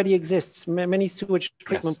this already exists. Many sewage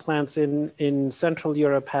treatment plants in Central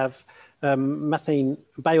Europe have methane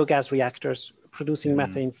biogas reactors producing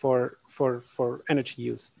methane for energy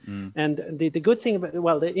use. And the good thing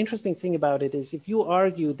about, the interesting thing about it is, if you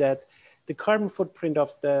argue that the carbon footprint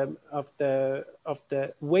of the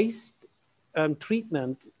waste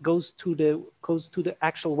treatment goes to the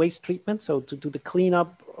actual waste treatment, so to do the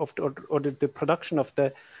cleanup of or the production of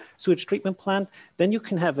the sewage treatment plant, then you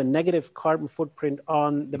can have a negative carbon footprint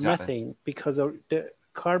on the methane, because the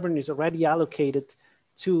carbon is already allocated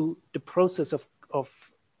to the process of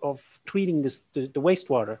treating the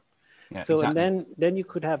wastewater. So exactly. and then you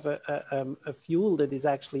could have a fuel that is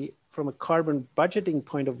actually, from a carbon budgeting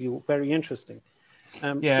point of view, very interesting.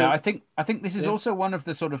 So, I think this is also one of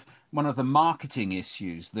the marketing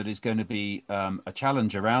issues that is going to be a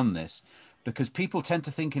challenge around this, because people tend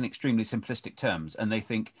to think in extremely simplistic terms, and they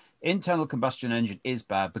think internal combustion engine is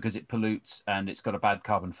bad because it pollutes and it's got a bad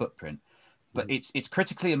carbon footprint. But it's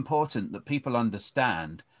critically important that people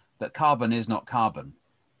understand that carbon is not carbon,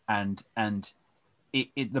 and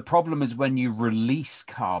the problem is when you release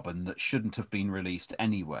carbon that shouldn't have been released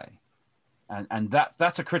anyway. And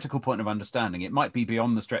that's a critical point of understanding. It might be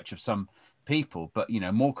beyond the stretch of some people, but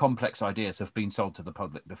more complex ideas have been sold to the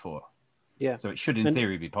public before. Yeah. So it should, in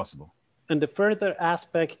theory, be possible. And the further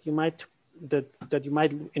aspect you might that you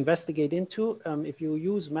might investigate into, if you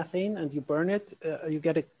use methane and you burn it, you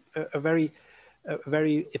get a very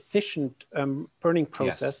efficient burning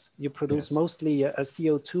process. Yes. You produce mostly a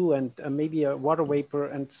CO2 and maybe a water vapor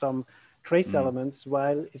and some trace elements,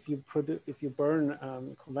 while if you burn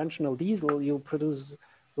conventional diesel, you produce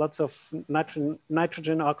lots of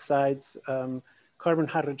nitrogen oxides, carbon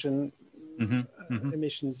hydrogen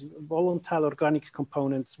emissions, volatile organic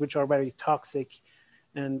components, which are very toxic.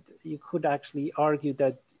 And you could actually argue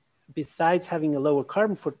that besides having a lower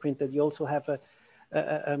carbon footprint, that you also have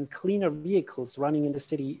cleaner vehicles running in the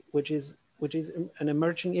city, which is an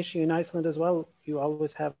emerging issue in Iceland as well. You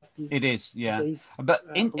always have these. It is, yeah. But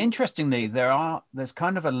interestingly, there's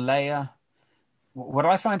kind of a layer. What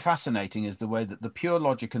I find fascinating is the way that the pure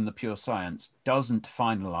logic and the pure science doesn't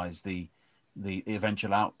finalize the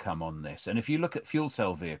eventual outcome on this. And if you look at fuel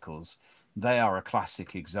cell vehicles, they are a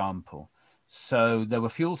classic example. So there were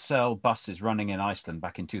fuel cell buses running in Iceland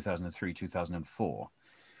back in 2003, 2004.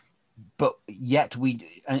 But yet when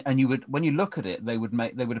you look at it, they would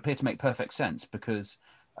appear to make perfect sense, because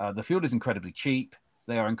the fuel is incredibly cheap,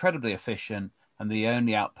 they are incredibly efficient, and the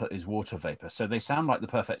only output is water vapor. So they sound like the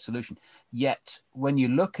perfect solution. Yet when you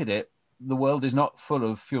look at it, the world is not full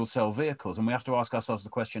of fuel cell vehicles, and we have to ask ourselves the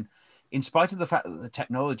question: in spite of the fact that the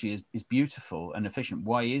technology is beautiful and efficient,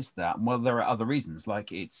 why is that? Well, there are other reasons,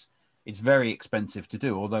 like it's very expensive to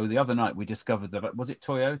do. Although the other night we discovered that, was it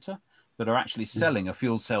Toyota, that are actually selling a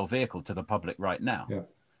fuel cell vehicle to the public right now. Yeah,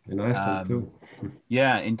 in Iceland too.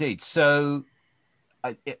 Yeah, indeed. So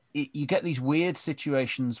you get these weird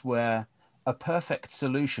situations where a perfect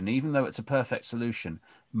solution, even though it's a perfect solution,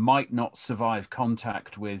 might not survive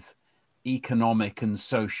contact with economic and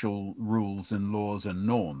social rules and laws and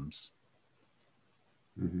norms.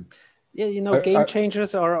 Yeah, game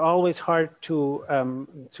changers are always hard to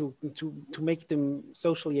make them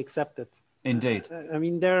socially accepted. Indeed. I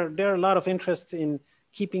mean, there are a lot of interests in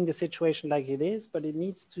keeping the situation like it is, but it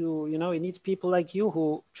needs to, it needs people like you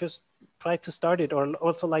who just try to start it, or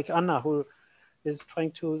also like Anna, who is trying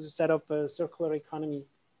to set up a circular economy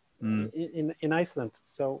in Iceland.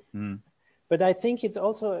 So, but I think it's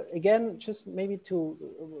also, again, just maybe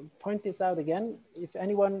to point this out again, if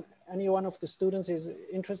any one of the students is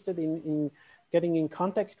interested in getting in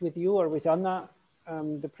contact with you or with Anna,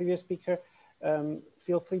 the previous speaker,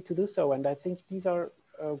 feel free to do so. And I think these are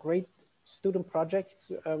great student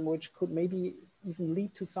projects, which could maybe even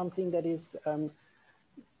lead to something that is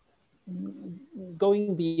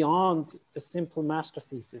going beyond a simple master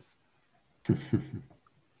thesis.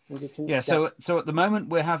 So at the moment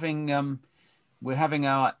we're having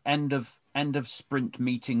our end of sprint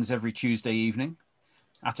meetings every Tuesday evening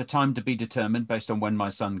at a time to be determined based on when my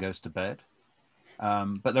son goes to bed.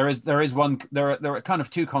 But there are kind of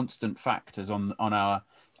two constant factors on our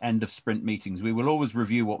end of sprint meetings. We will always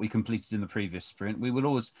review what we completed in the previous sprint. We will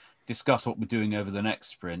always discuss what we're doing over the next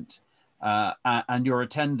sprint. And your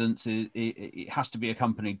attendance, it has to be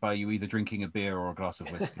accompanied by you either drinking a beer or a glass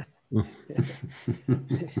of whiskey.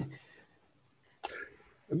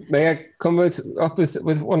 May I come up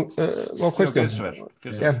with one more question?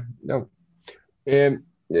 Yeah, no.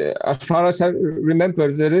 As far as I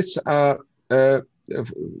remember, there is a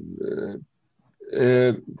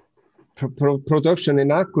production in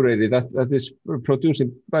Akureyri that is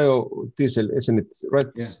producing biodiesel, isn't it? Right?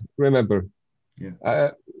 Yeah. Remember?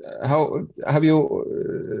 Yeah. How have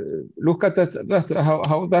you looked at that?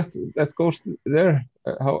 How that goes there?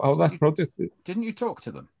 How that project? Didn't you talk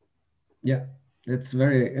to them? Yeah, it's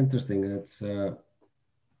very interesting. It's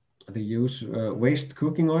they use waste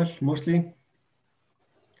cooking oil mostly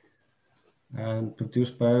and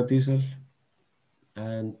produce biodiesel,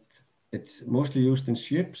 and it's mostly used in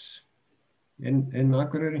ships in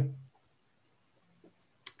Akureyri.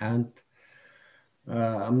 And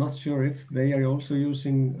I'm not sure if they are also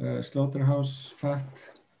using slaughterhouse fat.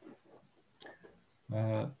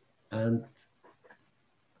 And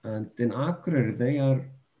in Akureyri, they are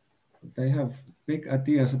they have big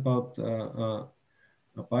ideas about a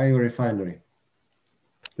biorefinery.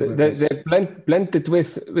 They blend it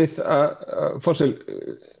with fossil.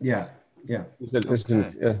 Yeah.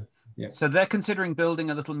 Okay. Yeah. So they're considering building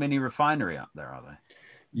a little mini refinery up there, are they?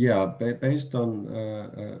 Yeah, based on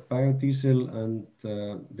biodiesel, and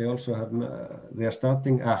they also have. They are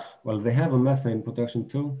starting. Well, they have a methane production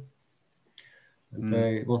too, and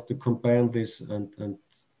they want to combine this and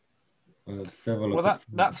develop. Well,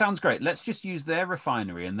 that sounds great. Let's just use their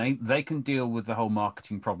refinery, and they can deal with the whole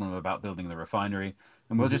marketing problem about building the refinery,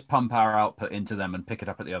 and we'll just pump our output into them and pick it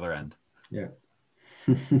up at the other end. Yeah.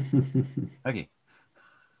 Okay.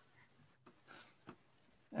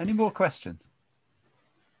 Any more questions?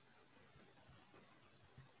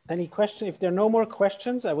 Any question? If there are no more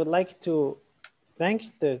questions, I would like to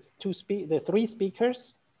thank the three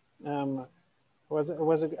speakers.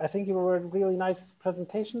 I think you were really nice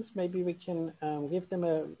presentations. Maybe we can give them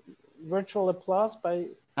a virtual applause by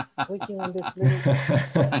clicking on this little.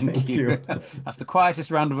 Thank you. That's the quietest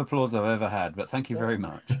round of applause I've ever had, but thank you very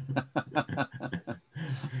much.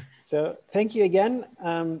 So thank you again.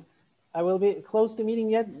 I will close the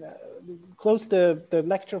meeting close the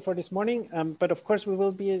lecture for this morning. But of course, we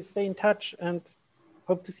will stay in touch and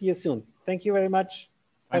hope to see you soon. Thank you very much.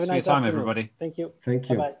 Thanks for your time, everybody. Thank you. Thank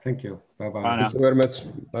you. Bye-bye. Thank you. Bye-bye. Bye now. Thank you very much.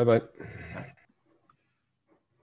 Bye-bye. Bye.